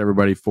thanks to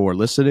everybody for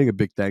listening. A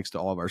big thanks to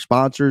all of our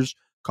sponsors,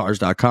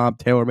 Cars.com,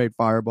 TaylorMade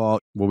Fireball.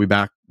 We'll be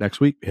back next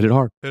week. Hit it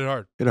hard. Hit it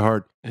hard. Hit it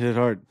hard. Hit it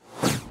hard.